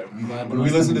next time I'm glad when we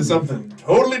listen to something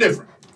totally different.